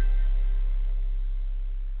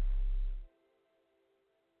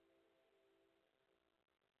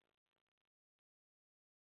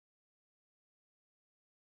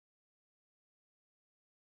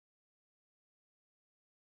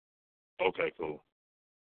 Okay, cool.